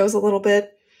TV shows a little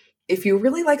bit. If you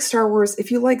really like Star Wars, if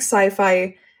you like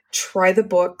sci-fi, try the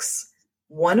books.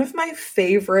 One of my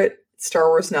favorite Star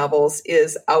Wars novels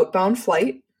is Outbound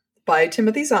Flight by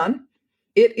Timothy Zahn.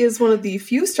 It is one of the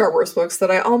few Star Wars books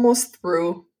that I almost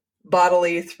threw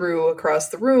across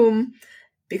the room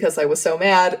because I was so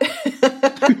mad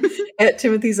at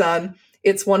Timothy Zahn.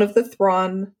 It's one of the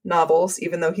Thrawn novels,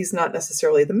 even though he's not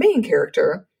necessarily the main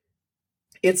character.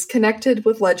 It's connected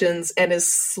with Legends and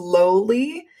is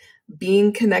slowly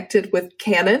being connected with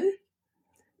canon,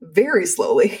 very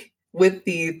slowly, with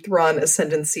the Thrawn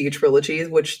Ascendancy trilogy,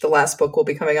 which the last book will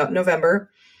be coming out in November.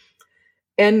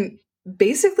 And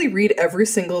basically read every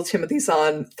single Timothy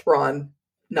Zahn Thrawn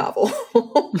novel.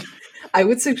 I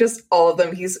would suggest all of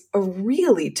them. He's a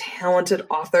really talented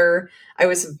author. I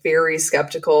was very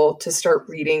skeptical to start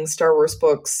reading Star Wars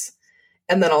books.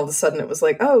 And then all of a sudden it was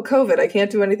like, oh, COVID, I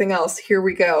can't do anything else. Here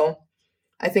we go.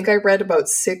 I think I read about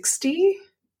 60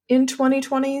 in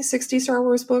 2020, 60 Star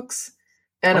Wars books.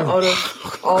 And out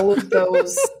of all of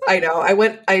those, I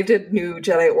did New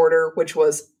Jedi Order, which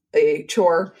was a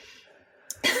chore,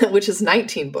 which is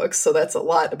 19 books. So that's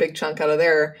a big chunk out of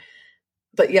there.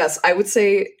 But yes, I would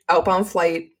say Outbound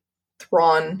Flight,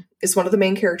 Thrawn is one of the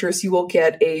main characters. You will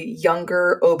get a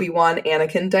younger Obi-Wan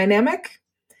Anakin dynamic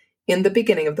in the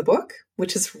beginning of the book,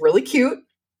 which is really cute.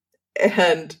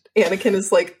 And Anakin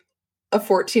is like a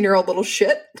 14-year-old little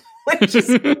shit, which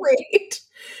is great.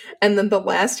 And then the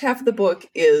last half of the book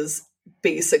is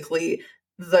basically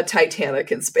the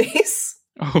Titanic in space.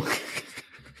 Oh.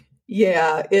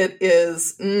 Yeah, it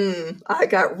is. I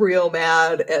got real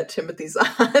mad at Timothy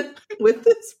Zahn with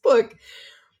this book.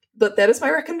 But that is my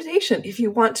recommendation. If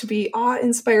you want to be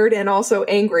awe-inspired and also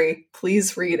angry,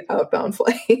 please read Outbound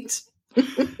Flight.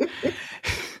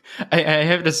 I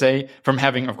have to say, from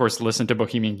having, of course, listened to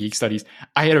Bohemian Geek Studies,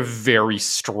 I had a very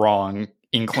strong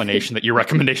inclination that your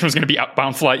recommendation was going to be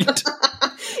Outbound Flight.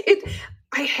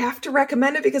 I have to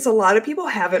recommend it because a lot of people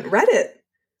haven't read it.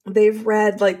 They've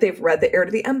read the Heir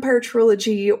to the Empire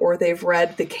trilogy, or they've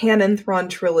read the Canon Thrawn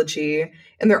trilogy,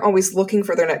 and they're always looking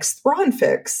for their next Thrawn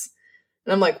fix.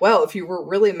 And I'm like, well, if you were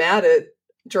really mad at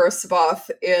Jorah C'baoth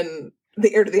in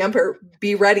the Heir to the Empire,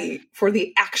 be ready for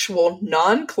the actual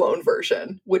non-clone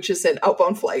version, which is in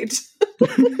Outbound Flight.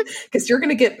 Because you're going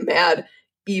to get mad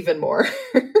even more.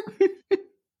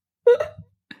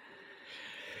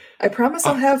 I promise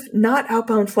I'll have not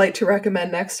Outbound Flight to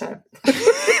recommend next time.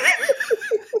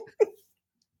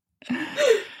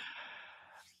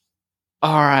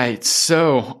 All right.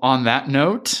 So on that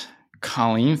note,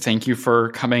 Colleen, thank you for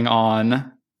coming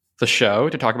on the show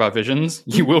to talk about Visions.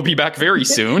 You will be back very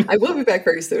soon. I will be back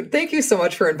very soon. Thank you so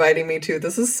much for inviting me too.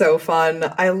 This is so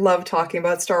fun. I love talking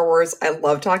about Star Wars. I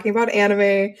love talking about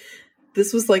anime.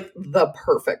 This was like the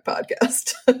perfect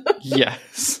podcast.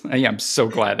 Yes. I'm so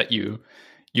glad that you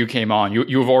came on.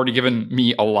 You have already given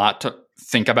me a lot to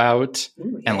think about.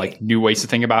 Ooh, and like new ways to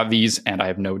think about these. And I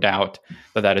have no doubt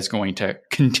that is going to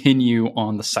continue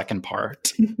on the second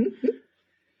part.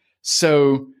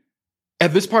 So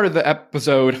at this part of the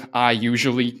episode, I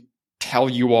usually tell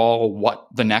you all what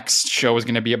the next show is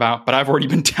going to be about, but I've already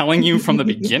been telling you from the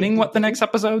beginning what the next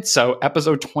episode. So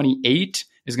episode 28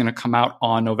 is going to come out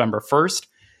on November 1st.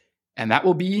 And that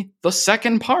will be the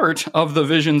second part of the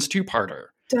Visions two-parter.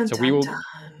 Dun, so dun, we will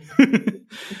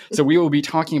So we will be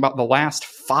talking about the last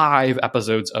 5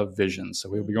 episodes of Visions. So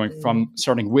we'll be going from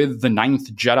starting with the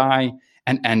 9th Jedi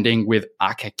and ending with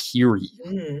Akakiri.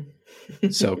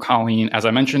 So Colleen, as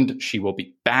I mentioned, she will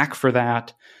be back for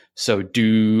that. So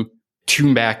do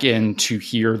tune back in to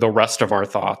hear the rest of our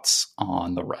thoughts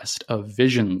on the rest of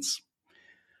Visions.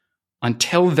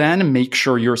 Until then, make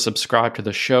sure you're subscribed to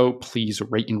the show. Please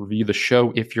rate and review the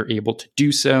show if you're able to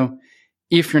do so.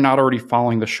 If you're not already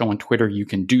following the show on Twitter, you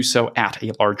can do so at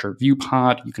A Larger View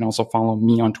Pod. You can also follow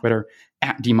me on Twitter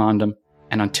at Demondum.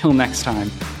 And until next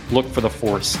time, look for the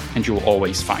Force and you will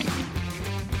always find me.